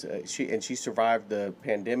is she survived the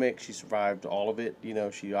pandemic. She survived all of it.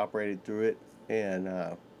 She operated through it,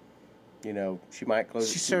 and she might close.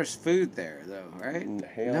 She serves food there, though, right?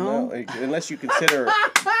 Hell no. Unless you consider.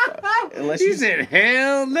 You said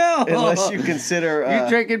hell no. Unless you consider. You're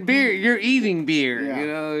drinking beer. You're eating beer.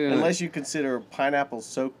 Yeah. Unless you consider pineapple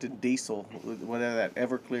soaked in diesel, whatever that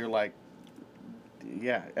Everclear like.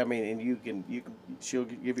 Yeah, I mean, and you can. She'll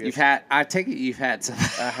give you. I take it you've had some.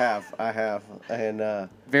 I have, and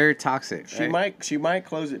very toxic. She might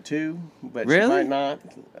close at 2, but really? She might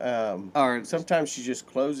not. Or sometimes she just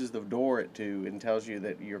closes the door at 2 and tells you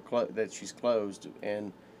that that she's closed,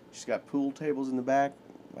 and she's got pool tables in the back.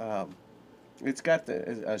 It's got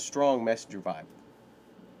a strong messenger vibe.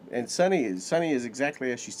 And Sunny is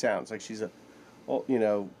exactly as she sounds. Like she's a,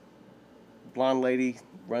 blonde lady,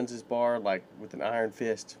 runs his bar like with an iron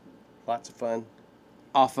fist. Lots of fun.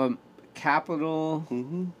 Off of Capitol.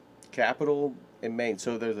 Mm-hmm. Capitol and Maine.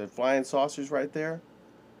 So there's the Flying Saucers right there.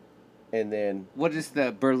 And then... What is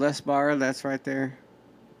the burlesque bar that's right there?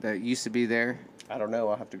 That used to be there? I don't know.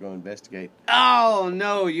 I'll have to go investigate. Oh,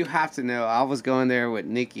 no, you have to know. I was going there with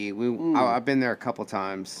Nikki. I've been there a couple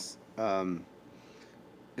times.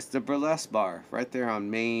 It's the burlesque bar right there on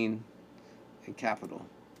Main and Capitol.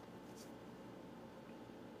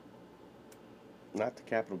 Not the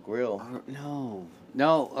Capitol Grill.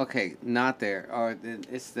 No. Okay, not there. Or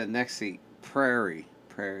it's the next seat, Prairie.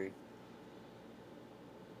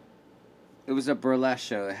 It was a burlesque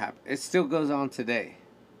show that happened. It still goes on today.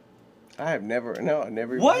 I never even heard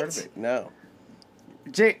of it. No.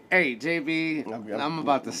 Hey, JB, I'm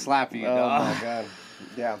about to slap you, dog. Oh my God.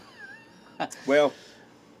 Yeah. Well,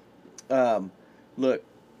 look,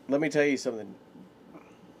 let me tell you something.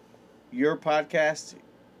 Your podcast,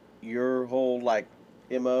 your whole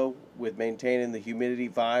MO with maintaining the humidity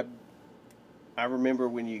vibe. I remember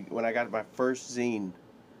when I got my first zine,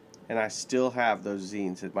 and I still have those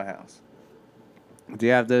zines at my house. Do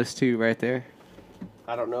you have those two right there?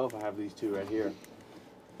 I don't know if I have these two right here.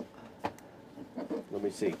 Let me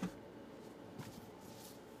see.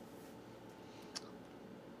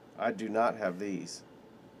 I do not have these.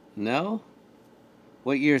 No?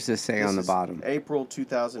 What years does it say on the bottom? April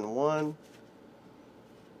 2001.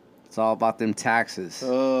 It's all about them taxes.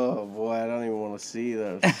 Oh, boy, I don't even want to see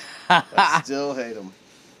those. I still hate them.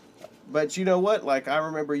 But you know what? I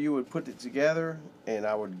remember you would put it together, and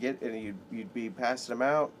I would you'd be passing them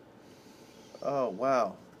out. Oh,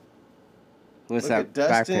 wow. What's Look that at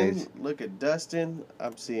back Dustin. page? Look at Dustin.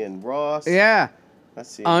 I'm seeing Ross. Yeah. I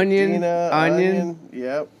see Onion. Onion.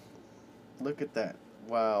 Yep. Look at that.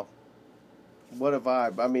 Wow. What a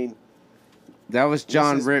vibe. I mean, that was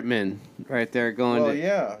John Rittman right there going well,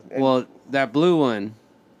 yeah. Well, that blue one.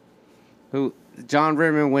 John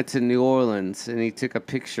Rittman went to New Orleans and he took a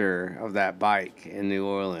picture of that bike in New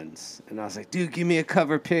Orleans. And I was like, dude, give me a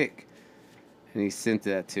cover pic. And he sent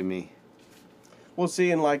that to me. Well,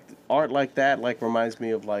 seeing art like that reminds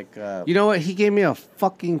me of you know what? He gave me a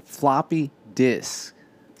fucking floppy disk.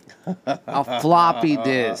 A floppy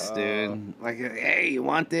disk, dude. Hey, you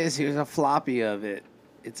want this? Here's a floppy of it.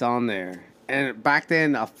 It's on there. And back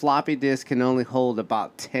then, a floppy disk can only hold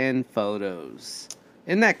about 10 photos.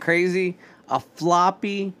 Isn't that crazy? A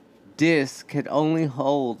floppy disk could only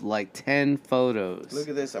hold 10 photos. Look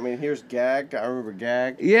at this. I mean, here's Gag. I remember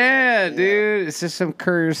Gag. Yeah, dude. It's just some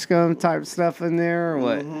Courier Scum type stuff in there or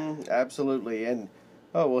what? Mm-hmm. Absolutely. And,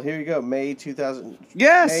 oh, well, here you go. May 2000.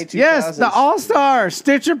 Yes, the All-Star,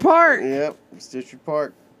 Stitcher Park. Yep, Stitcher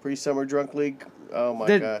Park. Pre-Summer Drunk League. Oh,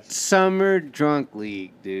 my gosh. Summer Drunk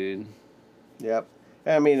League, dude. Yep.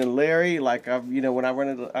 I mean, and Larry, I've, when I run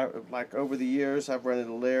into, over the years, I've run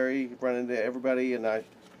into Larry, run into everybody, and I,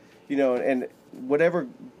 and whatever,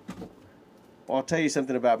 I'll tell you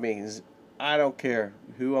something about me, is I don't care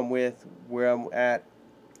who I'm with, where I'm at.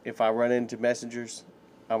 If I run into messengers,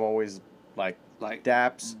 I'm always like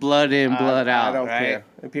daps. Blood in, blood out, I don't right? care.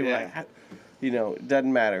 And people are like, it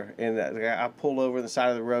doesn't matter. And I pull over on the side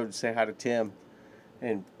of the road and say hi to Tim.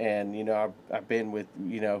 And I've been with,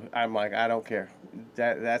 I'm like, I don't care.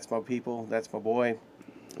 That's my people. That's my boy.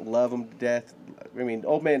 Love him to death. I mean,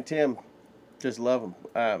 old man Tim, just love him.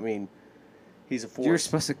 I mean, he's a force. You're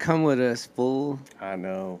supposed to come with us, fool. I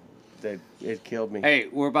know. It killed me. Hey,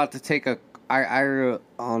 we're about to take on a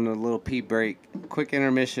little pee break. Quick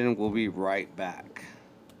intermission. We'll be right back.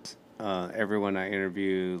 Everyone I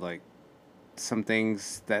interview, some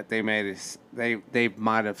things that they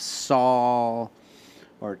might have saw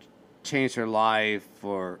or changed their life,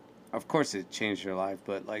 or of course it changed their life,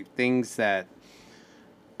 but things that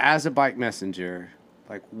as a bike messenger,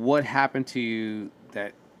 what happened to you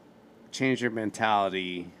that changed your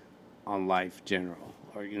mentality on life general,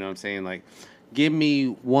 or you know what I'm saying, give me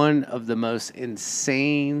one of the most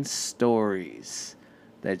insane stories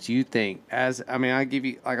that you think I give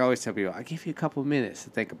you, I always tell people, I give you a couple minutes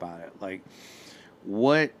to think about it.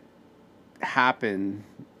 What happened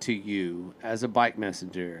to you as a bike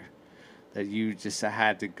messenger that you just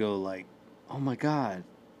had to go oh my God,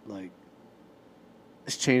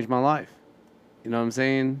 it's changed my life. You know what I'm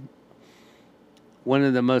saying? One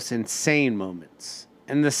of the most insane moments.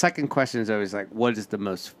 And the second question is always what is the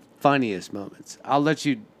most funniest moments? I'll let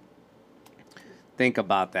you think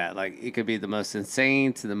about that. It could be the most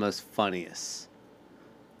insane to the most funniest.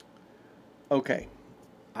 Okay.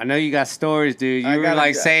 I know you got stories, dude. I You were gotta-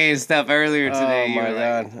 like saying stuff earlier today. Oh You my were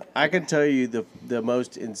god! like, I can tell you the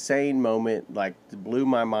most insane moment, like blew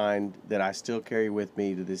my mind, that I still carry with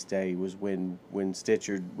me to this day was when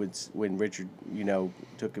Richard,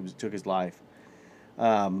 took his life.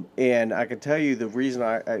 And I can tell you the reason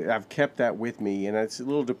I've kept that with me, and it's a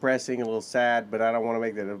little depressing, a little sad, but I don't want to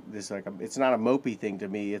make that it's not a mopey thing to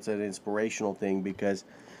me. It's an inspirational thing because,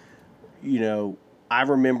 I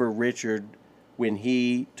remember Richard when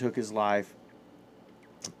he took his life.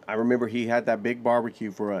 I remember he had that big barbecue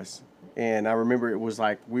for us. And I remember it was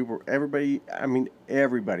like everybody,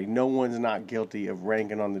 no one's not guilty of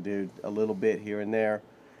ranking on the dude a little bit here and there.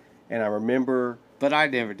 And I remember. but I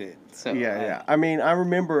never did. So Yeah. I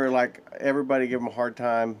remember like everybody gave him a hard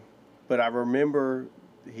time. But I remember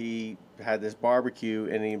he had this barbecue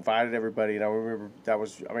and he invited everybody. And I remember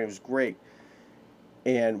it was great.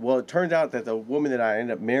 And well, it turned out that the woman that I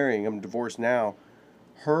ended up marrying, I'm divorced now,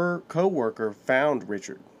 her coworker found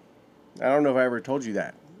Richard. I don't know if I ever told you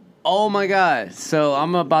that. Oh my God! So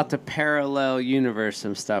I'm about to parallel universe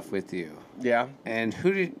some stuff with you. Yeah. And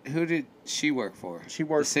who did she work for? She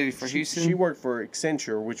worked the city for Houston. She worked for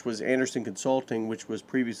Accenture, which was Anderson Consulting, which was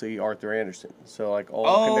previously Arthur Anderson. So like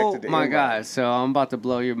all connected to. Oh my God! So I'm about to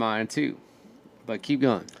blow your mind too, but keep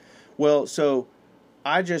going. Well, so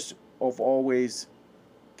I just have always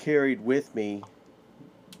carried with me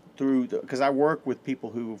because I work with people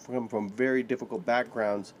who come from very difficult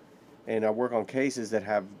backgrounds, and I work on cases that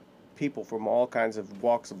have people from all kinds of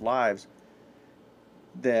walks of lives,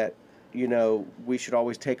 that we should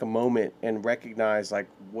always take a moment and recognize like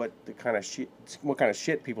what kind of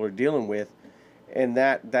shit people are dealing with, and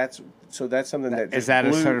that's something that is that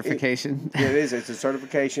a certification? It is. It's a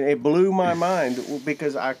certification. It blew my mind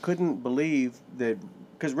because I couldn't believe that.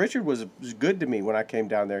 Because Richard was good to me when I came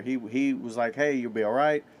down there. He was like, "Hey, you'll be all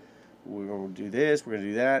right. We're going to do this. We're going to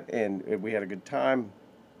do that," and we had a good time.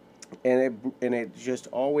 And it just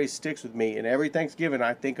always sticks with me. And every Thanksgiving,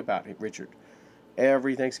 I think about him, Richard.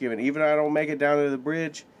 Every Thanksgiving, even if I don't make it down to the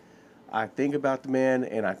bridge, I think about the man,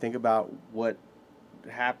 and I think about what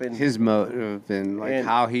happened. His motive and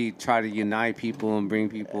how he tried to unite people and bring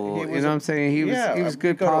people. You know what I'm saying? He was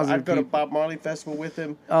good, positive. I'd go to Bob Marley Festival with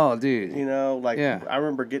him. Oh, dude. I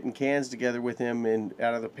remember getting cans together with him and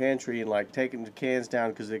out of the pantry and like taking the cans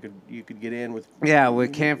down because you could get in with. Yeah,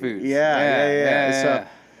 with canned foods. Yeah.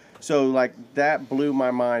 So like that blew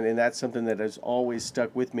my mind, and that's something that has always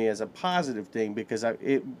stuck with me as a positive thing because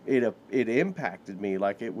it impacted me.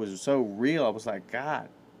 Like it was so real. I was like, God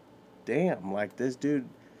damn, like this dude,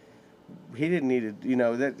 he didn't need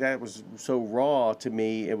to, that was so raw to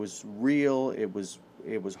me. It was real. It was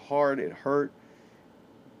hard. It hurt.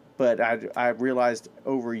 But I realized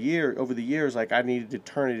over the years, like I needed to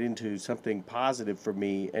turn it into something positive for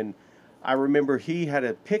me. And I remember there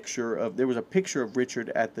was a picture of Richard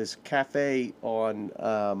at this cafe on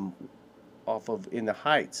in the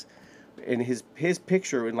Heights, and his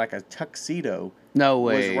picture in like a tuxedo. No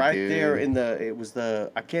way, was right dude.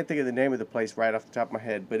 there I can't think of the name of the place right off the top of my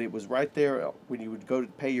head, but it was right there when you would go to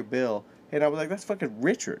pay your bill, and I was like, that's fucking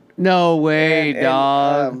Richard. No way,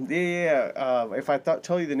 dog. If I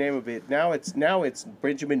tell you the name of it, now it's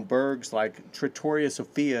Benjamin Berg's like Trattoria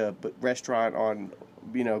Sofia restaurant on.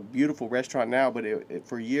 Beautiful restaurant now, but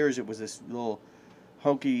for years it was this little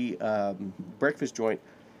honky breakfast joint.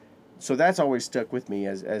 So that's always stuck with me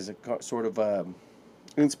as a sort of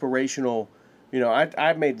inspirational.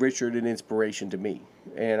 I made Richard an inspiration to me,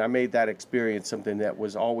 and I made that experience something that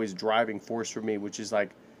was always driving force for me, which is like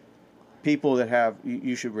people that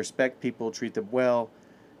you should respect people, treat them well,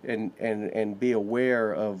 and be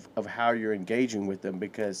aware of how you're engaging with them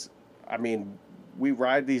because, we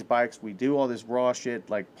ride these bikes, we do all this raw shit,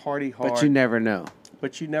 like party hard. But you never know.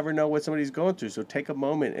 But you never know what somebody's going through. So take a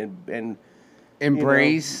moment and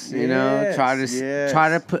embrace. Try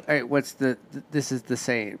to put. This is the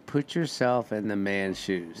saying. Put yourself in the man's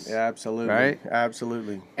shoes. Yeah, absolutely. Right.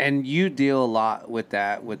 Absolutely. And you deal a lot with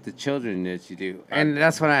that with the children that you do, and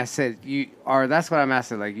that's when I said that's what I'm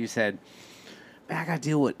asking. Like you said, man, I got to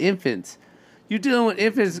deal with infants. You're dealing with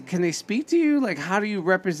infants. Can they speak to you? Like, how do you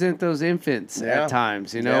represent those infants at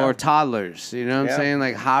times, or toddlers? You know what I'm saying?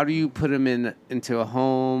 Like, how do you put them into a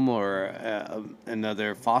home or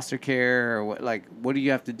another foster care? Or what do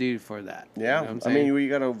you have to do for that? Yeah. You know what I'm saying? You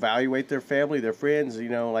got to evaluate their family, their friends,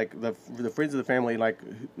 like the friends of the family, like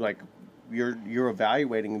you're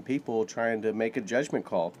evaluating people trying to make a judgment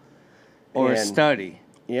call. Or study.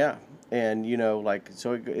 Yeah. And,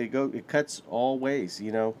 so it cuts all ways,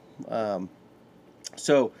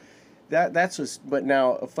 So that's just, but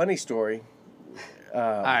now a funny story. All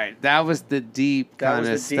right, that was the deep kind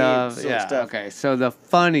of stuff. sort of Yeah. stuff. Okay. So the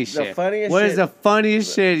funny shit. funniest What is shit- the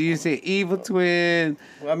funniest shit? You say Evil Twin,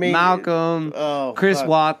 I mean, Malcolm, oh, Chris fuck.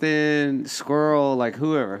 Watson, Squirrel, like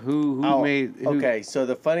whoever. Who made? Who, Okay, so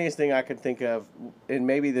the funniest thing I can think of, and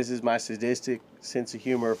maybe this is my sadistic sense of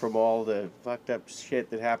humor from all the fucked up shit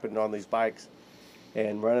that happened on these bikes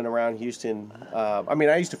and running around Houston. I mean,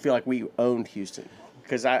 I used to feel like we owned Houston.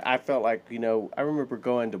 Because I felt like, you know, I remember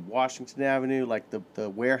going to Washington Avenue, like the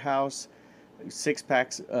warehouse,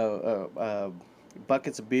 6-packs,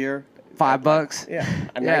 buckets of beer. $5? Yeah.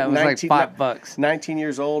 Yeah, it was like $5. 19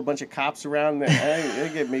 years old, bunch of cops around.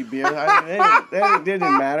 They give me beer. It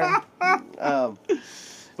didn't matter.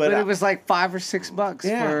 But it was like $5 or $6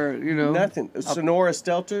 for, you know. Nothing. Sonora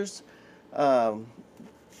Stelters.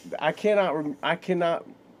 I cannot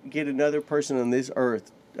get another person on this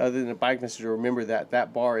earth other than a bike messenger to remember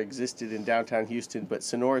that bar existed in downtown Houston, but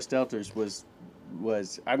Sonora Stelters was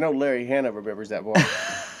I know Larry Hanna remembers that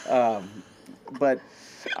bar. But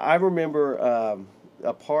I remember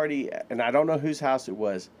a party, and I don't know whose house it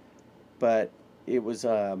was, but it was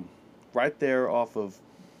right there off of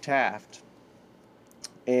Taft,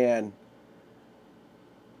 and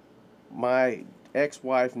my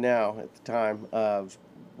ex-wife now at the time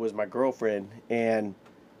was my girlfriend, and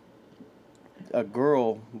a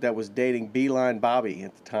girl that was dating Beeline Bobby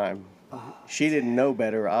at the time. She didn't know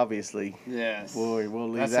better, obviously. Yes. Boy, we'll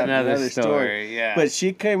leave That's that another story. Yeah. But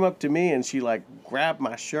she came up to me and she like grabbed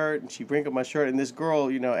my shirt and she wrinkled my shirt. And this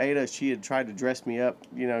girl, you know, Ada, she had tried to dress me up.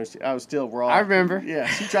 You know, I was still raw. I remember. Yeah,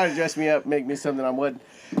 she tried to dress me up, make me something I wasn't.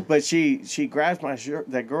 But she grabs my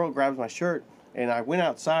shirt. That girl grabs my shirt, and I went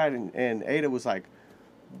outside and Ada was like,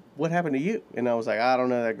 "What happened to you?" And I was like, "I don't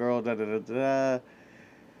know that girl." Da da da da.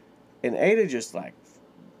 And Ada just like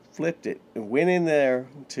flipped it and went in there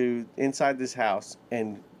to inside this house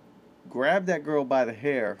and grabbed that girl by the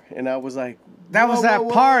hair. And I was like, that was that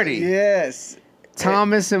party. Yes.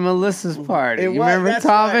 Thomas and Melissa's party. You remember that's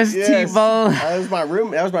Thomas, right, yes. T-Bone? That was my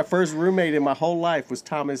room. That was my first roommate in my whole life was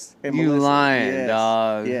Thomas and You Melissa. lying, Yes.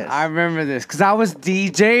 dog. Yes. I remember this because I was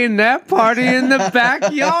DJing that party in the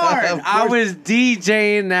backyard. I was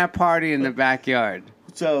DJing that party in the backyard.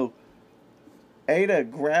 So Ada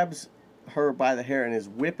grabs her by the hair and is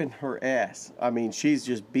whipping her ass. I mean, she's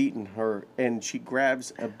just beating her, and she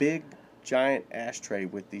grabs a big, giant ashtray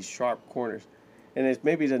with these sharp corners. And it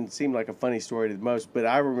maybe doesn't seem like a funny story to most, but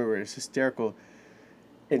I remember it's hysterical.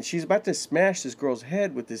 And she's about to smash this girl's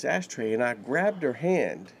head with this ashtray, and I grabbed her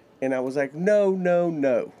hand, and I was like, no, no,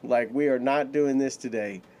 no. Like, we are not doing this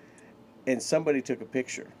today. And somebody took a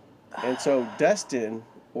picture. And so Dustin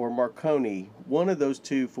or Marconi, one of those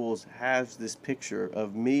two fools, has this picture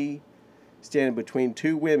of me standing between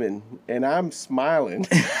two women, and I'm smiling.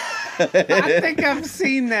 I think I've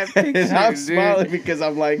seen that picture, And I'm dude. smiling because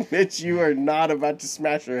I'm like, Mitch, you are not about to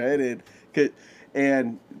smash her head in.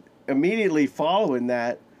 And immediately following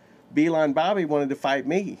that, Beeline Bobby wanted to fight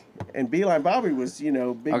me. And Beeline Bobby was, you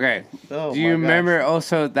know, big. Okay. Oh, Do you my remember gosh.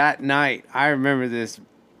 also that night? I remember this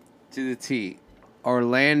to the T.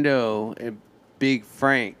 Orlando and Big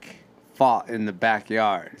Frank fought in the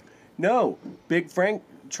backyard. No, Big Frank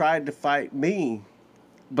tried to fight me.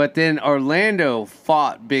 But then Orlando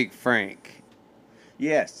fought Big Frank.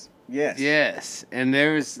 Yes, yes. Yes. And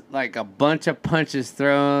there was like a bunch of punches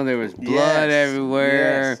thrown. There was blood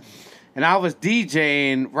everywhere. Yes. And I was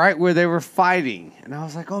DJing right where they were fighting. And I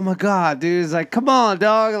was like, oh my God, dude. It's like, come on,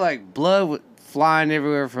 dog. Like blood flying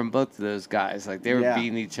everywhere from both of those guys. Like they were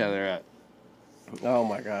beating each other up. Oh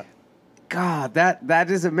my God. God, that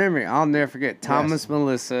is a memory. I'll never forget. Thomas,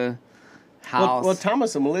 Melissa, House. Well,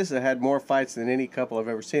 Thomas and Melissa had more fights than any couple I've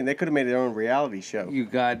ever seen. They could have made their own reality show. You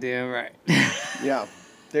goddamn right. Yeah,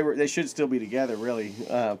 they should still be together, really.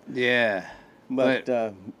 Yeah. But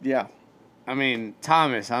yeah. I mean,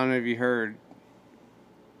 Thomas, I don't know if you heard.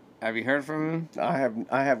 Have you heard from him?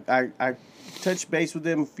 I touched base with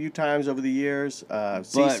him a few times over the years. But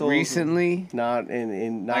Cecil, recently? not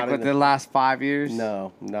Like within the last 5 years?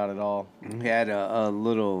 No, not at all. He had a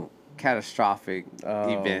little catastrophic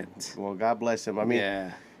event. Well, God bless him. I mean,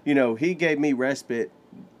 yeah. you know, he gave me respite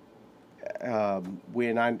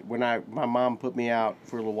when my mom put me out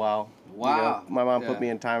for a little while. Wow. You know, my mom put me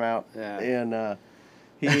in timeout. Yeah. And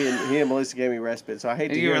he and Melissa gave me respite. So I hate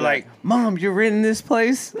And to you hear were that. like, Mom, you renting this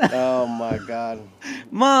place? Oh my God.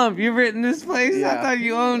 Mom, you renting this place? I Yeah. thought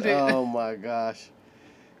you owned it. Oh my gosh.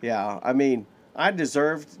 Yeah, I mean, I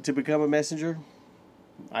deserved to become a messenger.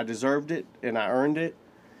 I deserved it, and I earned it.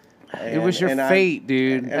 It was your fate,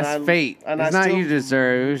 dude. That's fate. and It's I not still- you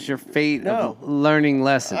deserve. It was your fate No. of learning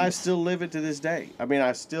lessons. I still live it to this day. I mean,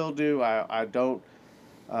 I still do. I don't.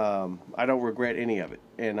 I don't regret any of it,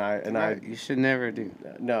 and you should never do.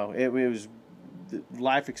 No, it was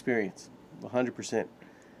life experience, 100%,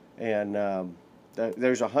 and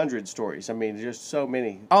there's 100 stories. I mean, just so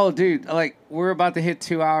many. Oh, dude, like we're about to hit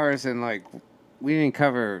 2 hours, and like we didn't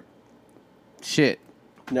cover shit.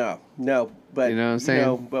 No, but you know what I'm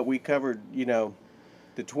saying. But we covered,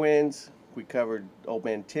 the twins. We covered old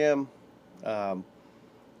man Tim.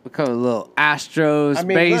 We covered a little Astros, I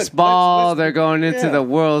mean, baseball. let's They're going into the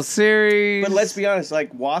World Series. But let's be honest,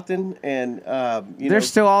 like Wathen and there's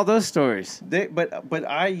still all those stories. But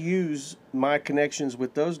I use my connections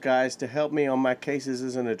with those guys to help me on my cases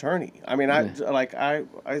as an attorney. I mean,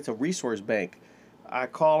 it's a resource bank. I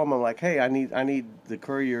call them. I'm like, hey, I need the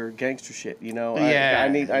courier gangster shit. I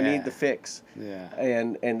need the fix. Yeah.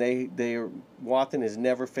 And Wathen has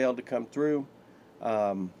never failed to come through.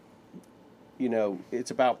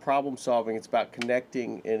 It's about problem solving. It's about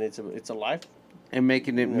connecting, and it's a life. And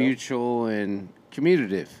making it mutual and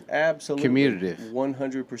commutative. Absolutely. Commutative.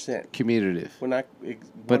 100%. Commutative.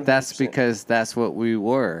 But that's because that's what we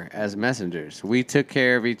were as messengers. We took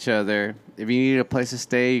care of each other. If you need a place to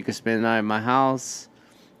stay, you can spend the night at my house.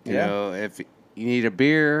 You know, if you need a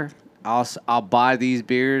beer, I'll buy these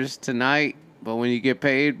beers tonight. But when you get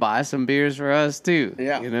paid, buy some beers for us too.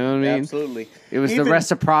 Yeah. You know what I mean? Absolutely. It was the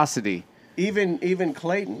reciprocity. Even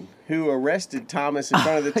Clayton, who arrested Thomas in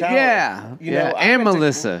front of the tower. And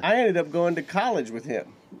Melissa. I ended up going to college with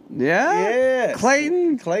him. Yeah? Yes.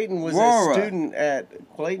 Clayton was Laura. a student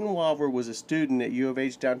Clayton Walver was a student at U of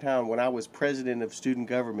H downtown when I was president of student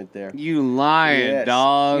government there. You lying,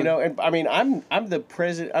 dog. And I mean, I'm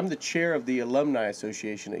the chair of the alumni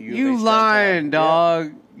association at U of H You downtown. lying, dog.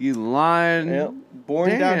 Yeah. You lying. Yep.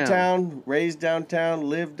 Born downtown, raised downtown,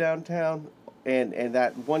 lived downtown. And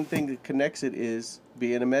that one thing that connects it is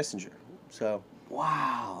being a messenger. So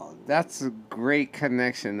wow, that's a great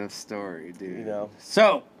connection of story, dude.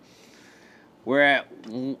 So we're at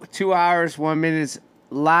 2 hours, 1 minute.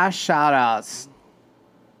 Last shout outs.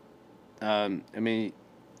 I mean,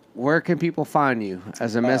 where can people find you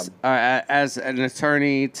as as an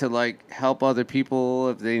attorney to like help other people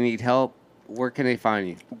if they need help? Where can they find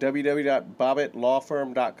you?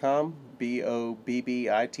 www.bobbitt.lawfirm.com.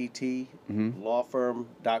 BOBBITT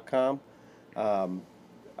lawfirm.com.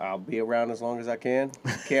 I'll be around as long as I can.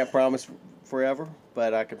 Can't promise forever,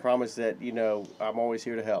 but I can promise that I'm always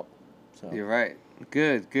here to help. So you're right.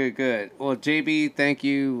 Good. Well, JB, thank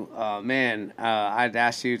you, man. I'd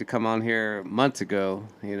asked you to come on here months ago,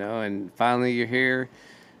 and finally you're here.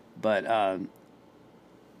 But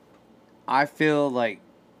I feel like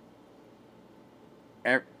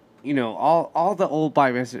all the old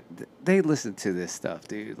bike masters, they listen to this stuff,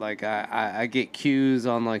 dude. Like I get cues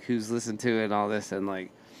on like who's listened to it and all this, and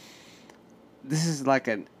like this is like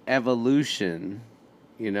an evolution,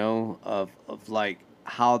 of like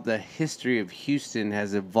how the history of Houston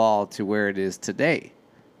has evolved to where it is today.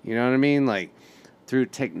 You know what I mean? Like through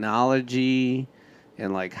technology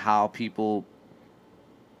and like how people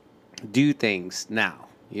do things now.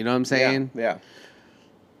 You know what I'm saying? Yeah.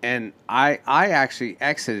 And I actually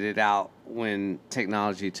exited out when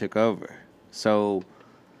technology took over. So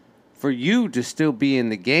for you to still be in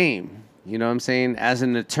the game, you know what I'm saying, as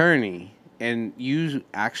an attorney, and you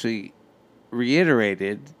actually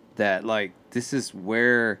reiterated that, like, this is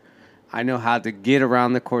where I know how to get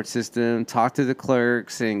around the court system, talk to the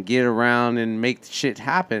clerks, and get around and make shit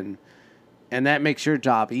happen. And that makes your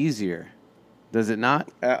job easier. Does it not?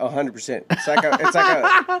 100%. It's like a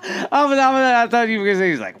I thought you were going to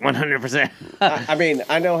say he's like 100%. I mean,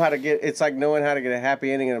 I know how to get, it's like knowing how to get a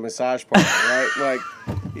happy ending in a massage parlor, right? Like,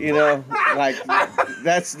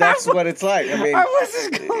 that's what it's like. I mean, I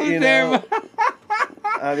wasn't going there.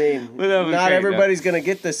 I mean, not everybody's going to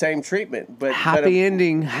get the same treatment, but happy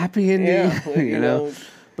ending. Yeah, you know.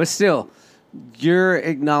 But still, your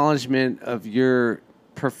acknowledgement of your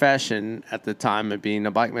profession at the time of being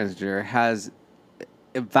a bike messenger has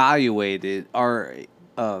evaluated, or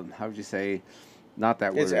how would you say, not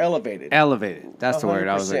that word. It's elevated. Elevated. That's 100%. The word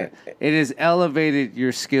I was looking at. It has elevated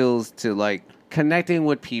your skills to like connecting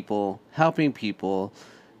with people, helping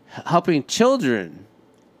children.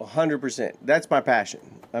 100%. That's my passion.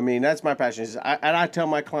 I mean, that's my passion. And I tell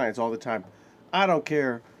my clients all the time, I don't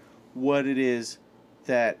care what it is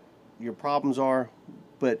that your problems are,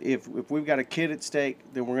 but if we've got a kid at stake,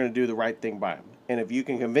 then we're going to do the right thing by him. And if you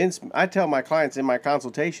can convince me, I tell my clients in my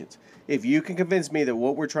consultations, if you can convince me that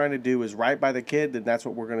what we're trying to do is right by the kid, then that's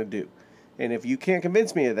what we're going to do. And if you can't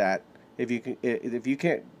convince me of that, if you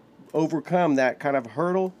can't overcome that kind of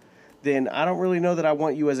hurdle, then I don't really know that I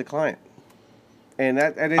want you as a client. And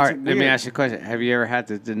it's All right, weird. let me ask you a question. Have you ever had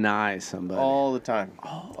to deny somebody? All the time.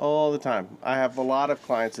 All the time. I have a lot of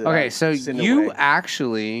clients that Okay, I so send you away.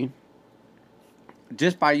 actually,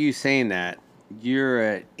 just by you saying that, you're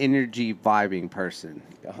an energy vibing person.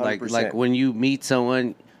 100%. Like when you meet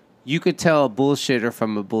someone, you could tell a bullshitter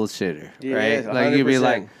from a bullshitter, Yes, right? Like you'd be 100%.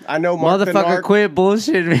 like, I know Mark motherfucker, Bernard. quit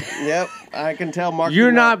bullshitting. Yep, I can tell Mark You're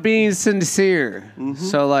Bernard. not being sincere.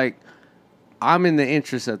 So like, I'm in the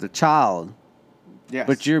interest of the child, Yes.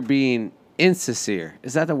 but you're being insincere.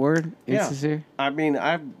 Is that the word? Yeah. Insincere? I mean,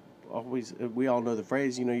 we all know the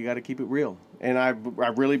phrase, you got to keep it real. And I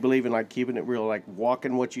really believe in like keeping it real, like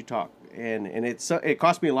walking what you talk. And it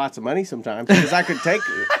costs me lots of money sometimes because I could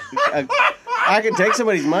take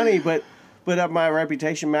somebody's money, but my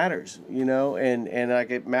reputation matters, and like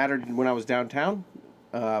it mattered when I was downtown,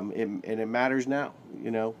 and it matters now,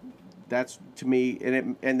 That's to me,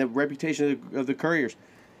 and the reputation of the couriers.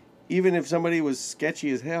 Even if somebody was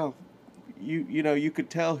sketchy as hell, you could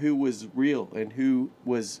tell who was real and who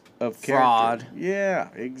was of Fraud. character. Yeah,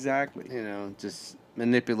 exactly. Just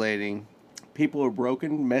manipulating. People are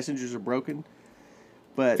broken. Messengers are broken.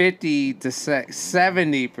 But 50 to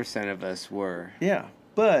 70% of us were. yeah,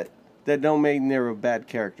 but that don't mean they're a bad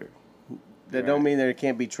character. That don't mean that it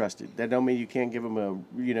can't be trusted. That don't mean you can't give them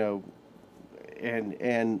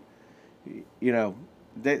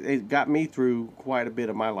it got me through quite a bit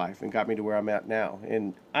of my life and got me to where I'm at now.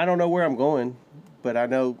 And I don't know where I'm going, but I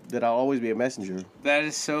know that I'll always be a messenger. That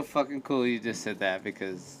is so fucking cool you just said that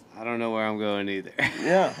because I don't know where I'm going either.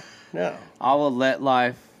 Yeah, yeah. I will let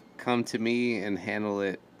life come to me and handle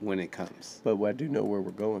it when it comes. But I do know where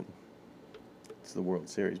we're going. It's the World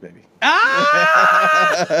Series, baby.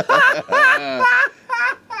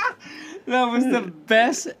 That was the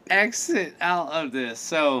best exit out of this.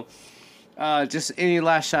 So, just any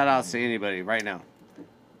last shout outs to anybody right now?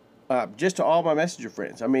 Just to all my messenger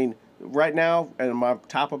friends. I mean, right now, and my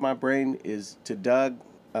top of my brain is to Doug.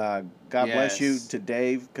 God bless you. To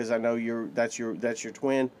Dave, because I know that's your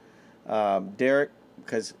twin. Derek,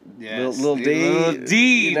 because little D,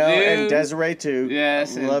 dude. and Desiree too.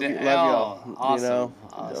 Yes, love y'all. Awesome.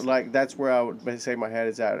 Awesome. Like that's where I would say my head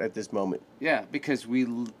is at this moment. Yeah, because we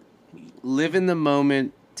live in the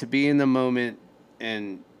moment to be in the moment,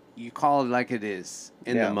 and you call it like it is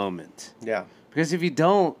in the moment. Yeah. Because if you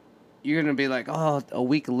don't, you're gonna be like, oh, a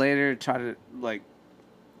week later, try to like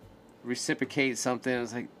reciprocate something.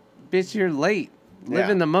 It's like, bitch, you're late. Live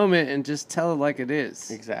in the moment and just tell it like it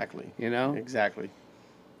is. Exactly. Exactly.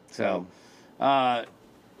 So,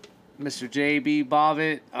 Mr. J.B.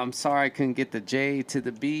 Bobitt, I'm sorry I couldn't get the J to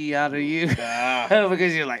the B out of you.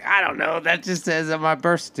 Because you're like, I don't know. That just says on my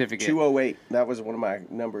birth certificate. 208. That was one of my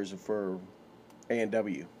numbers for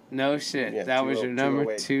A&W. No shit. Yeah, that was your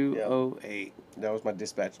number, 208. 208. That was my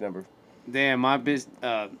dispatch number. Damn, my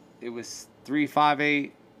it was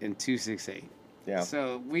 358 and 268. Yeah.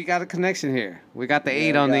 So we got a connection here. We got the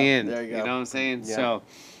 8 on the end. There you go. You know what I'm saying? Yeah. So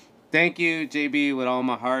thank you, JB, with all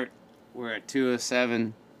my heart. We're at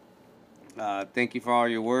 207. Thank you for all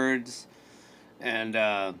your words. And,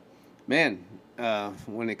 man,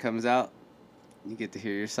 when it comes out, you get to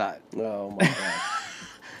hear your side. Oh, my God.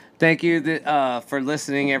 Thank you for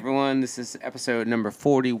listening, everyone. This is episode number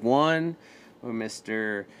 41 with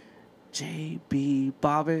Mr. J.B.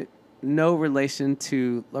 Bobitt. No relation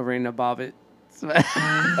to Lorena Bobitt.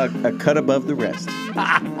 a cut above the rest.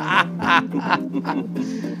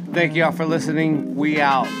 Thank you all for listening. We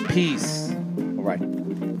out. Peace. All right.